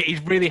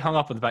 He's really hung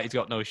up on the fact he's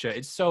got no shirt.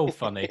 It's so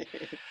funny.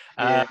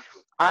 Yeah.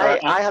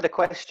 I had a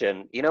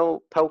question. You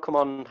know,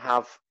 Pokemon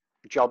have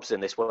jobs in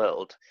this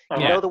world.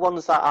 You know the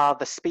ones that are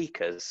the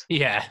speakers?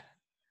 Yeah.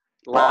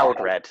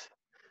 Loudred.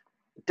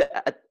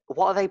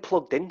 What are they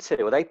plugged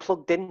into? Are they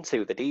plugged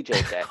into the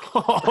DJ deck?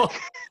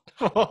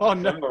 Oh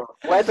no.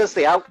 Where does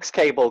the aux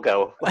cable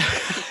go?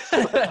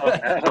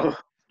 Oh, no.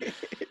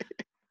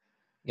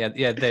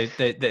 Yeah.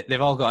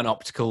 They've all got an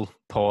optical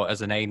port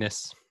as an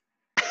anus.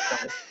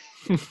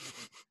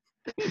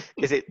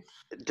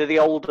 Do the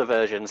older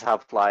versions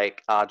have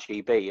like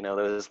RGB? You know,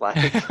 there's like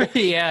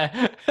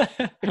yeah.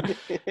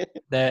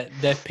 Their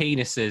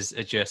penises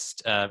are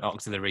just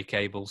auxiliary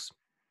cables.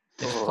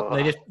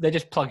 They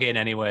just plug in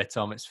anywhere,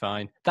 Tom. It's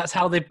fine. That's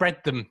how they bred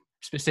them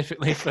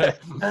specifically for.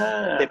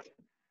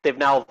 They've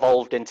now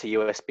evolved into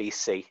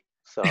USB-C.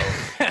 So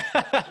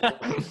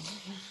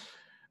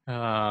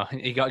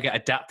you got to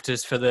get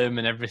adapters for them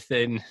and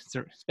everything. It's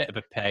a bit of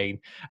a pain,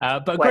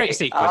 but a great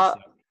sequence.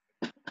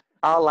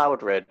 Are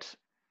Loudred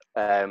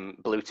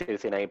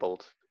Bluetooth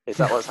enabled? Is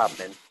that what's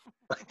happening?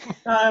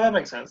 That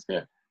makes sense.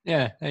 Yeah.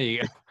 Yeah, there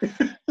you go.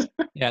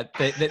 Yeah,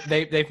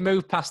 they've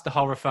moved past the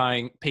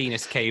horrifying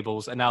penis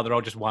cables, and now they're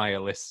all just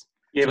wireless.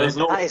 Yeah, So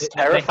but that is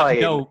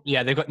terrifying.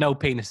 They've got no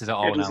penises at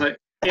all now. like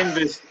in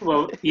this.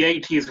 Well, the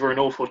 80s were an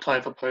awful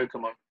time for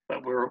Pokemon,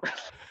 but we're.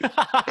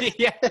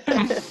 Yeah.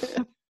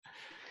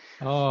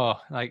 Oh,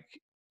 like,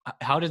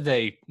 how did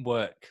they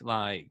work?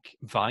 Like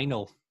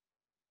vinyl.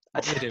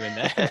 What are they doing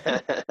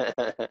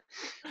there?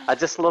 I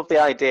just love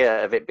the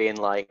idea of it being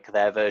like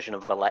their version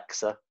of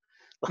Alexa.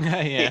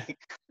 Yeah.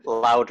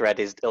 Loudred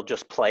he'll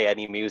just play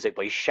any music,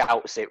 but he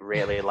shouts it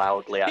really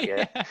loudly at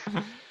you.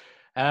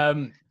 Yeah.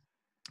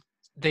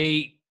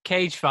 The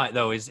cage fight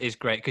though is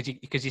great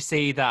because you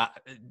see that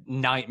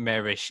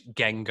nightmarish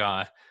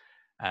Gengar.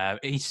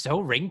 He's so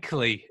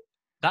wrinkly.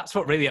 That's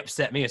what really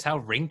upset me is how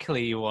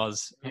wrinkly he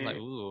was. I'm like,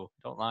 ooh,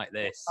 don't like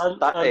this.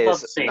 That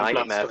is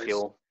nightmare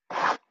fuel.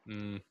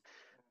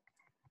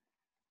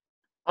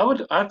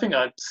 I think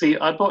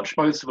I'd watch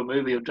most of a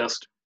movie of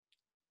just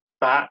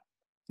that.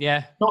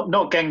 Yeah.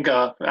 Not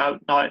Gengar.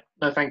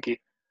 No, thank you.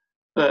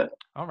 But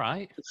all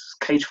right. It's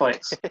cage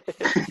fights.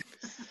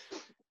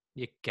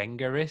 You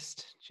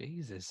Gengarist?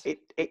 Jesus.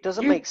 It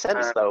doesn't make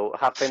sense though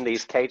having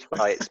these cage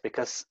fights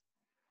because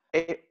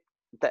I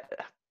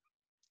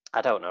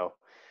don't know.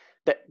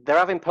 They're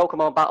having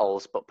Pokemon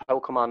battles, but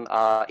Pokemon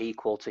are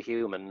equal to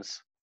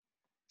humans.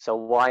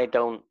 So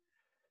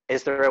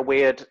is there a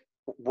weird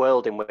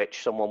world in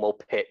which someone will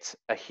pit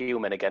a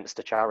human against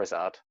a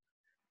Charizard?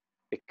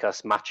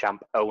 because Machamp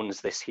owns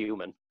this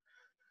human.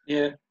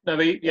 Yeah, no,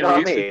 they, You know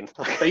what I mean?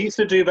 they used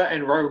to do that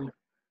in Rome.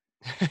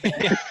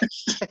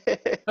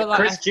 But like,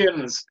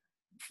 Christians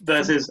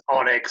versus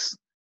Onyx.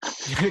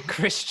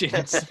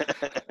 Christians.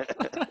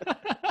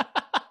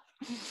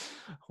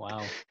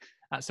 Wow,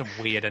 that's a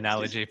weird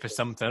analogy for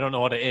something. I don't know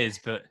what it is,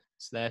 but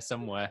it's there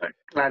somewhere. Like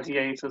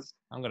gladiators.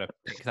 I'm gonna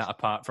pick that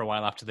apart for a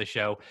while after the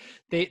show.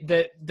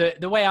 The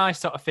way I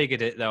sort of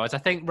figured it though is I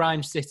think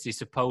Rhyme City is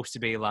supposed to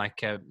be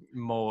like a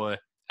more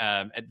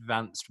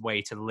advanced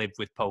way to live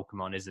with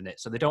Pokemon, isn't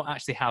it? So they don't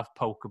actually have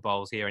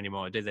Pokeballs here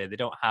anymore, do they? They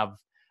don't have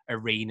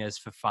arenas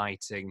for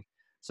fighting.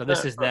 So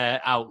this is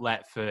their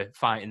outlet for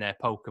fighting their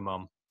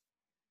Pokemon.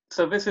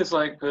 So this is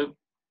like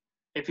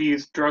if you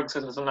use drugs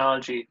as an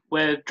analogy,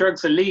 where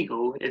drugs are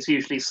legal, it's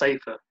usually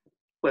safer.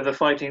 Where the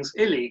fighting's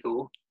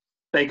illegal,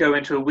 they go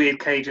into a weird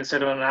cage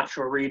instead of an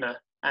actual arena.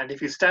 And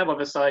if you stand by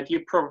the side,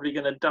 you're probably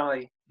going to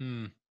die.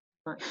 Mm.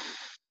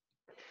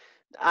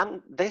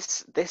 And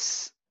this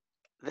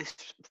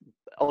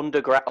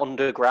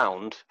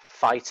underground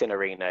fighting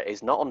arena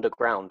is not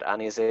underground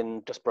and is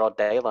in just broad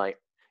daylight.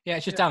 Yeah,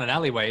 it's just down an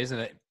alleyway, isn't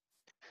it?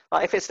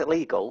 Like if it's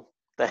illegal,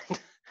 then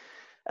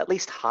at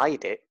least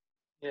hide it.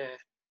 Yeah.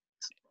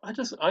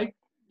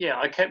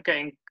 I kept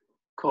getting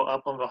caught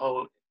up on the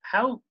whole,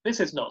 how this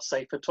is not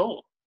safe at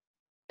all.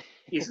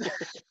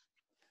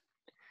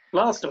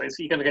 Blastoise,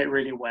 you're going to get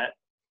really wet,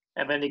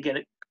 and then you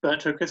get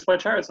burnt to a crisp by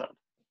Charizard.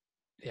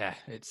 Yeah,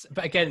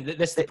 but again,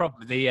 this is the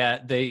problem.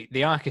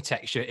 The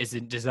architecture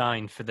isn't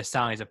designed for the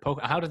size of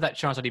Pokemon. How did that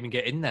Charizard even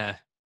get in there?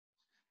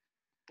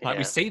 Like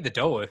we see the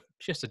door, it's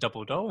just a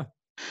double door.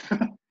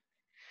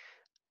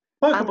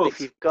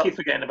 Pokeballs. Keep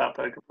forgetting about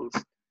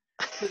Pokeballs.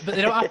 But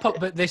they don't have.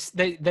 But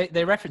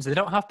they reference they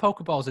don't have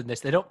Pokeballs in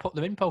this. They don't put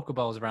them in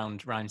Pokeballs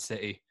around Rhyme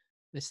City.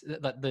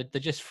 They're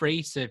just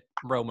free to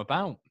roam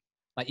about.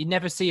 Like you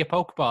never see a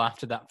Pokeball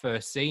after that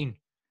first scene.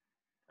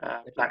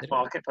 Black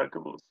market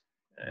Pokeballs.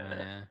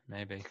 Yeah,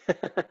 maybe.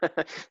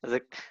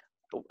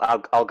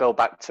 I'll go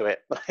back to it.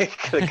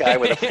 Like the guy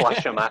with a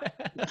flasher mat.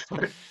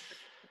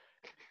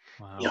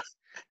 Wow.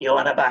 You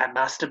want to buy a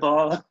Master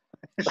Ball?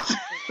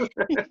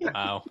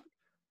 Wow.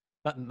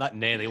 That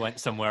nearly went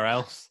somewhere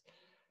else.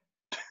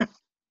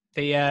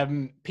 The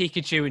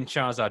Pikachu and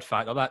Charizard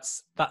fight, well,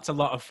 that's a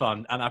lot of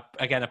fun. And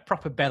a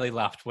proper belly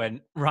laughed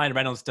when Ryan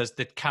Reynolds does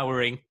the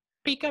cowering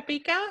Pika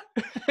Pika.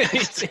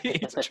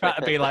 It's trying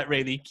to be like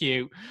really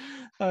cute.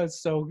 Oh,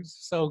 it's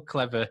so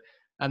clever.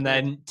 And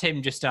then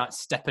Tim just starts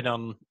stepping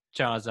on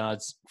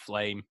Charizard's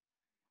flame.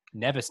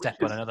 Never step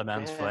on another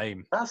man's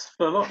flame. That's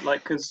a lot,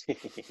 like, because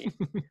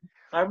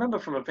I remember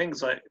from the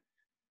things like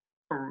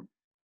from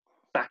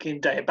back in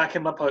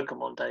my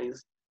Pokemon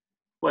days,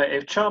 where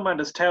if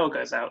Charmander's tail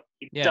goes out,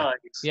 he dies.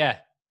 Yeah.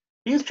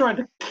 He's trying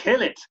to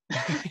kill it.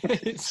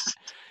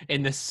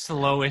 In the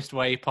slowest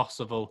way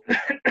possible.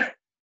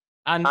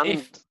 And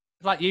if,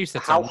 like you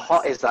said, how Tom,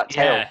 hot is that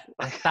tail? Yeah,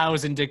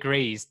 1,000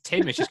 degrees.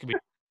 Tim is just going to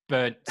be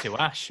burnt to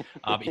ash.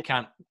 But you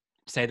can't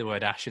say the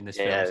word ash in this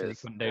film, so you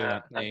couldn't do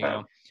that. There you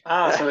go.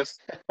 So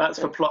that's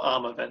for plot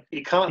armor then.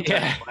 You can't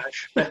turn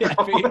ash.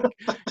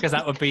 Because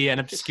that would be an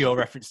obscure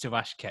reference to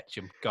Ash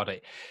Ketchum. Got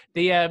it.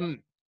 The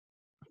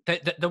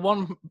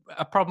one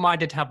problem I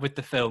did have with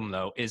the film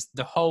though is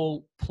the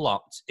whole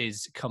plot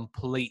is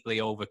completely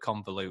over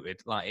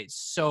convoluted. Like it's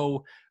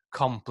so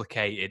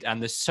complicated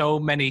and there's so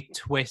many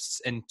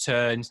twists and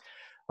turns.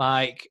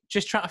 Like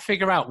just trying to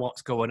figure out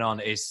what's going on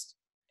is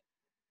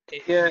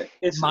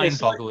it's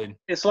mind-boggling.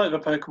 It's like the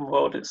Pokemon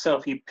world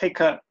itself. You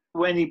pick up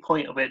any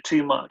point of it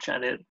too much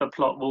and the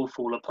plot will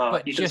fall apart.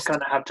 But you just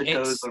kind of have to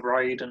go the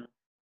ride. And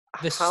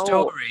the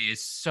story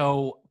is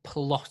so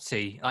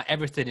plotty. Like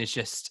everything is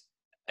just,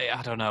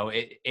 I don't know.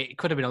 It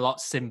could have been a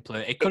lot simpler.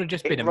 It could have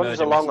just been a murder. It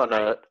runs along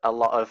on a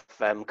lot of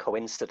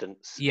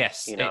coincidence.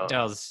 Yes, you know? It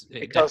does.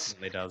 It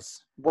definitely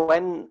does.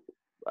 I'm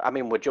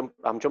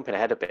jumping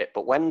ahead a bit,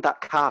 but when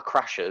that car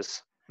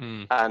crashes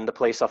and the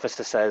police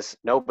officer says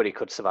nobody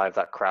could survive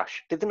that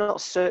crash, did they not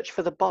search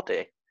for the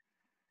body?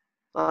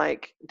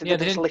 Like, did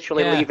they just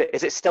literally leave it?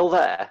 Is it still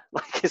there?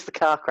 Like, is the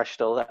car crash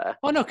still there?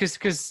 Oh no,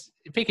 because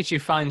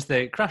Pikachu finds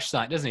the crash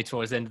site, doesn't he,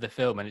 towards the end of the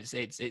film, and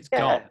it's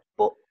gone.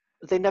 But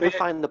they never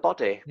find the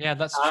body. Yeah,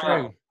 that's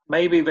true.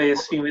 Maybe they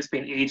assume it's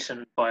been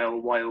eaten by a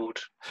wild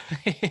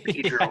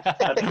beedrill.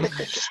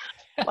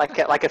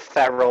 like a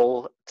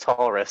feral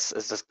Taurus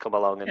has just come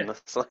along and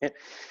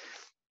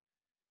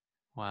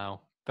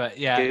wow. But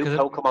yeah, do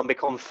Pokemon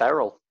become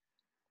feral?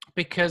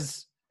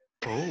 Because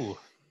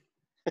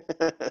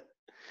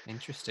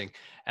interesting.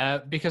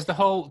 Because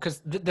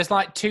there's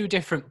like two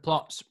different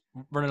plots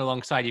running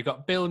alongside. You've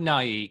got Bill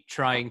Nighy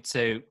trying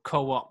to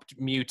co-opt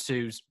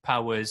Mewtwo's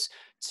powers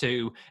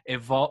to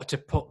evolve, to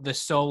put the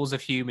souls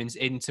of humans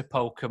into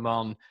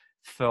Pokemon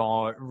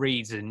for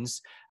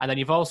reasons, and then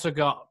you've also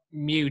got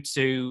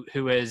Mewtwo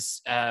who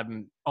has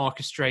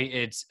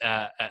orchestrated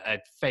a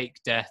fake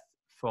death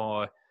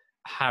for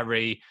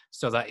Harry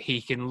so that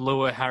he can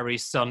lure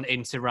Harry's son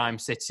into Rhyme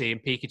City,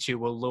 and Pikachu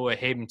will lure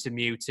him to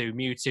Mewtwo.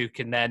 Mewtwo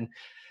can then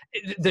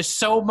there's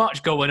so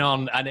much going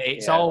on, and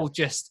it's all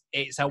just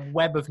it's a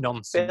web of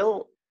nonsense.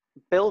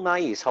 Bill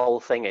Nighy's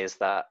whole thing is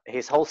that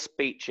his whole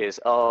speech is,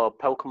 "Oh,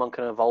 Pokemon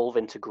can evolve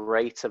into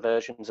greater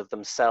versions of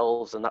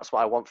themselves, and that's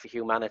what I want for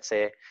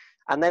humanity."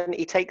 And then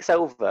he takes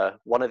over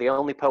one of the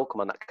only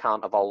Pokemon that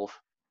can't evolve.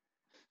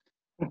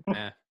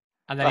 Yeah,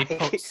 and then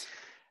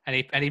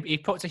he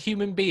puts a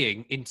human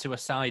being into a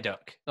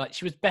Psyduck. Like,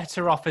 she was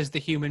better off as the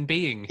human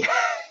being.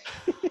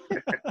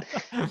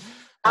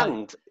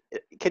 And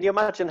can you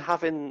imagine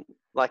having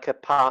like a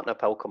partner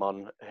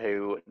Pokemon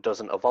who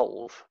doesn't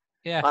evolve?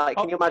 Yeah. Like,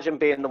 can you imagine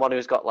being the one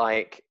who's got,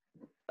 like,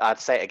 I'd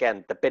say it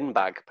again, the bin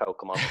bag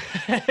Pokemon?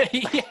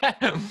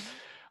 Yeah.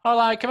 Or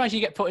like, imagine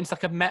you get put into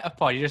like a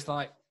Metapod. You're just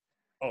like,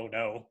 oh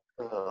no.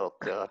 Oh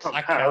God.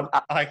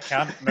 I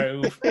can't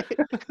move.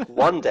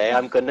 One day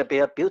I'm going to be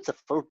a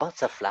beautiful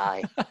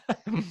butterfly.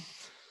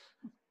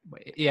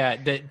 Yeah,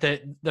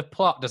 the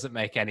plot doesn't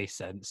make any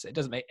sense. It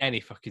doesn't make any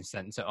fucking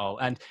sense at all.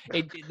 And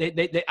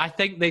I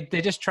think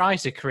they just try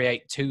to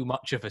create too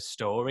much of a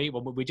story.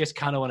 We just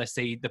kind of want to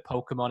see the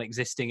Pokemon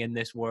existing in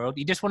this world.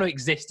 You just want to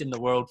exist in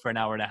the world for an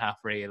hour and a half,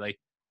 really.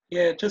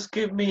 Yeah, just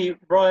give me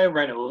Ryan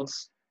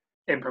Reynolds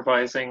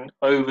improvising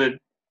over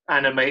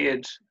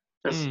animated,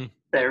 just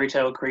fairy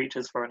tale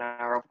creatures for an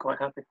hour. I'm quite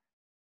happy.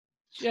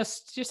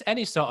 Just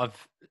any sort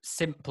of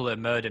simpler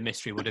murder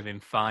mystery would have been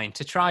fine.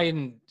 To try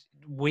and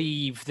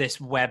weave this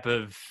web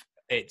of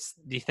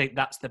you think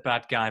that's the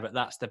bad guy, but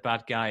that's the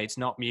bad guy. It's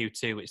not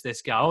Mewtwo, it's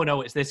this guy. Oh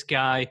no, it's this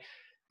guy.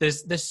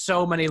 There's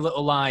so many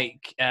little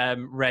like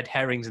red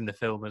herrings in the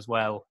film as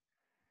well.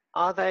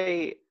 Are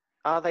they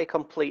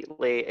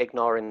completely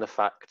ignoring the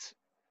fact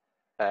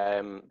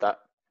that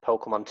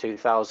Pokemon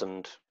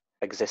 2000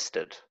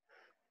 existed?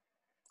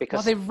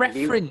 Because they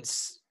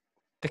reference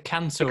the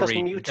Kanto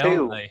region, Mewtwo,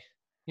 don't they?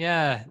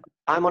 Yeah.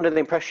 I'm under the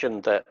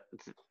impression that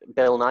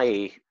Bill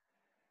Nighy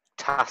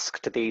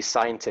tasked these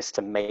scientists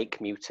to make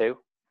Mewtwo.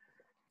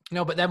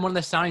 No, but then one of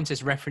the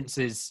scientists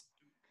references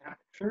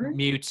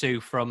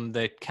Mewtwo from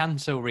the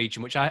Kanto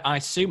region, which I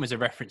assume is a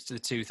reference to the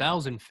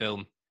 2000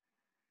 film.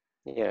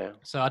 Yeah.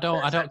 So I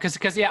don't,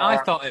 because I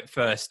thought at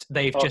first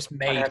they've just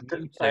made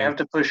Mewtwo. I have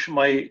to push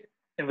my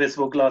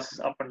invisible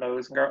glasses up my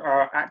nose and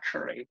go,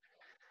 actually,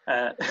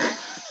 I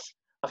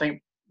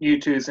think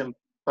Mewtwo's in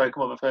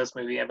Pokemon the first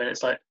movie, and then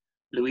it's like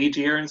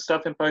Luigi and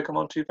stuff in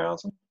Pokemon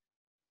 2000.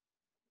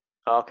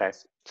 Okay.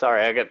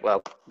 Sorry, I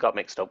got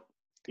mixed up.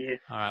 Yeah.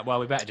 All right. Well,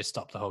 we better just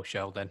stop the whole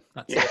show then.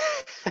 That's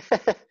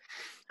it.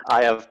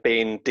 I have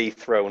been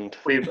dethroned.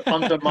 We've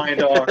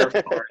undermined our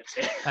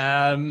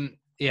authority.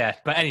 Yeah,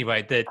 but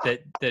anyway,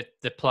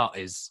 the plot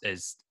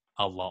is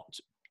a lot.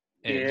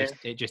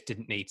 It just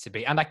didn't need to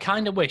be, and I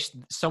kind of wish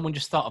someone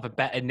just thought of a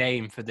better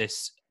name for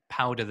this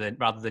powder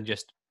rather than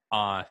just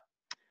R.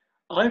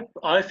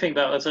 I think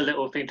that was a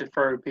little thing to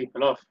throw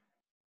people off.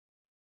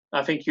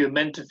 I think you were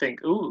meant to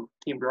think, "Ooh,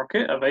 Team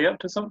Rocket, are they up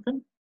to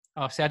something?"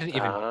 Oh, see, I didn't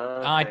even.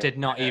 Okay. I did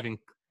not even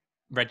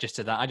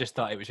register that. I just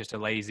thought it was just a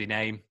lazy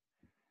name.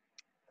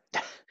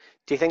 Do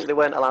you think they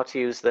weren't allowed to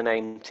use the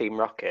name Team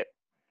Rocket?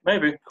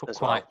 Maybe.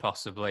 Quite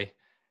possibly.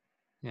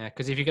 Yeah,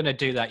 because if you're going to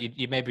do that,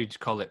 you maybe just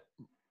call it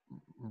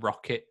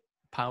rocket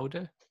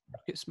powder,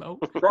 rocket smoke,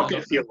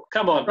 rocket fuel.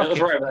 Come on, that was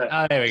right there.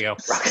 Oh, there we go.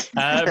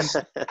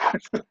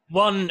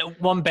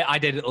 One bit I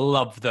did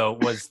love though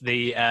was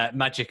the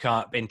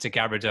Magikarp into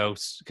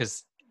Gyarados,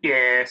 because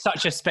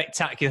such a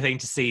spectacular thing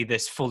to see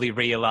this fully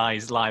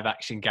realized live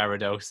action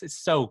Gyarados. It's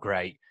so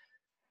great.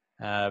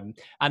 And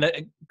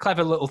a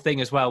clever little thing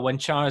as well, when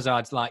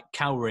Charizard's like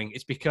cowering,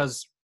 it's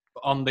because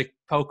on the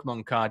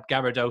Pokemon card,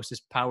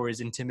 Gyarados' power is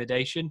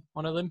intimidation,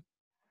 one of them.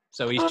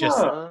 So he's just,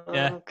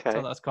 okay.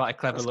 So that's quite a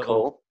clever little,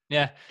 cool.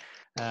 Yeah.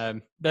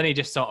 Then he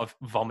just sort of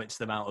vomits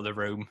them out of the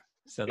room.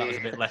 So that was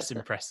a bit less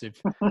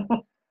impressive.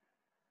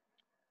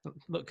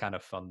 Looked kind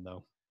of fun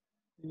though.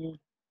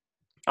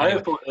 I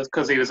thought it was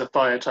because he was a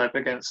fire type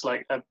against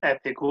like an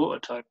epic water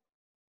type.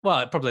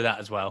 Well, probably that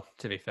as well,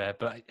 to be fair.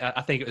 But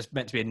I think it was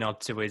meant to be a nod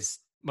to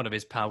one of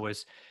his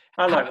powers.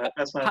 I like that.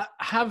 That's nice.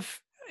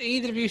 Have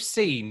either of you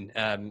seen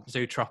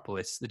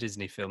Zootropolis, the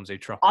Disney film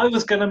Zootropolis? I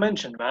was going to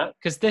mention that.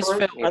 Because this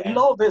film... A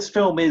lot of this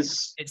film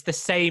is... It's the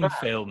same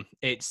film.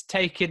 It's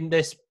taken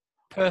this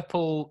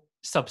purple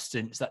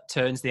substance that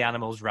turns the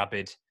animals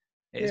rabid.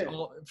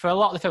 For a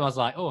lot of the film, I was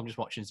like, oh, I'm just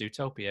watching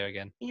Zootopia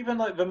again. Even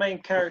like the main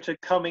character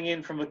coming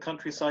in from the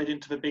countryside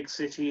into the big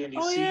city, and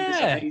you see this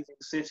amazing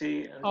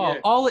city. And,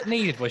 all it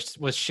needed was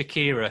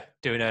Shakira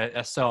doing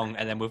a song,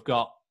 and then we've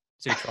got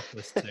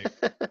Zootropolis too.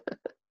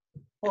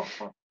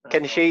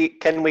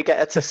 Can we get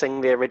her to sing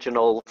the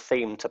original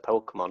theme to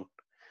Pokemon?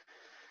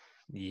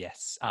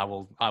 Yes, I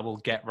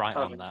will get right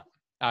on that.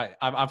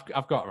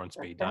 I've got her on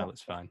speed dial.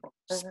 It's fine.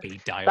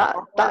 Speed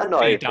dial. That annoys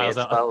speed dial's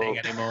not a thing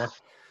anymore.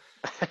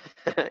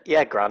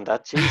 Yeah,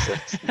 Grandad,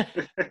 Jesus.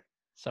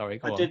 Sorry,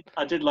 go on.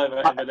 I did like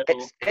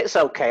that. It's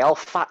okay. I'll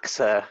fax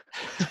her.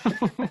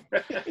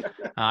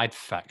 I'd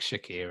fax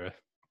Shakira.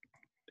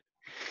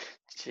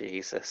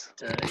 Jesus.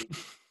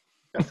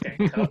 That's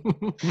getting cut.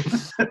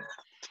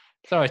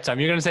 Sorry, Tom.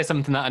 You're going to say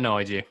something that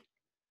annoyed you?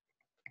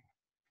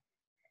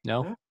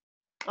 No.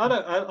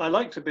 I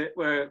liked a bit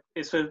where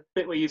it's a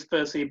bit where you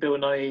first see Bill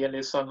Nye and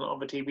his son on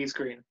the TV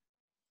screen,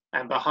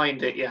 and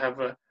behind it you have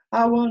a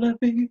 "I wanna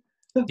be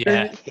the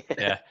Yeah, best."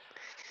 yeah.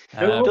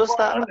 Does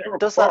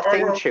that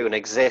theme tune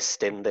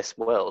exist in this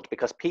world?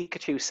 Because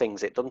Pikachu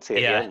sings it, doesn't he,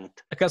 at the end?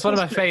 That's one of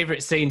my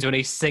favourite scenes when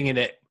he's singing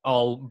it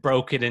all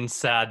broken and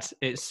sad.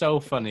 It's so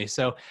funny.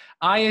 So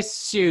I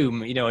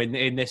assume,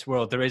 in this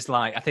world there is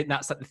I think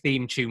that's like the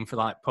theme tune for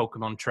like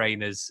Pokemon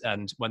trainers,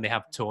 and when they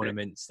have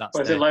tournaments, that's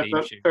Or is their it like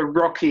theme tune. the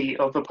Rocky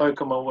of the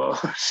Pokemon world?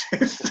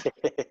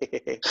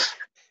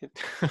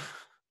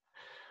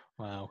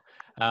 Wow.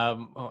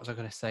 What was I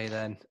going to say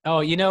then?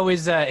 Oh,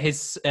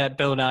 his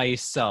Bill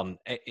Nye's son.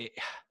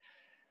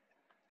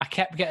 I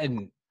kept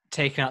getting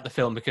taken out the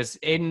film because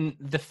in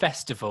the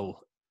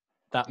festival,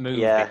 that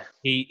movie,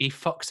 he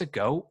fucks a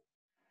goat.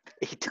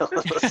 He does.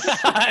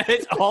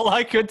 It's all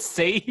I could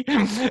see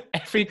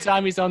every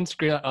time he's on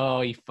screen.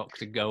 He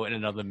fucks a goat in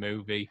another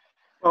movie.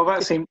 Well,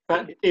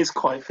 that is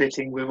quite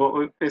fitting with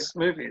what this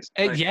movie is.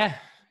 Yeah.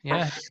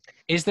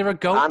 Is there a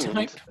goat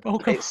type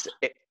Pokemon?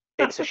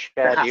 It's a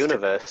shared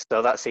universe,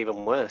 so that's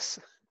even worse.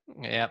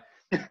 Yeah.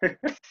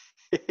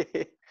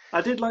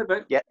 I did like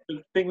that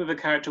thing with the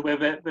character where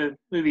the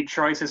movie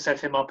tries to set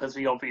him up as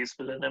the obvious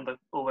villain and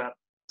all that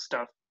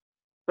stuff.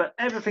 But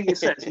everything he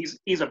says,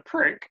 he's a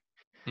prick,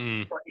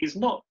 but he's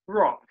not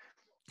wrong.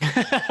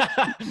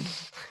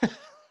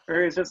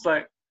 Or he's just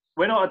like,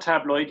 we're not a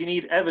tabloid, you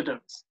need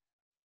evidence.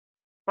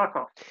 Fuck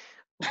off.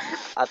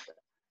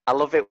 I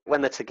love it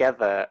when they're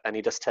together and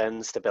he just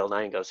turns to Bill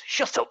Nye and goes,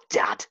 "Shut up,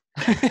 Dad."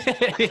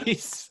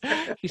 he's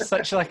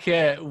such like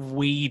a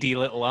weedy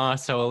little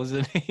arsehole,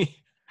 isn't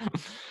he?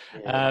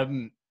 Yeah.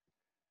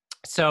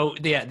 So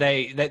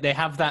they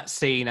have that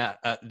scene at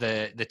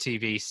the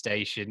TV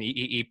station.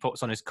 He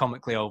puts on his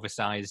comically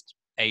oversized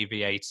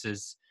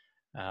aviators.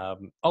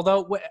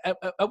 Although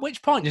at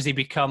which point does he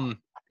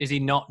become? Is he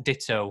not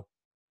Ditto?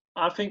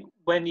 I think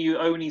when you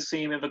only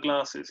see him with the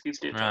glasses, he's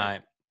Ditto.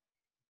 Right.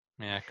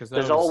 Yeah, because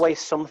there's always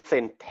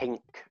something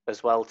pink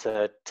as well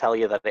to tell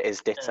you that it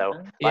is Ditto.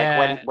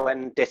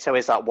 When Ditto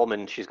is that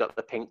woman, she's got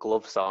the pink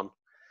gloves on.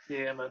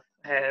 Yeah, my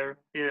hair.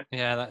 Yeah.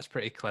 Yeah, that's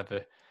pretty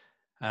clever.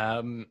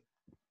 I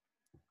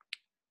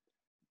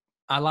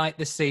like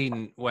the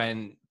scene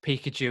when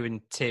Pikachu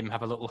and Tim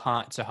have a little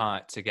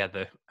heart-to-heart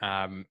together,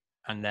 and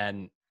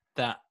then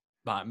that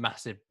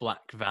massive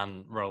black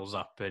van rolls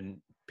up,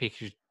 and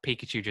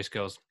Pikachu just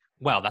goes,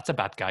 "Well, that's a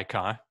bad guy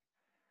car."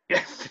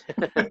 Yeah.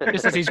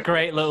 Just as these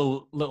great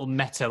little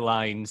meta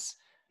lines.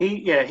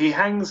 He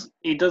hangs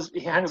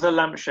the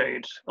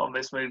lampshade on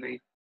this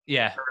movie.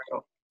 Yeah.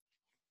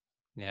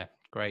 Yeah,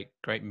 great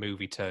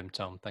movie term,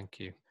 Tom. Thank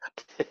you.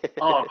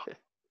 Oh,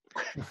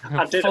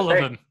 I did full of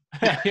them.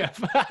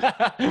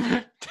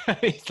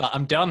 He's like,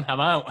 I'm done. I'm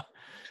out.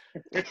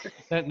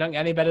 Don't get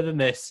any better than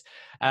this.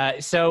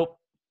 So,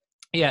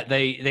 yeah,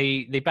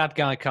 the bad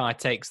guy car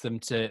takes them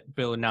to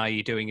Bill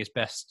Nye doing his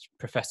best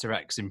Professor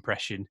X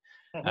impression.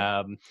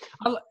 Mm-hmm.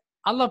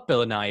 I love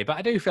Bill Nye, but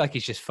I do feel like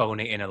he's just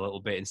phoning it in a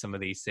little bit in some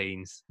of these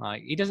scenes.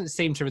 Like, he doesn't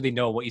seem to really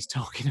know what he's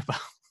talking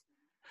about.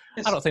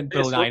 I don't think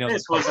Bill Nye knows.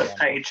 This was a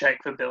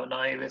paycheck for Bill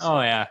Nye.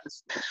 Yeah.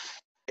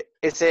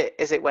 Is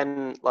it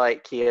when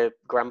like your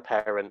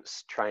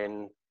grandparents try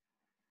and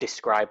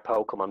describe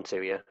Pokemon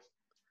to you?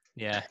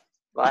 Yeah.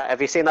 Like,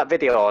 have you seen that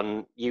video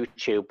on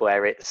YouTube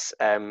where it's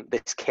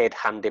this kid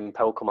handing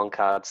Pokemon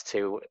cards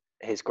to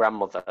his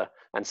grandmother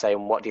and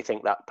saying, "What do you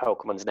think that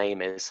Pokemon's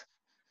name is?"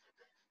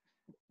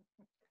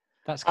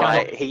 That's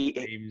kind of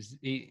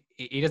he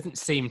doesn't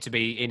seem to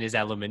be in his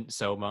element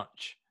so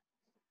much.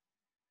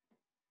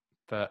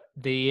 But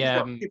he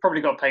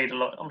probably got paid a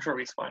lot. I'm sure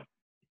he's fine.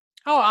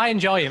 Oh, I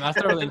enjoy him. I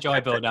thoroughly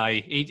enjoy Bill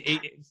Nye.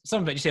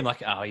 Some of it just seem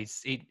like,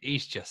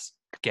 he's just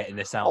getting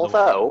this out.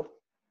 Although,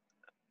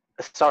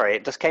 sorry,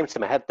 it just came to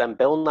my head then.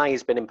 Bill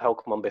Nye's been in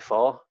Pokemon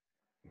before.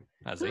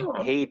 Has he?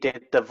 He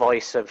did the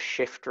voice of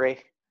Shiftry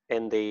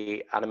in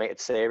the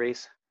animated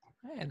series.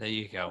 Yeah, there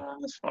you go.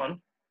 That's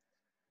fun.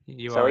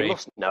 He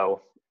must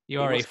know.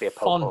 You are a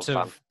font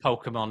of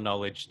Pokemon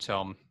knowledge,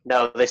 Tom.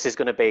 No, this is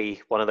going to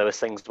be one of those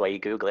things where you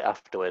Google it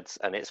afterwards,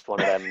 and it's one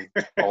of them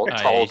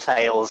tall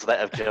tales that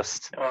have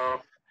just...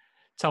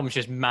 Tom's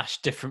just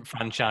mashed different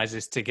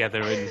franchises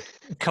together and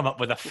come up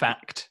with a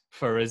fact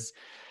for us.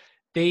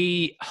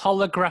 The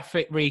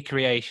holographic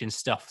recreation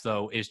stuff,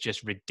 though, is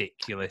just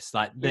ridiculous.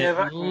 Like,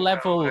 the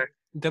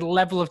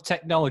level of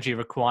technology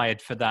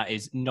required for that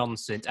is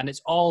nonsense, and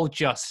it's all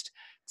just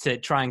to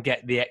try and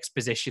get the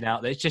exposition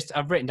out there. It's just,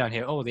 I've written down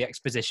here, the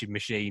exposition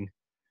machine.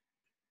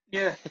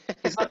 Yeah,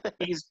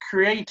 he's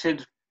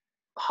created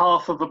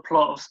half of the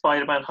plot of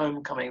Spider-Man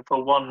Homecoming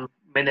for 1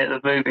 minute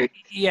of the movie.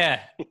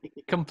 Yeah,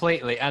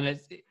 completely. And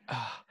it's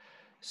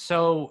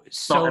so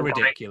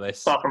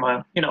ridiculous. Far from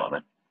home, you know what I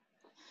mean?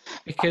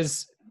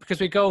 Because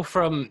we go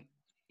from,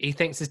 he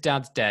thinks his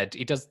dad's dead.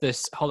 He does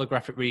this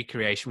holographic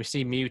recreation. We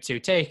see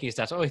Mewtwo taking his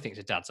dad. He thinks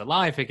his dad's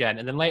alive again.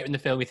 And then later in the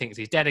film, he thinks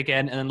he's dead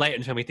again. And then later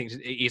in the film, he thinks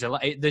he's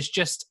alive.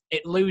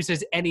 It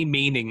loses any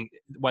meaning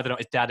whether or not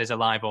his dad is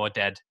alive or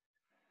dead.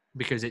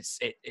 because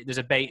there's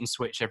a bait and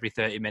switch every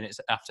 30 minutes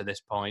after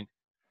this point.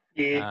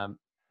 Yeah.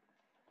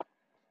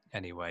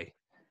 Anyway,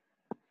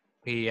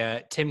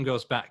 Tim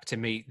goes back to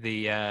meet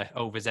the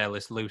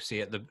overzealous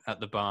Lucy at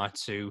the bar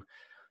to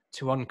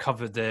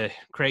uncover the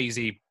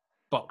crazy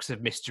box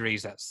of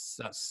mysteries that's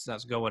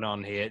going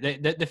on here.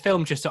 The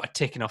film's just sort of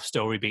ticking off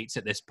story beats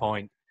at this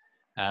point.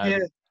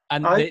 And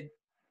the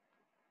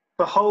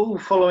whole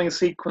following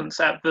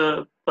sequence at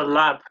the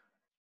lab.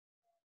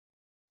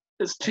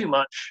 It's too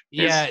much.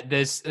 Yeah,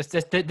 this is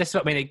what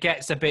I mean. It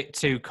gets a bit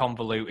too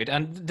convoluted,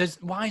 and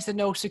why is there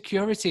no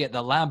security at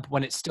the lab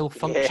when it's still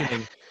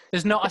functioning? Yeah.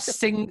 There's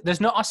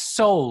not a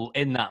soul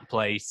in that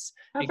place.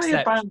 Have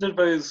they abandoned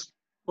those?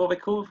 What are they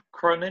called?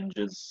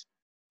 Greninjas.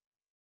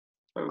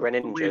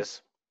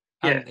 Greninjas.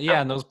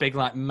 And those big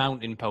like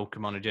mountain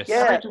Pokemon are just.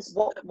 Yeah.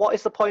 What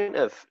is the point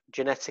of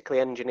genetically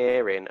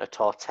engineering a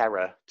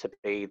Torterra to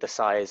be the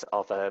size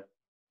of a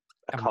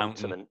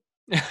continent?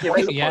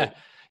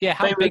 Yeah,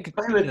 how big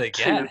were they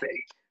too big.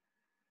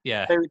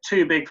 Yeah. They were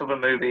too big for the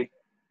movie.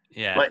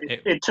 Yeah. Like,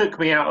 it took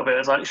me out of it. I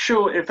was like,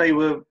 sure, if they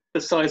were the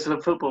size of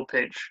a football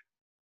pitch,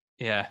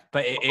 yeah,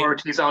 but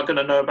authorities aren't going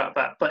to know about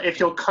that. But if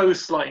your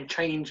coastline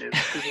changes...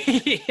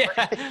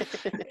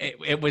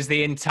 it was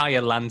the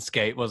entire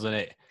landscape, wasn't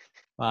it?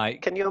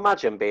 Like, can you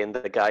imagine being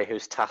the guy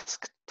who's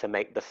tasked to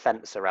make the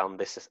fence around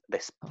this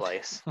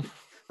place?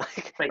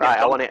 Right,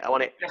 I want it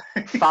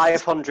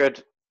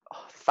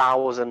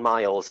 500,000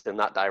 miles in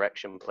that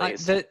direction,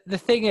 please. Like the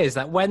thing is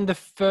that when the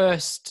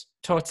first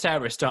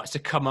Torterra starts to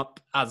come up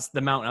as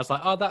the mountain, I was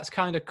like, oh, that's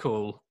kind of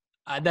cool.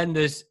 And then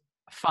there's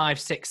 5,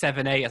 6,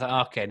 7, 8. I was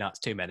like, okay, no, it's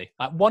too many.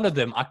 Like one of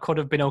them, I could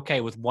have been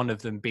okay with one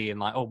of them being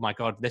like, oh my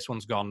god, this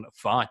one's gone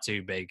far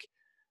too big.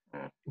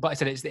 But I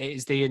said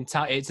it's the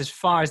entire. It's as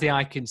far as the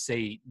eye can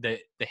see. The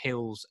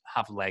hills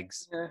have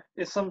legs. Yeah,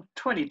 it's some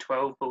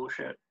 2012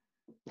 bullshit.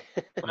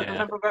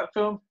 Remember that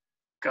film?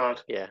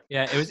 God. Yeah.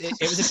 It was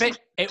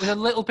a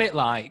little bit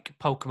like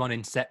Pokemon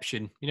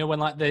Inception. You know when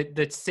like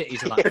the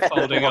cities are like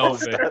folding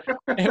over.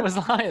 It was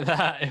like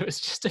that. It was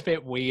just a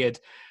bit weird.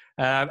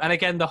 And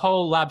again, the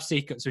whole lab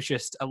sequence was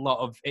just a lot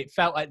of. It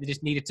felt like they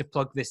just needed to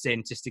plug this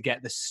in just to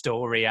get the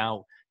story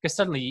out. Because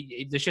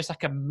suddenly there's just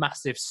like a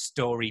massive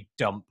story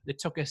dump. They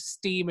took a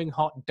steaming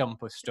hot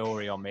dump of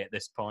story on me at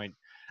this point,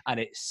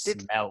 and it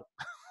smelt.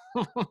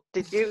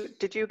 Did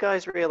you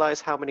guys realise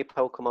how many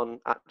Pokemon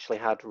actually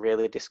had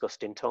really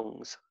disgusting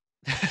tongues?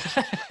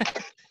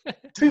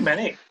 Too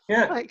many.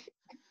 Yeah. Like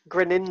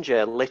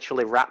Greninja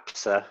literally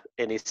wraps her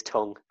in his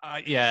tongue.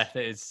 Yeah,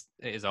 it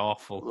is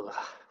awful.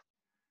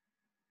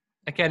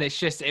 Again, it's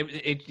just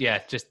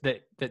just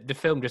the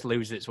film just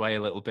loses its way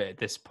a little bit at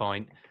this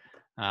point.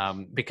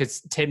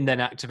 Because Tim then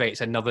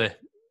activates another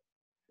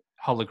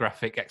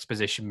holographic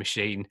exposition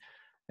machine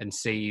and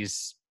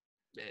sees,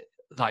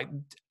 like,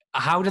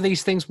 how do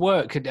these things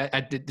work? Do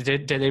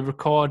they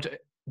record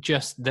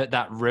just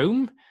that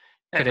room?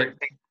 Everything.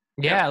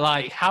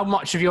 Like, how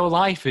much of your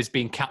life is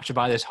being captured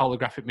by this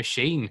holographic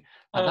machine?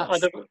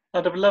 I'd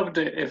have loved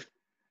it if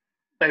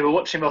they were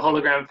watching the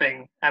hologram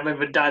thing, and when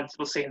the dad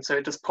was seeing, so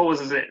it just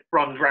pauses it,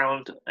 runs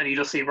round, and you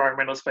just see Ryan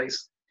Reynolds'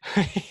 face.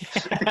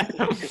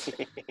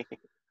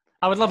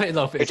 I would love it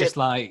though if it was just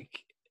like,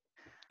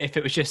 if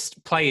it was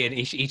just playing,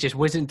 he just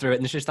whizzing through it,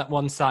 and there's just that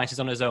one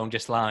scientist on his own,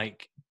 just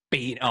like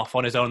beating off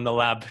on his own in the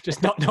lab,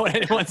 just not knowing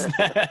anyone's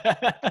there.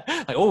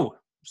 Like, oh,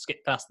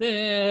 skip past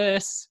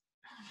this.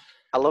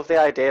 I love the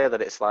idea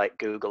that it's like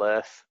Google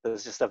Earth.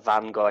 There's just a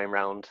van going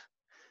around,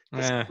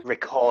 just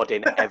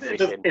recording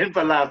everything in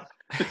the lab.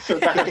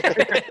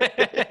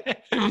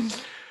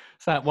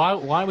 So why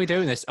are we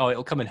doing this? Oh,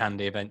 it'll come in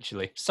handy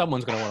eventually.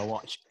 Someone's going to want to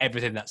watch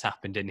everything that's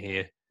happened in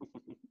here.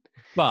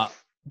 But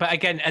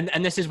again,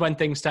 and this is when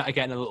things start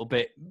getting a little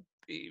bit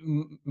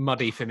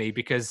muddy for me,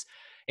 because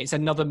it's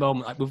another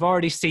moment. Like, we've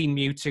already seen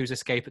Mewtwo's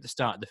escape at the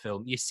start of the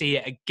film. You see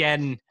it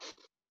again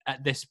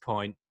at this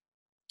point,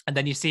 and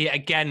then you see it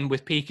again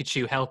with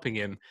Pikachu helping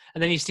him,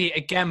 and then you see it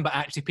again, but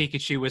actually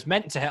Pikachu was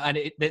meant to help, and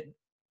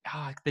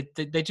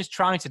they're just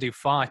trying to do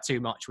far too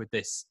much with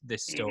this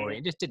story.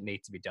 It just didn't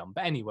need to be done.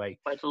 But anyway,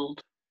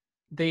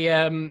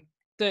 the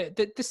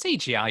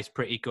CGI is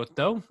pretty good,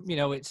 though. You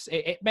know,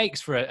 it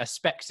makes for a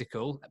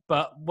spectacle.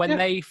 But when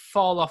they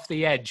fall off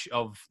the edge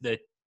of the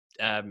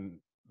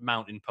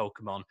mountain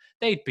Pokemon,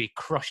 they'd be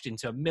crushed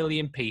into a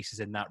million pieces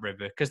in that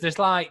river, because there's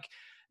like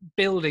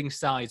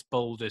building-sized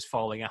boulders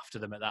falling after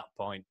them at that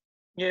point.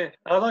 Yeah,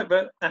 I like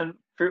that. And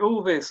through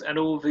all this and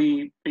all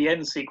the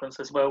end sequence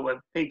as well,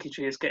 where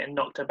Pikachu is getting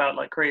knocked about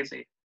like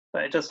crazy,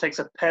 but it just takes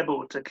a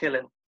pebble to kill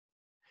him.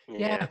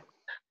 Yeah.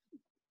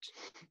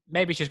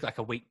 Maybe it's just like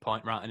a weak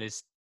point right in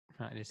his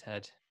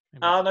head.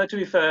 No, to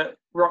be fair,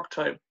 rock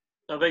type,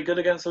 are they good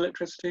against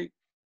electricity?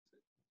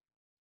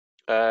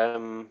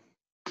 No,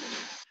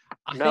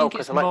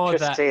 because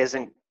electricity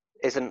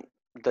isn't.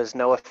 There's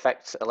no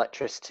effect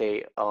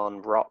electricity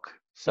on rock.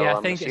 So I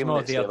think it's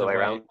more the other way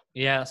around.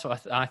 Yeah, that's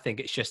what I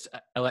think. It's just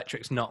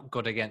electric's not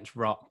good against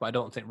rock, but I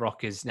don't think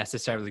rock is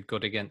necessarily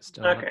good against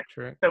electric.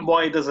 Okay. Then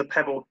why does a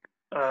pebble?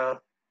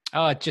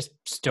 Just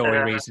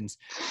story reasons.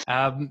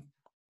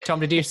 Tom,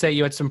 did you say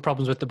you had some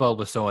problems with the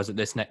Bulbasaurs at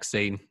this next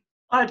scene?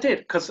 I did,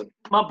 because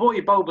my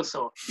boy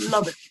Bulbasaur,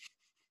 love it.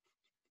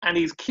 And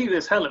he's cute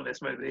as hell in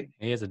this movie.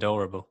 He is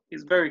adorable.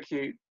 He's very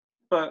cute.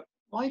 But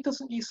why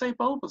doesn't he say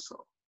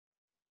Bulbasaur?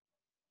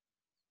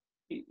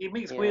 He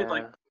makes weird,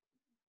 like,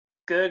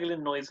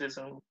 gurgling noises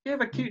and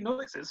cute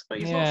noises, but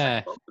he's not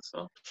saying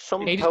Bulbasaur.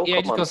 Some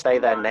Pokemon say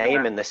their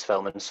name in this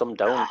film and some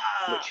don't,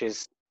 which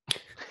is...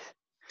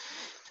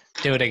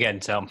 Do it again,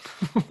 Tom.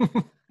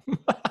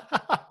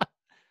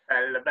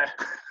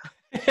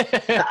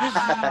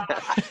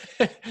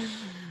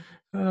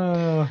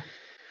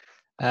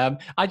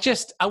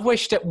 I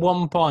wished at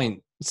one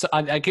point, so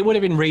it would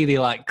have been really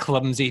like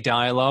clumsy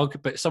dialogue,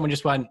 but someone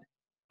just went,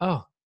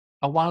 "Oh,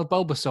 a wild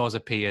Bulbasaur's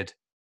appeared."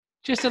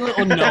 Just a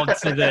little nod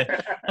to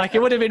the, like,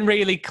 it would have been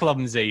really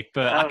clumsy,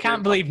 but I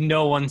can't believe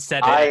no one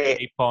said it at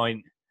any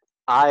point.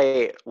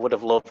 I would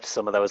have loved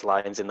some of those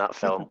lines in that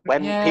film.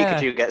 When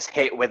Pikachu gets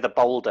hit with the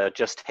boulder,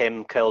 just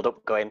him curled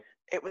up going,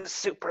 "It was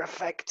super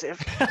effective."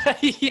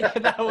 Yeah,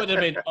 that would have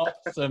been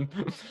awesome.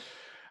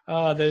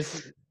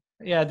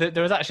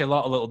 There was actually a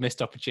lot of little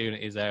missed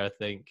opportunities there, I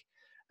think.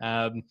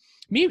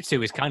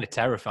 Mewtwo is kind of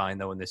terrifying,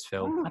 though, in this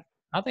film.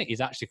 I think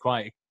he's actually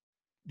quite...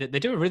 They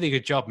do a really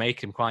good job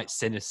making him quite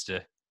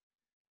sinister.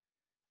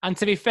 And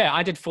to be fair,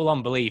 I did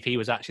full-on believe he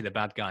was actually the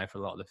bad guy for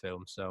a lot of the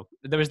film. So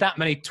there was that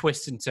many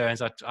twists and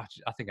turns, I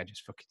think I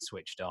just fucking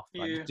switched off.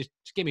 Like, just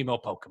give me more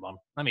Pokemon.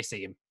 Let me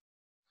see him.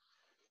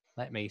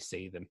 Let me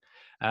see them.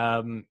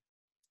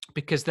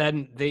 Because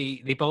then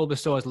the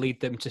Bulbasaurs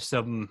lead them to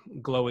some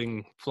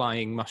glowing,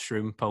 flying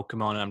mushroom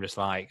Pokemon, and I'm just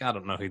like, I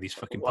don't know who these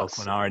fucking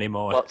Pokemon are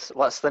anymore.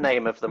 What's the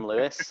name of them,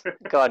 Lewis?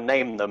 Go on,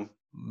 name them.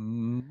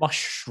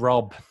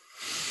 Mushrob.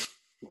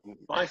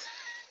 Nice.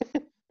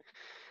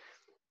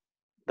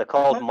 They're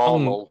called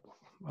Morlul.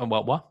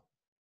 What?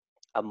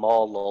 A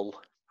Morlul.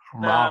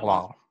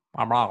 Marlul.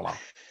 I'm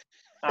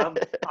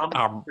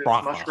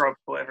Mushrob,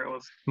 whatever it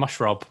was.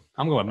 Mushrob.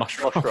 I'm going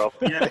Mushrob. Mushrob.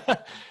 Yeah.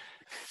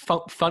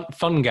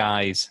 Fun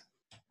guys.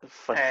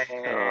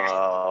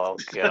 Oh,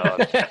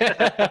 God.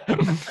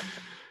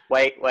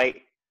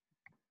 Wait.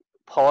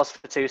 Pause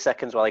for 2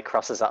 seconds while he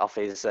crosses that off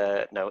his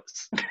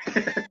notes.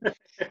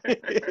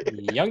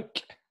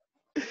 Yunk.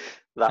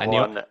 That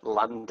one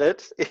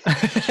landed.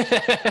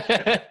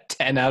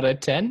 10 out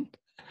of 10.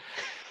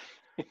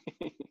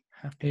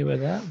 Happy with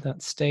that.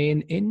 That's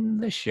staying in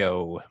the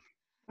show.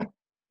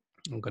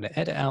 I'm going to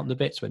edit out the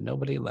bits where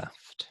nobody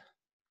laughed.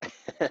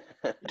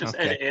 Just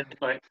edit in,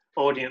 like,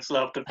 audience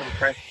laughter from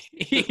Craig.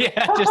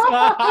 Yeah,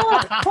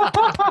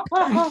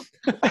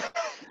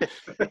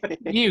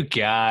 you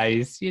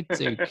guys, you're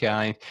too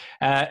kind.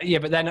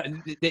 But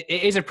then it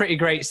is a pretty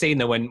great scene,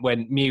 though, when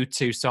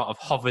Mewtwo sort of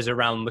hovers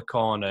around the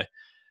corner.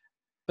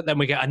 But then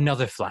we get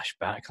another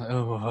flashback.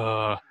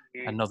 Another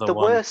one. The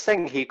one. worst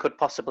thing he could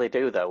possibly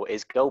do, though,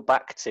 is go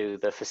back to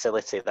the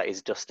facility that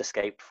he's just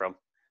escaped from.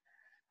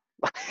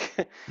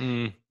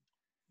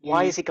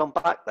 Why has he gone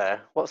back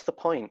there? What's the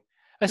point?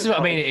 This is what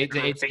I mean.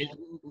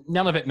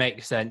 None of it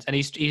makes sense. And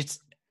he's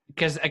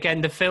because, again,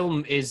 the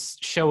film is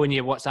showing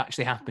you what's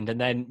actually happened. And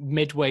then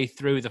midway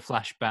through the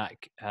flashback,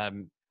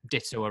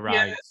 Ditto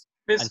arrives.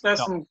 Yeah,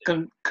 that's some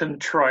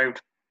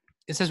contrived.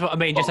 This is what I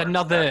mean. Just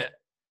another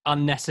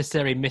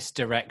unnecessary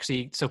misdirect.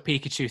 So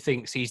Pikachu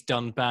thinks he's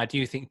done bad.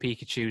 You think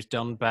Pikachu's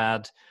done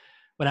bad,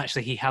 when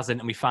actually he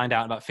hasn't. And we find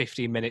out in about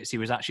 15 minutes he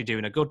was actually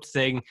doing a good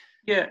thing.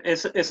 Yeah,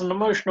 it's an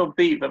emotional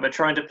beat that they're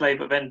trying to play,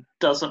 but then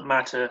doesn't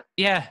matter.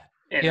 Yeah,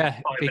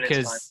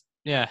 because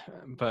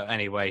But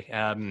anyway,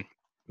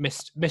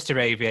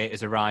 Mr.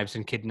 Aviators arrives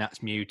and kidnaps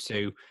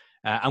Mewtwo.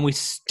 And we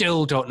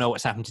still don't know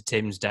what's happened to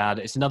Tim's dad.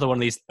 It's another one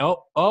of these,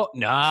 no,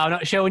 I'm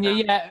not showing you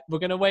yet. We're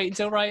going to wait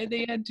until right at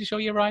the end to show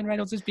you Ryan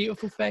Reynolds'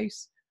 beautiful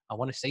face. I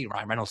want to see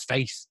Ryan Reynolds'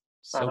 face.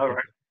 So all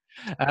right.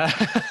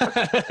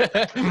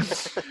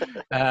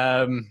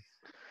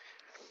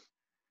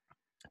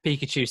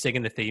 Pikachu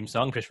singing the theme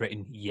song, Chris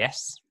written,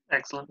 yes.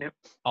 Excellent, yep.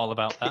 All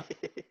about that.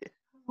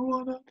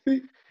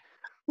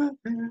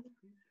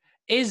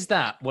 Is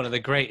that one of the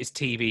greatest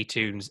TV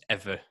tunes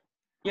ever?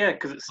 Yeah,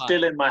 because it's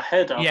still in my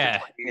head after 20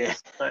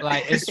 years.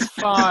 Like, as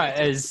far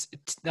as...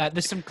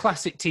 there's some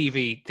classic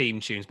TV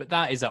theme tunes, but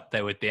that is up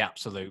there with the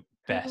absolute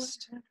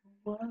best.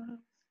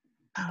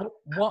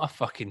 What a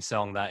fucking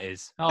song that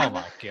is. Oh,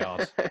 my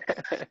God.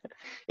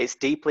 It's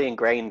deeply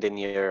ingrained in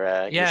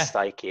your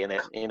psyche,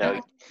 innit? You know,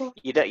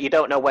 you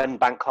don't know when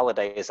bank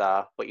holidays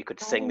are, but you could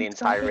sing the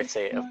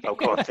entirety of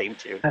Pokemon theme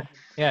tune.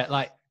 Yeah,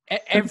 like...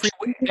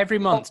 Every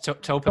month to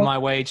open my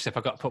wage, if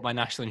I've got to put my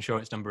national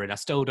insurance number in, I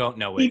still don't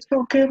know it.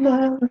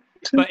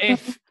 But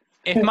if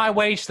my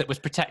wage slip was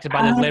protected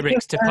by the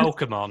lyrics to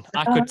Pokemon,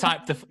 I could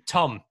type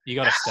Tom, you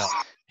got to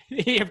stop.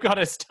 You've got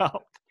to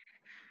stop.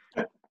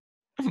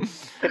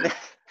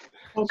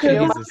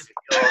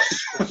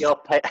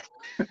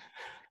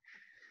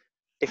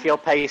 If your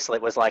pay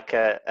slip was like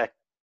a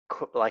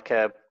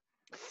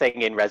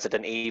thing in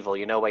Resident Evil,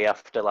 you know, where you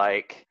have to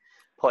like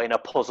put in a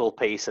puzzle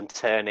piece and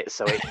turn it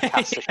so it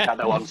casts a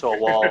shadow onto a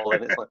wall,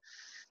 and it's like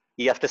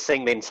you have to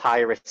sing the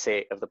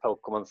entirety of the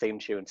Pokemon theme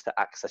tune to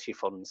access your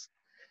funds.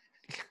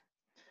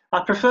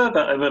 I prefer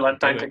that over like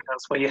Do bank it.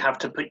 accounts where you have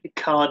to put your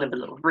card in the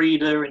little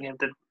reader and you have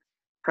to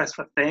press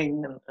the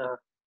thing. And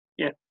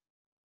yeah,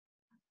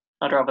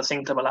 I'd rather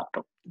sync to my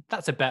laptop.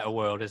 That's a better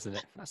world, isn't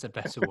it? That's a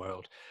better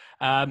world.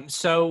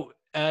 So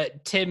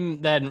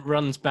Tim then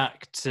runs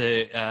back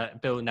to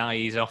Bill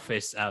Nighy's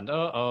office, and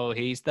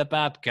he's the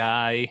bad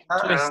guy.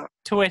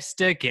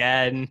 Twist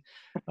again.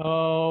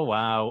 Oh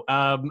wow!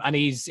 And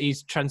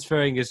he's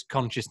transferring his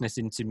consciousness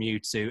into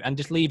Mewtwo and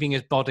just leaving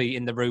his body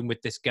in the room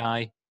with this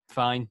guy.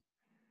 Fine.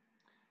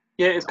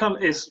 Yeah,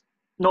 it's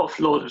not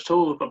flawed at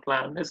all of a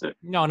plan, is it?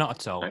 No, not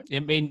at all. No. I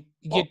mean,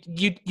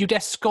 you'd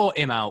escort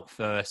him out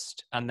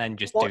first, and then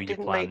just do your What plan.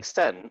 didn't make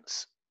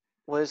sense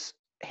was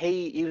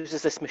he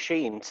uses this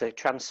machine to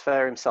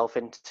transfer himself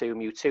into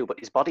Mewtwo, but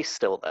his body's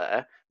still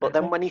there. But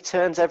then when he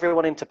turns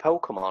everyone into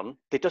Pokemon,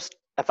 they just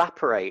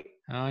evaporate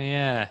Oh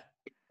yeah.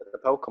 the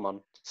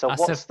Pokemon. So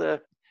That's what's a-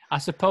 the... I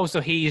suppose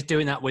so. He is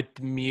doing that with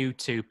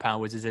Mewtwo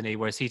powers, isn't he?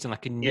 Whereas he's on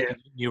like a Yeah.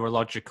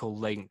 neurological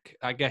link.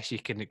 I guess you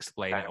can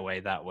explain it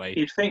away that way.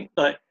 You'd think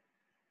like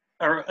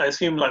I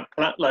assume like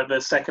the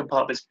second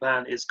part of his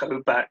plan is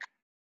go back,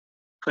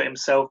 put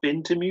himself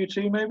into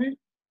Mewtwo maybe,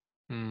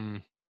 Hmm.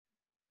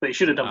 but he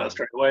should have done that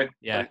straight away.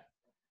 Yeah, Like,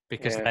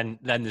 because Yeah. then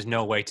there's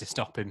no way to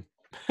stop him.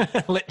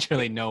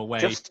 Literally no way.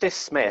 Justice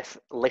Smith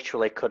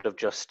literally could have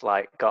just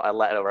like got a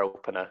letter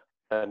opener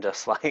and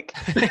just like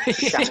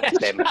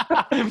shanked him.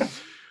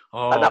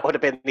 Oh, And that would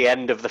have been the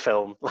end of the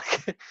film.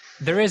 Like,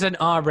 there is an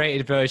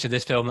R-rated version of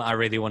this film that I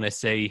really want to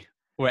see,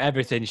 where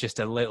everything's just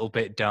a little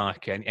bit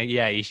dark, and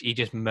yeah, he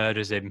just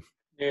murders him.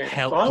 yeah.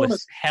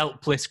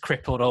 Helpless,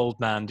 crippled old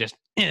man. Just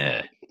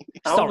I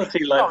want to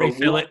see like sorry, a war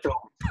Philip. film.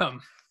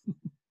 Pum.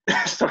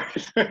 Sorry.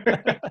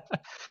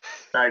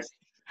 Nice.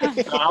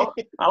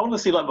 I want to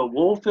see like the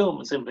war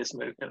films in this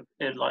movie,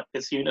 in like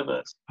this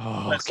universe,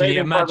 Oh, Like can you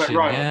Saving Private imagine?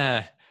 Ryan.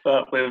 Yeah.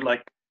 but with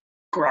like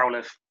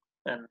Growlithe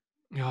and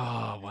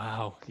Oh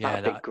wow.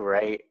 Yeah, that'd be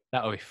great.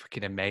 that would be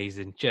fucking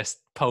amazing. Just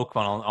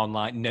Pokemon on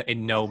like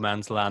in no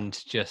man's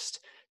land, just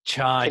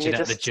charging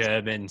at the just-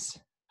 Germans.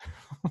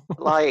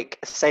 Like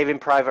Saving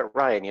Private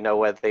Ryan, you know,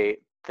 where they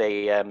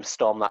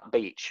storm that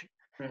beach.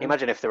 Mhm.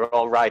 Imagine if they were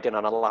all riding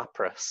on a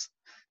Lapras.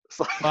 It's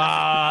like,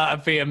 Ah,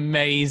 that'd be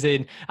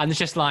amazing. And it's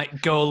just like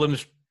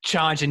golems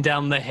charging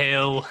down the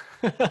hill.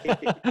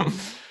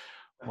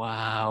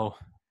 Wow.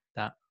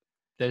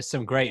 There's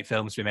some great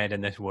films to be made in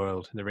this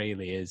world. There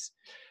really is.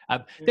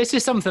 This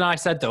is something I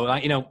said though,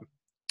 like,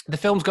 the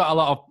film's got a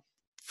lot of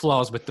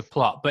flaws with the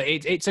plot, but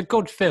it's a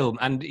good film.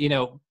 And,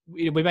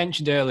 we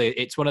mentioned earlier,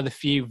 it's one of the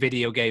few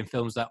video game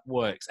films that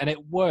works. And it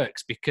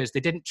works because they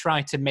didn't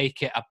try to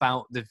make it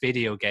about the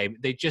video game.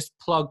 They just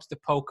plugged the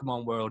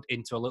Pokemon world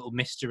into a little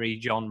mystery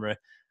genre,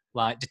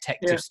 like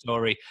detective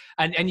story.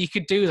 And you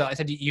could do that. I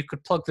said you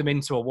could plug them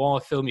into a war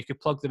film. You could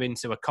plug them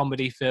into a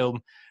comedy film.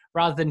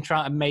 Rather than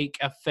trying to make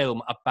a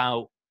film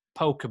about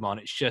Pokemon,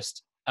 it's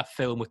just a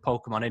film with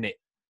Pokemon in it.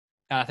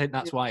 And I think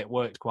that's why it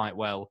worked quite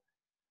well.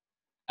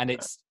 And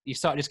you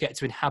sort of just get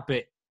to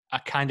inhabit a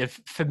kind of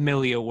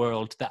familiar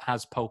world that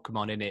has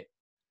Pokemon in it.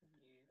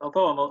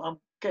 Although I'm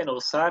getting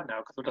all sad now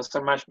because I'm just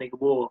imagining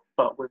war,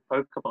 but with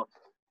Pokemon.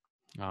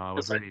 Oh, we've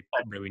It's like really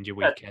ruined your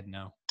weekend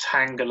now.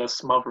 Tangela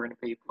smothering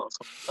people or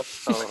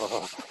something.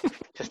 oh,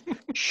 just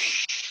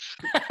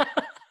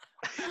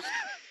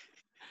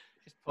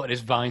Just putting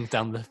his vines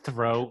down the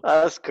throat.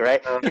 that's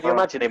great. Can you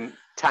imagine him,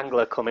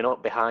 Tangler, coming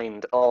up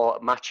behind, or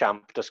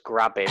Machamp just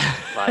grabbing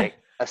like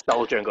a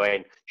soldier and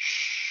going,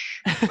 shh.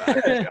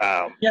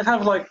 You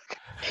have like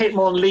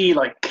Hitmonlee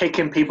like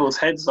kicking people's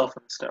heads off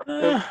and stuff.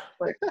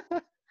 Like,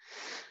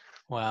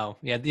 Wow.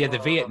 Yeah, the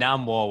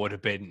Vietnam War would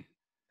have been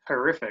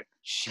horrific.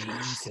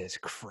 Jesus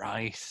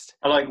Christ.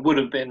 I like would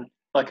have been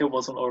like it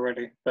wasn't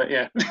already, but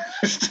yeah.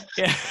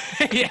 Yeah,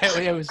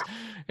 yeah,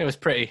 it was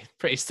pretty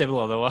civil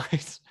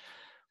otherwise.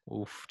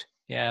 Oofed.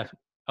 Yeah.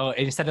 Oh,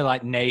 instead of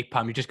like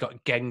napalm, you just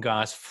got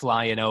Gengars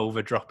flying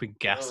over, dropping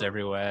gas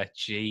everywhere.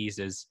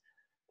 Jesus,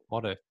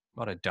 what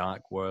a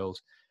dark world.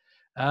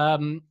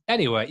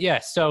 Anyway, yeah.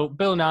 So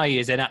Bill Nighy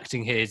is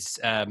enacting his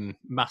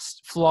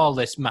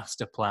flawless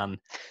master plan.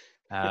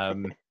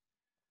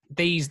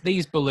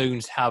 These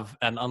balloons have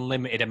an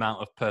unlimited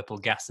amount of purple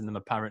gas in them.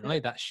 Apparently,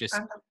 that's just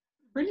And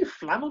really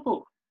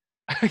flammable.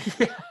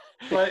 yeah.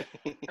 Like,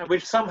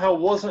 which somehow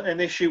wasn't an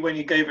issue when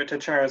you gave it to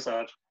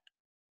Charizard.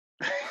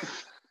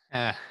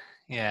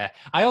 Yeah.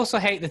 I also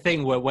hate the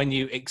thing where when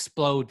you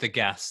explode the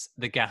gas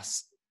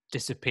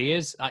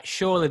disappears. Like,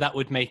 surely that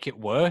would make it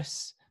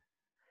worse.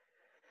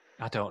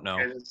 I don't know.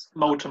 It's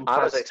molten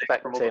I was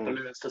plastic from all the expecting-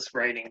 balloons just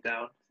raining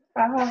down.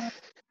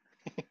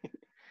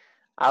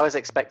 I was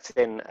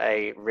expecting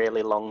a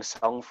really long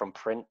song from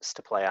Prince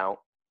to play out.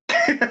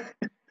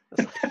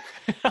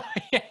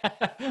 Yeah.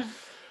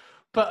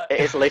 But It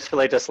is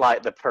literally just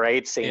like the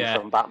parade scene Yeah.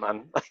 from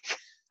Batman.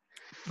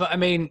 I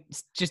mean,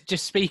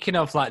 just speaking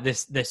of like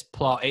this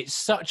plot, it's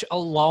such a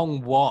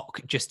long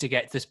walk just to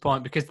get to this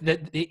point because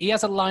he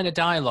has a line of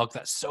dialogue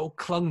that's so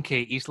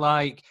clunky. He's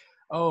like,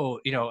 oh,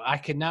 I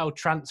can now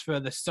transfer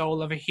the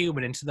soul of a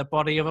human into the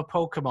body of a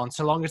Pokemon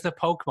so long as the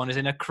Pokemon is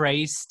in a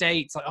crazed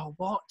state. It's like, oh,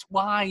 what?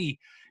 Why?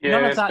 Yeah,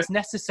 None of that's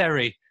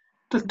necessary.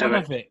 Just do None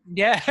it. of it.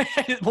 Yeah.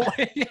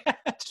 Yeah.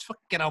 Just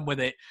fucking get on with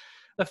it.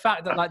 The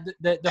fact that like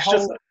the It's whole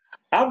just,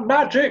 I'm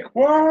magic.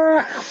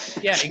 What?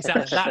 yeah,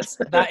 exactly.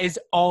 That is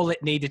all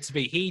it needed to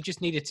be. He just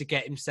needed to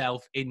get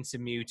himself into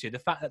Mewtwo. The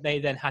fact that they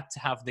then had to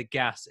have the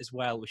gas as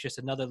well was just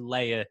another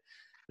layer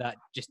that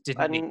just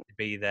didn't need to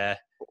be there.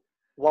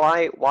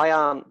 Why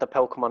aren't the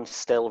Pokemon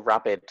still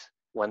rabid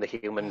when the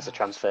humans are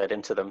transferred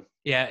into them?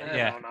 Yeah,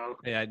 I don't know.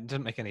 yeah. It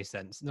doesn't make any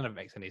sense. None of it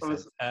makes any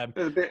sense.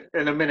 There's a bit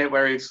in a minute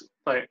where he's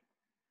like,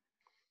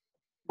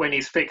 when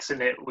he's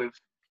fixing it with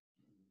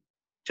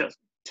just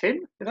Tim.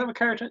 Is that a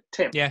character?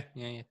 Tim. Yeah,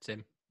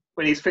 Tim.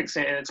 When he's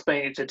fixing it and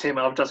explaining it to Tim,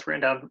 I've just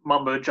written down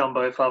mumbo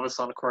jumbo, father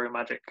son crow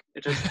magic.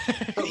 It just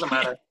doesn't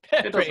matter.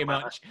 It Pretty doesn't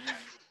matter. much.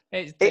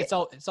 It's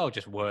all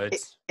just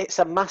words. It's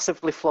a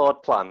massively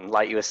flawed plan,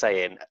 like you were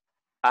saying.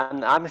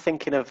 And I'm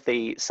thinking of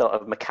the sort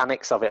of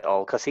mechanics of it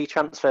all, because he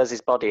transfers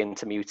his body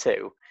into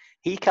Mewtwo.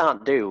 He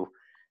can't do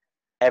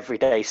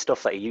everyday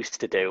stuff that he used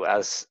to do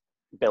as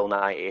Bill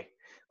Nighy.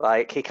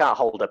 Like, he can't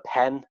hold a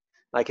pen.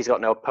 Like, he's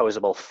got no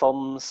opposable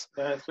thumbs.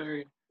 That's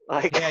very...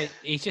 Like, Yeah,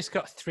 he's just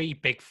got 3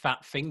 big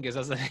fat fingers,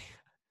 hasn't he?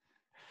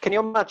 can you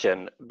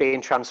imagine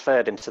being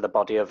transferred into the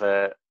body of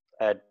a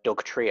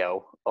Doug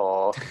Trio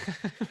or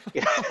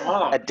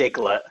a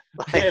Diglett?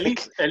 Like, Yeah,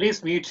 at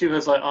least Mewtwo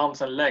has like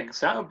arms and legs.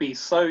 That would be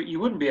so... You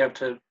wouldn't be able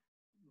to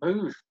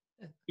move.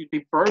 You'd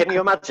be broken. can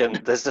you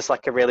imagine? There's just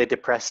like a really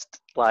depressed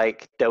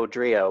like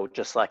Dodrio,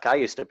 just like, I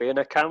used to be an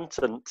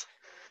accountant.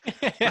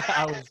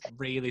 I was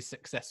really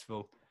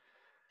successful.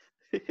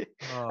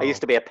 I used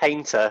to be a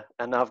painter,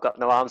 and now I've got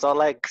no arms or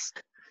legs.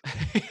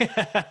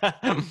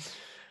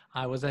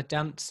 I was a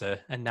dancer,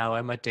 and now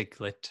I'm a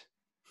Diglett.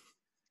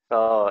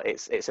 Oh,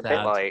 it's a bit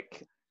Sad.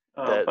 like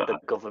Oh, the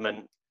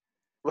government,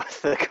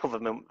 the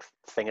government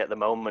thing at the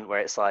moment, where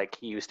it's like,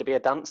 you used to be a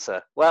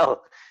dancer.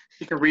 Well,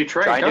 you can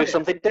retrain. try and do can't you?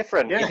 something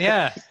different.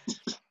 Yeah.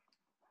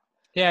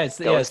 Yeah.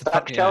 Go and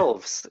stack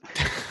shelves.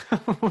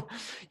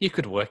 You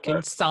could work in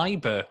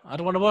cyber. I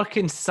don't want to work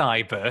in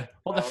cyber.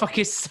 What the fuck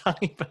is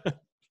cyber?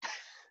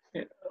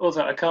 Yeah.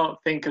 Also, I can't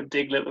think of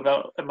Diglett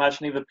without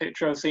imagining the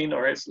picture I've seen,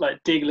 or it's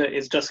like Diglett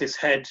is just his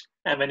head,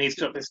 and then he's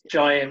got this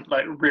giant,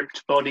 like,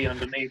 ripped body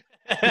underneath.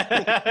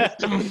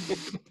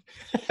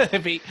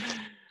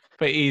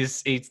 but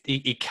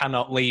he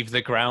cannot leave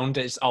the ground.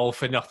 It's all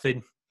for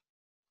nothing.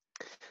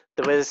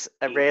 There was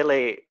a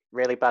really,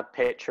 really bad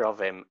picture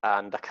of him,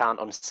 and I can't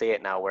unsee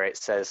it now, where it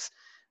says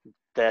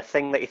the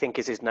thing that you think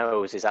is his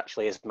nose is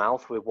actually his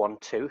mouth with one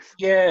tooth.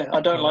 Yeah, I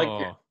don't like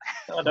it.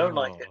 I don't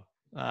like it.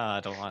 I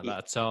don't like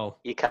that at all.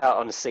 You can't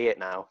unsee it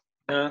now.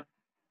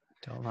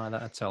 Don't like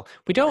that at all.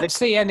 We don't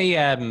see any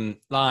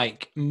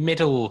like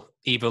middle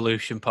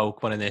evolution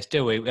Pokemon in this,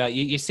 do we?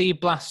 You see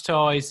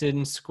Blastoise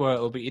and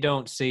Squirtle, but you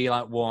don't see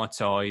like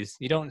Wartoise.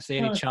 You don't see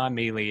any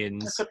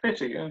Charmeleons. That's a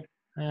pity.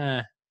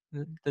 Yeah.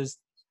 There's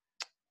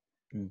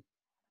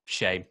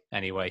shame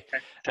anyway.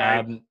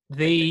 Shame.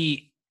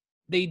 The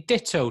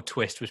Ditto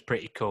twist was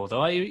pretty cool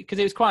though, because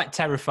it was quite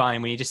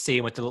terrifying when you just see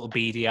him with the little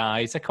beady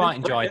eyes. I quite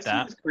enjoyed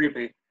that. It's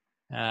creepy.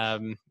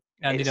 And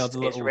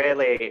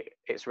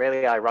it's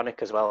really ironic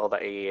as well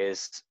that he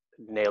is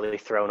nearly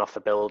thrown off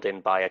a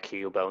building by a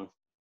Cubone.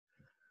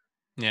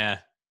 Yeah.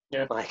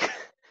 Like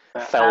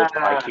felled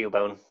by a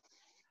Cubone.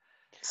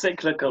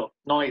 Cyclical.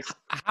 Nice.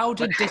 How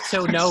did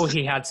Ditto know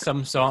he had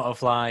some sort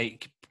of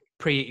like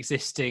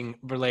pre-existing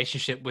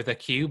relationship with a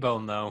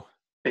Cubone though?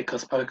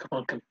 Because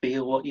Pokemon can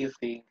feel what you're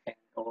thinking.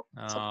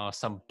 Or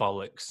some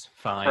bollocks.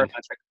 Fine.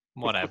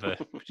 Whatever.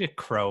 Just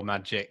crow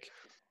magic.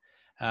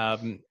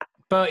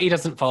 But he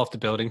doesn't fall off the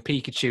building.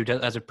 Pikachu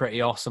has a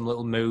pretty awesome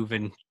little move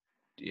and,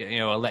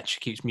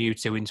 electrocutes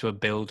Mewtwo into a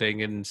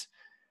building. And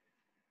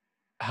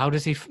how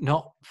does he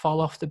not fall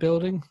off the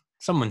building?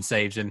 Someone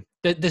saves him.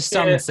 The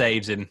sun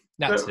saves him.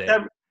 That's it.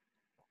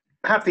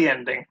 Happy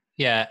ending.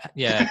 Yeah.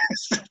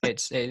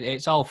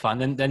 It's all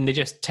fun. And then they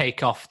just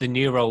take off the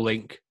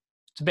Neuralink.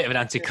 It's a bit of an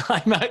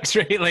anticlimax,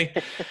 really.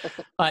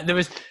 Like there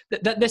was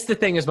that's the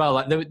thing as well.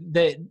 Like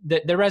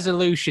the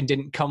resolution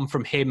didn't come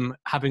from him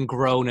having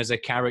grown as a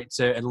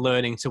character and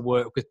learning to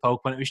work with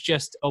Pokemon. It was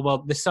just,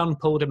 the sun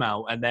pulled him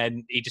out, and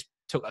then he just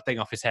took that thing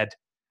off his head.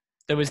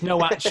 There was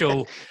no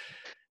actual.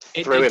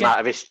 Threw him out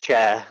of his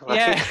chair.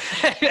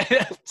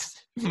 Yeah.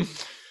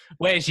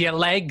 Where's your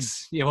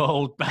legs, you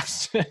old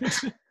bastard?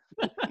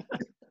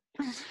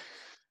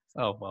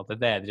 Oh well, they're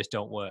there. They just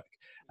don't work.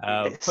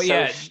 But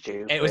yeah,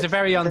 stupid. it was a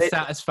very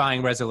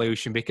unsatisfying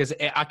resolution because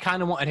I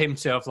kind of wanted him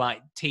to have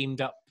like teamed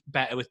up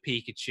better with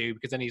Pikachu,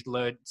 because then he's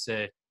learned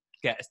to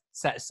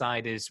set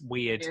aside his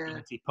weird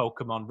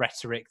anti-Pokemon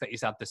rhetoric that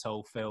he's had this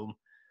whole film.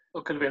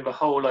 It could have been the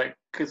whole, like,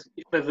 because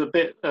there's a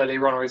bit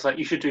earlier on where he's like,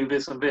 you should do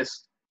this and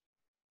this.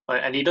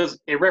 Like, and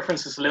it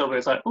references a little bit.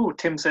 It's like, oh,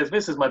 Tim says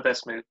this is my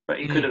best move, but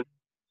it could have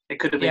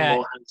been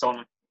more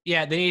hands-on.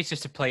 Yeah, they need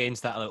just to play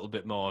into that a little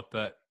bit more.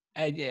 But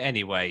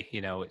anyway,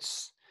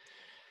 it's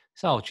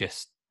all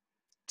just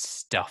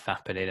stuff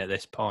happening at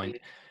this point.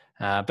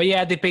 But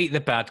yeah, they beat the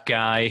bad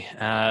guy.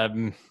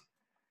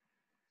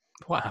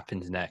 What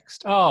happens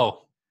next?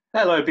 Oh,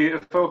 Hello,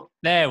 beautiful.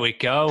 there we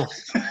go.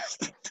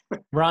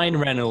 Ryan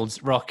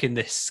Reynolds rocking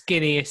the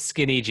skinniest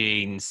skinny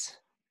jeans.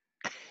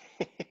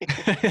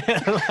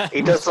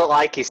 He does look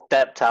like he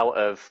stepped out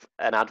of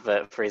an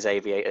advert for his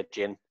aviator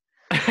gin.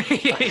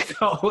 He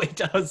totally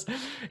does.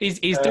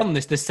 He's done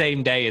this the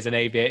same day as an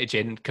aviator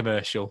gin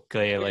commercial,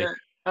 clearly. Yeah,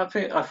 I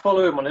think I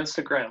follow him on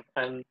Instagram,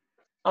 and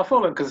I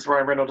follow him because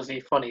Ryan Reynolds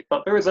is funny.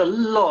 But there is a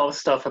lot of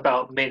stuff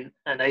about Mint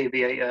and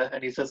Aviator,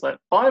 and he's just like,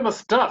 buy my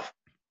stuff.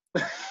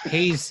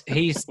 He's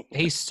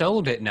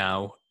sold it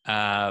now,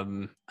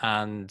 and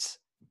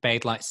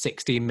made like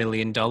 $16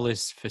 million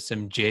for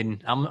some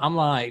gin. I'm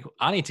like,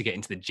 I need to get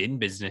into the gin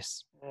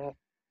business.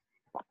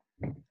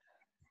 Too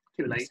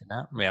late.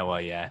 Yeah,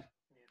 well, yeah.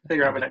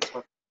 Figure out the next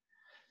one.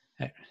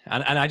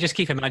 And I just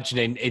keep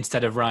imagining,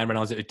 instead of Ryan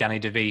Reynolds, it was Danny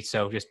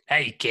DeVito, just,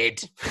 hey,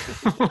 kid.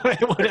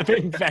 It would have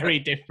been very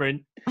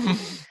different. I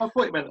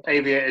thought you meant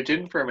Aviator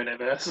Gin for a minute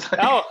there.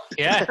 Oh,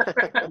 yeah.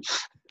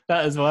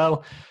 That as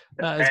well.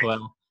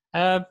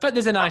 But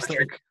there's a nice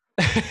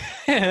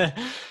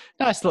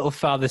little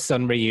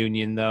father-son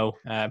reunion, though.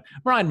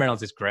 Ryan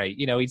Reynolds is great.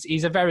 You know, he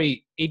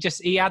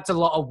adds a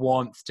lot of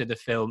warmth to the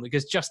film,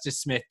 because Justice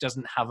Smith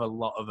doesn't have a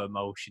lot of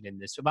emotion in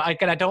this. But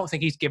again, I don't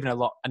think he's given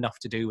enough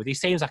to do with. He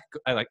seems like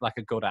a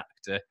good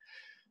actor.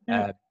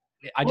 Yeah.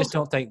 I just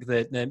don't think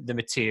the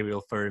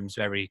material for him's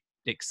very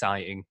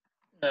exciting.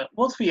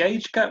 What's the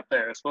age gap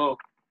there as well?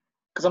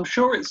 Because I'm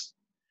sure it's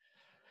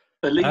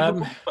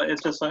believable, but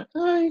it's just like,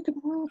 you can.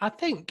 I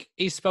think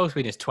he's supposed to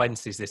be in his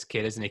 20s, this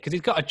kid, isn't he? Because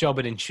he's got a job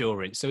in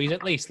insurance, so he's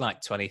at least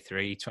like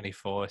 23,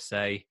 24,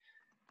 say.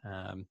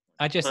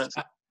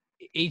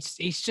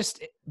 He's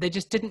just, they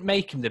just didn't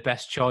make him the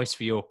best choice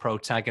for your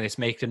protagonist,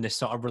 making him this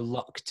sort of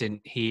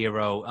reluctant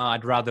hero.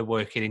 I'd rather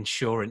work in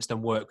insurance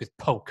than work with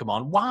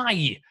Pokemon.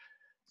 Why?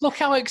 Look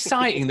how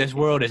exciting this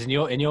world is, and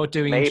you're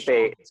doing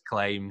insurance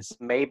claims.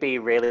 Maybe he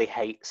really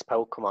hates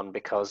Pokemon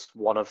because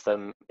one of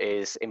them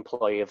is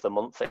Employee of the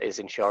Month at his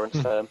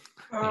insurance firm.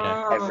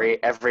 Yeah.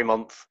 Every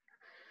month.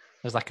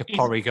 There's like a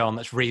Porygon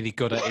that's really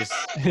good at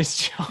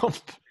his job.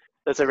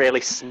 There's a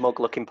really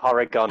smug-looking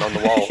Porygon on the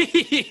wall.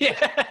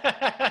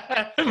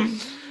 Yeah.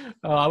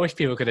 Oh, I wish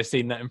people could have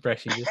seen that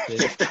impression.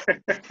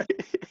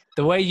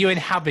 The way you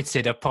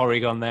inhabited a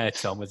Porygon there,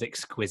 Tom, was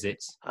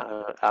exquisite.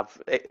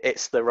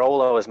 It's the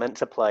role I was meant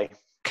to play.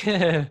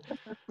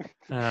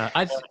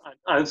 I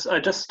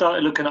just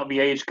started looking up the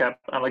age gap,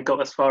 and I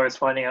got as far as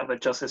finding out that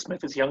Justice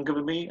Smith is younger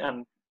than me,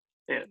 and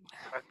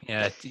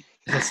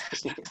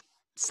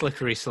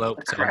slippery slope.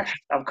 Tom.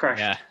 I'm crashed.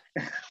 Yeah,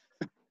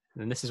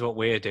 and this is what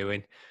we're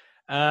doing.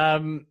 I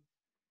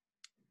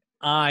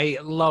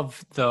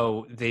love,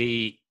 though,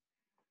 the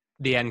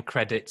end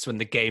credits when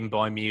the Game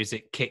Boy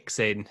music kicks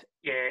in.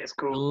 Yeah, it's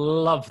cool.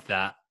 Love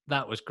that.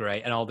 That was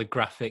great. And all the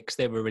graphics,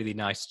 they were a really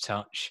nice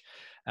touch.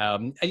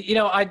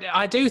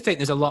 I do think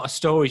there's a lot of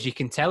stories you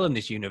can tell in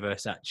this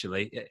universe,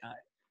 actually.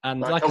 And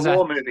like a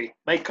war movie.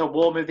 Make a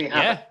war movie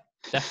happen. Yeah,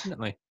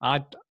 definitely.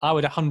 I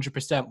would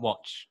 100%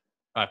 watch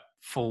a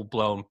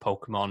full-blown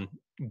Pokemon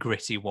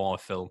gritty war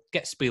film.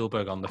 Get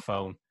Spielberg on the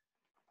phone.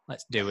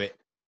 Let's do it.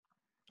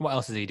 What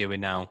else is he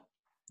doing now?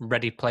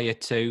 Ready Player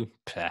 2?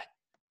 Peh.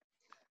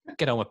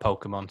 Get on with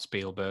Pokemon,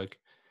 Spielberg.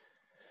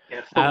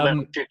 Yeah, full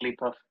metal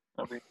Jigglypuff.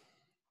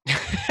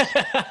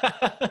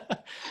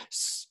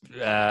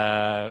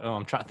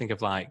 I'm trying to think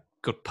of like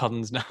good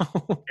puns now.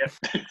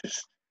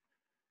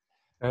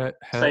 Yep.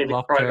 Hurt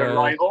Locker. Private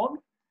Rhyhorn.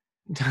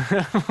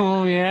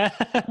 Oh yeah.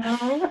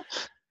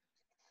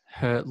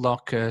 Hurt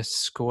Locker,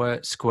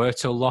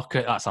 Squirtle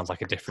Locker. That sounds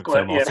like a different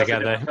film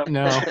altogether.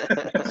 No,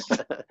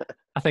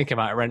 I think I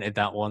might have rented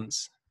that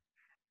once.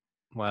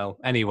 Well,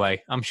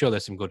 anyway, I'm sure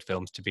there's some good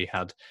films to be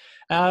had.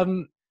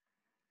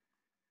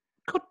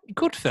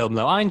 Good film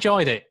though. I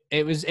enjoyed it.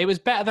 It was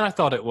better than I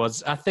thought it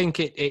was. I think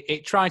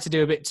it tried to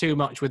do a bit too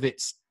much with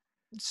its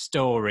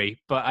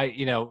story, but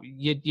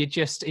you're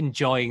just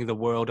enjoying the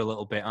world a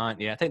little bit, aren't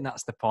you? I think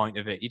that's the point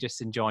of it. You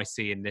just enjoy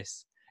seeing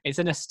this. It's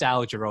a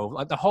nostalgia over.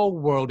 Like the whole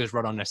world is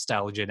run on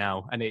nostalgia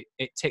now, and it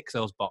ticks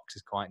those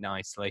boxes quite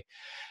nicely.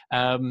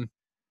 Tom,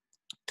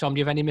 do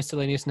you have any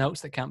miscellaneous notes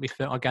that can't be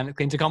fit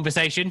organically into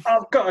conversation?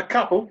 I've got a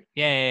couple.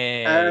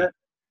 Yeah.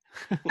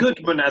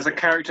 Goodman as a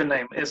character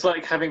name. It's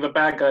like having the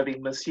bad guy be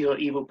Monsieur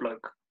Evil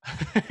Bloke.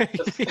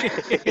 It's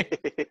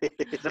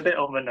a bit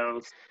on the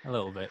nose. A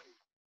little bit.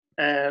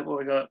 What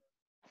we got?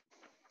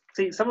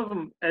 See, some of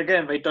them,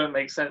 again, they don't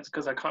make sense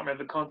because I can't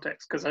remember the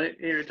context, because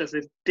here it just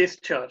says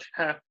discharge.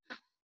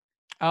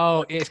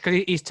 Oh, it's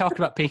because he's talking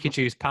about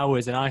Pikachu's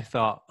powers, and I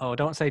thought,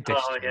 don't say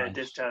discharge. Oh, yeah,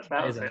 discharge.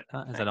 That was it.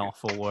 That is an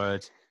awful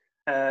word.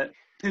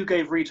 Who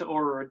gave Rita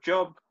Ora a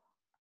job?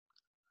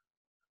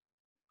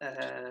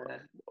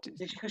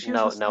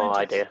 No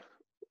idea.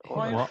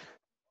 What?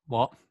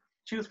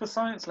 She was the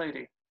science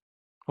lady.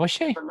 Was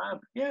she? The lab.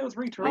 Yeah, it was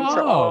Rita.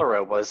 Rita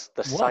Ora was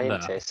the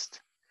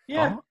scientist.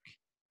 Yeah. Oh.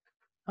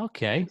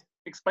 Okay.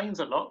 Explains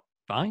a lot.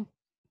 Fine.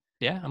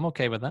 Yeah, I'm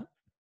okay with that.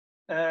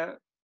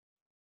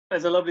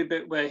 there's a lovely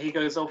bit where he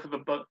goes off with a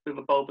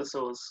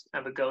Bulbasaur,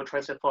 and the girl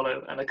tries to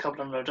follow, and a couple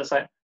of them are just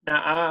like,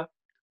 nah,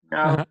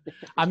 no,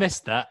 I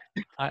missed that.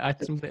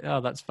 Oh,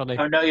 that's funny.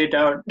 oh no, you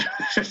don't.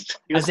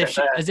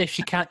 As if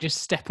she can't just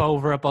step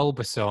over a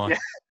Bulbasaur.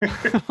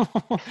 Yeah.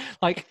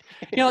 Like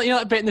you know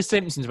that bit in The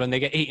Simpsons when they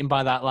get eaten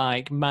by that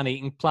like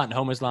man-eating plant.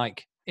 Homer's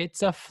like,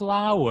 it's a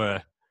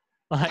flower.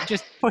 Like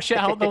just push it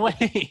out the way.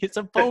 It's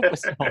a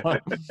Bulbasaur.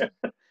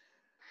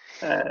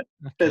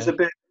 There's a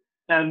bit,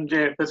 and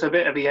there's a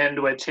bit at the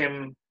end where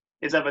Tim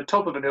is at the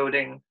top of the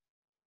building,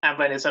 and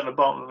then it's at the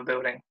bottom of the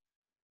building.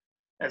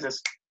 There's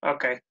this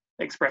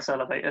express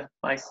elevator,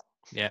 nice.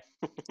 Yeah.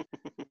 A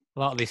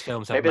lot of these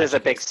films have Maybe there's a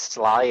big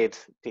slide.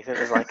 Do you think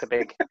there's like a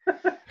big...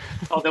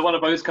 Oh, they're one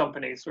of those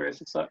companies where it's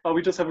just like,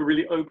 we just have a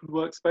really open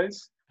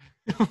workspace.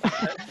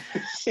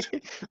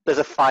 There's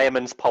a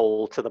fireman's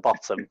pole to the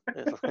bottom.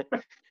 And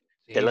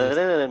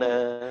then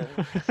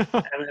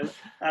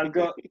I've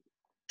got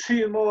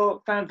 2 more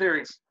fan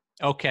theories.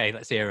 Okay,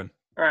 let's hear them.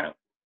 All right.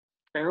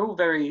 They're all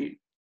very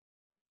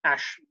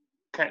Ash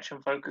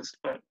Ketchum focused,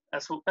 but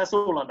that's all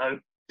I know.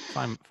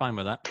 Fine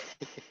with that.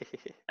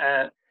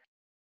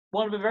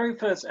 One of the very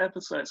first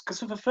episodes, because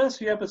for the first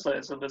few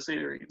episodes of the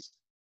series,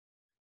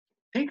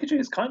 Pikachu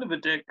is kind of a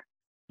dick.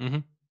 Mm-hmm.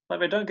 Like,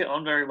 they don't get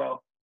on very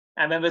well.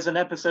 And then there's an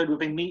episode where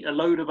they meet a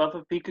load of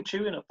other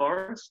Pikachu in a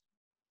forest.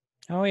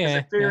 Oh, yeah.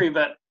 There's a theory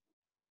that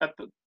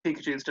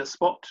Pikachu's just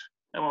swapped.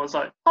 And I was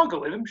like, I'll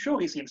go with him. Sure,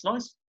 he seems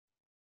nice.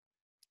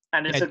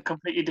 And it's a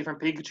completely different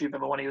Pikachu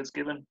than the one he was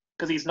given.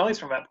 Because he's nice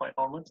from that point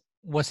onwards.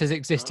 Was his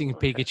existing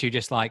Pikachu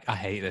just like, I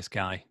hate this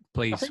guy.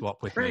 Please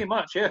swap with me? Pretty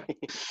much, yeah.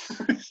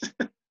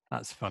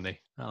 That's funny.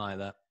 I like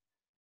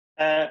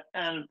that.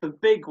 And the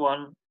big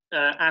one,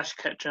 Ash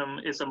Ketchum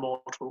is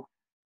immortal.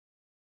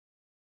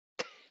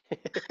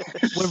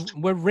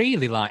 we're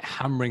really like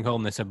hammering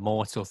home this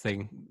immortal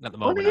thing at the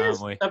moment, aren't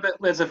we?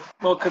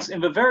 Because in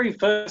the very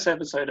first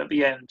episode at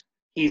the end,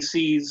 he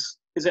sees,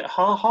 is it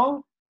Ha-Ha?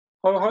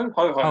 Ho-Ho?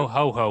 Ho-Ho. Oh,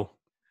 ho-ho.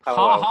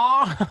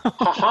 Ha-Ha.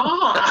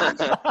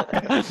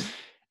 Ha-ha.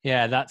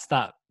 Yeah, that's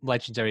that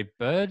legendary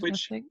bird,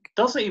 which I think.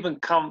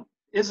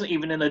 Isn't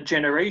even in a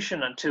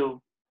generation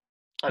until...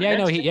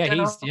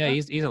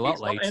 he's a lot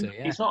later.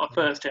 He's not a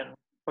first-gen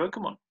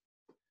Pokemon.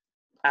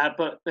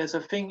 But there's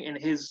a thing in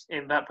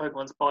that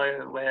Pokemon's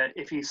bio where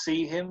if you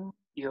see him,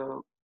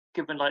 you're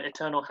given like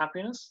eternal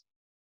happiness.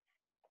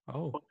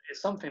 Oh.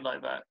 It's something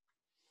like that.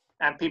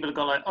 And people have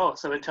gone like, oh,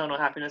 so eternal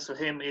happiness for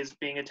him is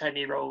being a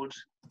 10-year-old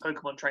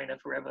Pokemon trainer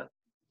forever.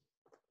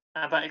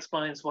 And that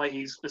explains why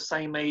he's the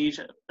same age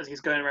as he's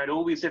going around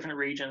all these different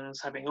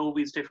regions, having all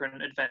these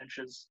different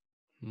adventures.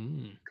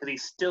 Because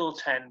he's still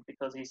 10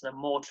 because he's an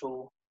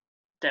immortal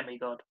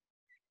demigod.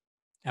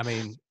 I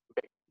mean,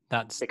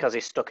 that's... Because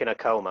he's stuck in a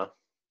coma.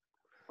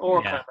 Or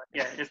a coma.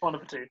 Yeah, it's one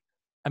of the two.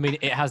 I mean,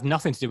 it has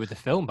nothing to do with the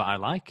film, but I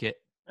like it.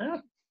 Yeah.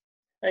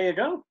 There you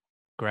go.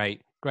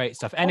 Great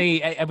stuff. Have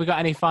we got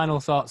any final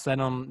thoughts then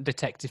on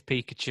Detective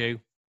Pikachu?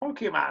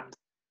 Pokemon.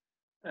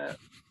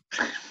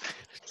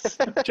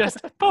 Just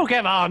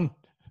Pokemon.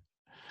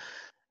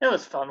 It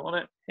was fun,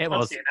 wasn't it? It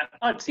was.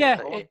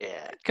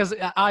 Because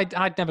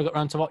I'd never got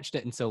around to watching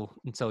it until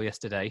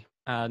yesterday,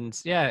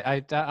 and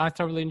I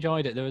thoroughly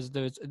enjoyed it. There was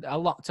a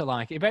lot to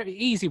like. Very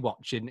easy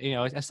watching,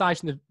 aside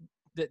from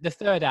the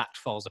third act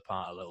falls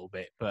apart a little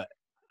bit, but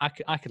I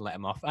can let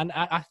him off. And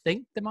I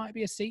think there might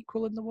be a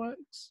sequel in the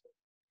works.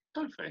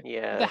 Hopefully.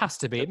 Yeah, there has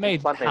to be. It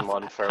made half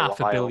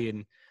 $500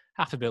 million.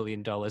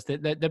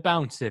 They're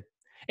bound to.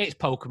 It's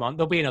Pokemon.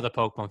 There'll be another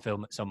Pokemon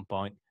film at some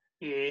point.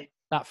 Yeah.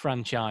 That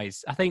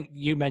franchise. I think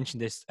you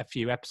mentioned this a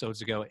few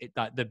episodes ago.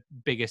 Like the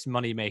biggest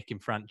money-making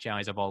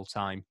franchise of all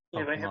time.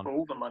 Yeah, they have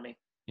all the money.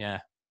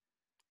 Yeah,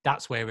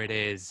 that's where it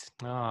is.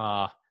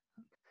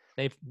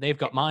 They've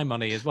got my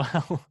money as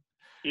well.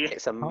 Yeah.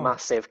 It's a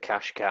massive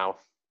cash cow.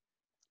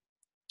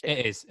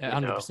 It is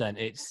 100%.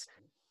 It's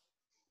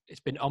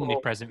been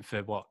omnipresent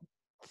for what?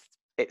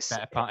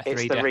 Better part of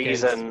 3 decades. The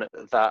reason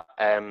that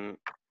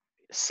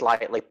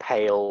slightly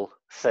pale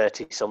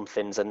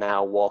 30-somethings are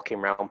now walking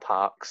around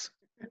parks.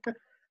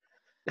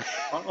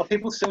 Are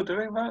people still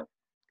doing that?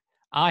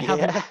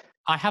 I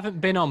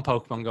haven't been on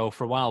Pokemon Go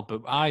for a while,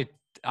 but I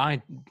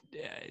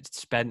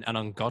spent an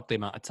ungodly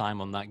amount of time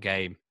on that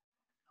game.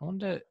 I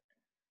wonder.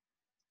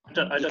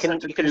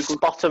 You can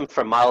spot them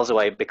from miles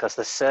away because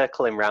they're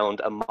circling around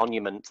a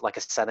monument like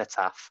a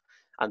cenotaph,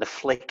 and they're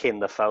flicking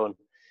the phone.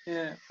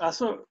 Yeah, I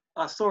saw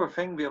a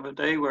thing the other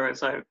day where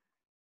it's like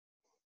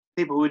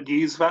people would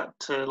use that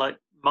to like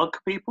mug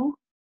people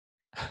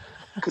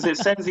because it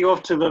sends you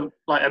off to the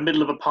a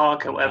middle of a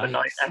park or whatever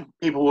night, and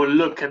people will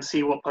look and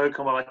see what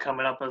Pokemon are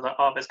coming up, and it's like,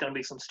 oh, there's going to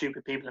be some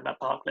stupid people in that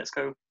park. Let's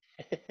go.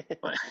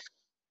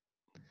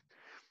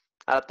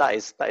 That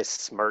is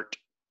smart.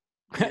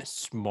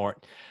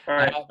 Smart. All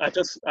right, I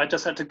just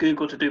had to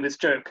Google to do this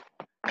joke.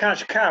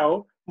 Cash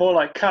cow, more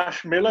like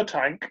Cash Miller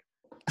tank.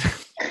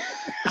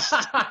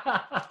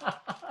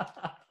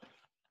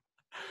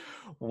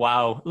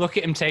 Wow! Look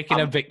at him taking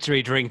a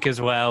victory drink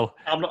as well.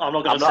 I'm not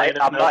going to say it.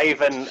 I'm not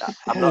even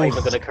going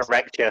to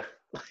correct you.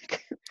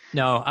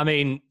 No, I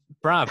mean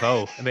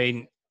bravo. I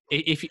mean,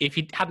 if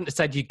you hadn't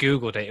said you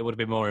Googled it, it would have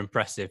been more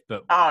impressive.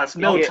 But it's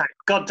Miltank.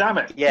 God damn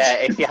it. Yeah,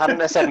 if you hadn't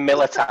have said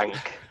Militank.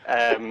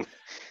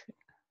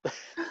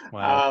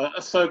 wow,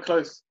 That's so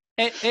close.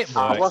 It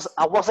works.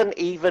 I wasn't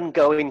even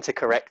going to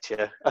correct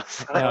you.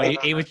 No,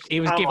 he was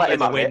giving you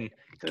the win.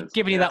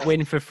 Giving you that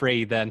win for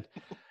free then.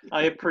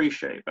 I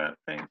appreciate that.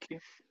 Thank you.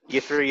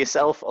 You threw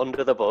yourself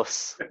under the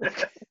bus.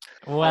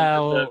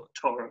 Well, Under the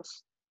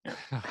Taurus. Yeah.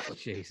 Oh,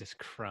 Jesus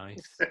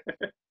Christ.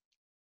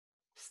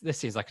 This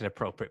seems like an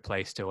appropriate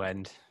place to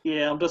end.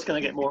 Yeah, I'm just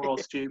going to get more and more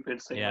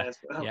stupid. So Yeah.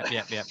 well.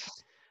 Yep.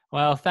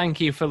 Well, thank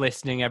you for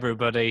listening,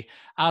 everybody.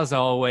 As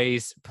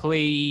always,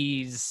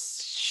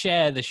 please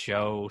share the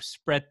show,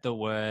 spread the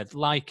word,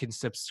 like and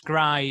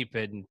subscribe,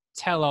 and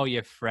tell all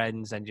your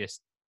friends, and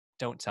just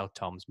don't tell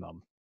Tom's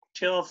mum.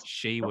 Cheers.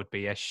 She would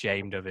be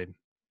ashamed of him.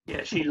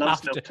 Yeah, she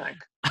loves Miltank.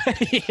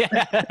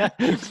 Yeah.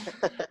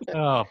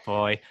 Oh,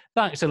 boy.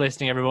 Thanks for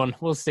listening, everyone.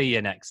 We'll see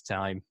you next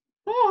time.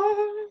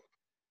 Bye.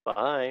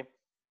 Bye.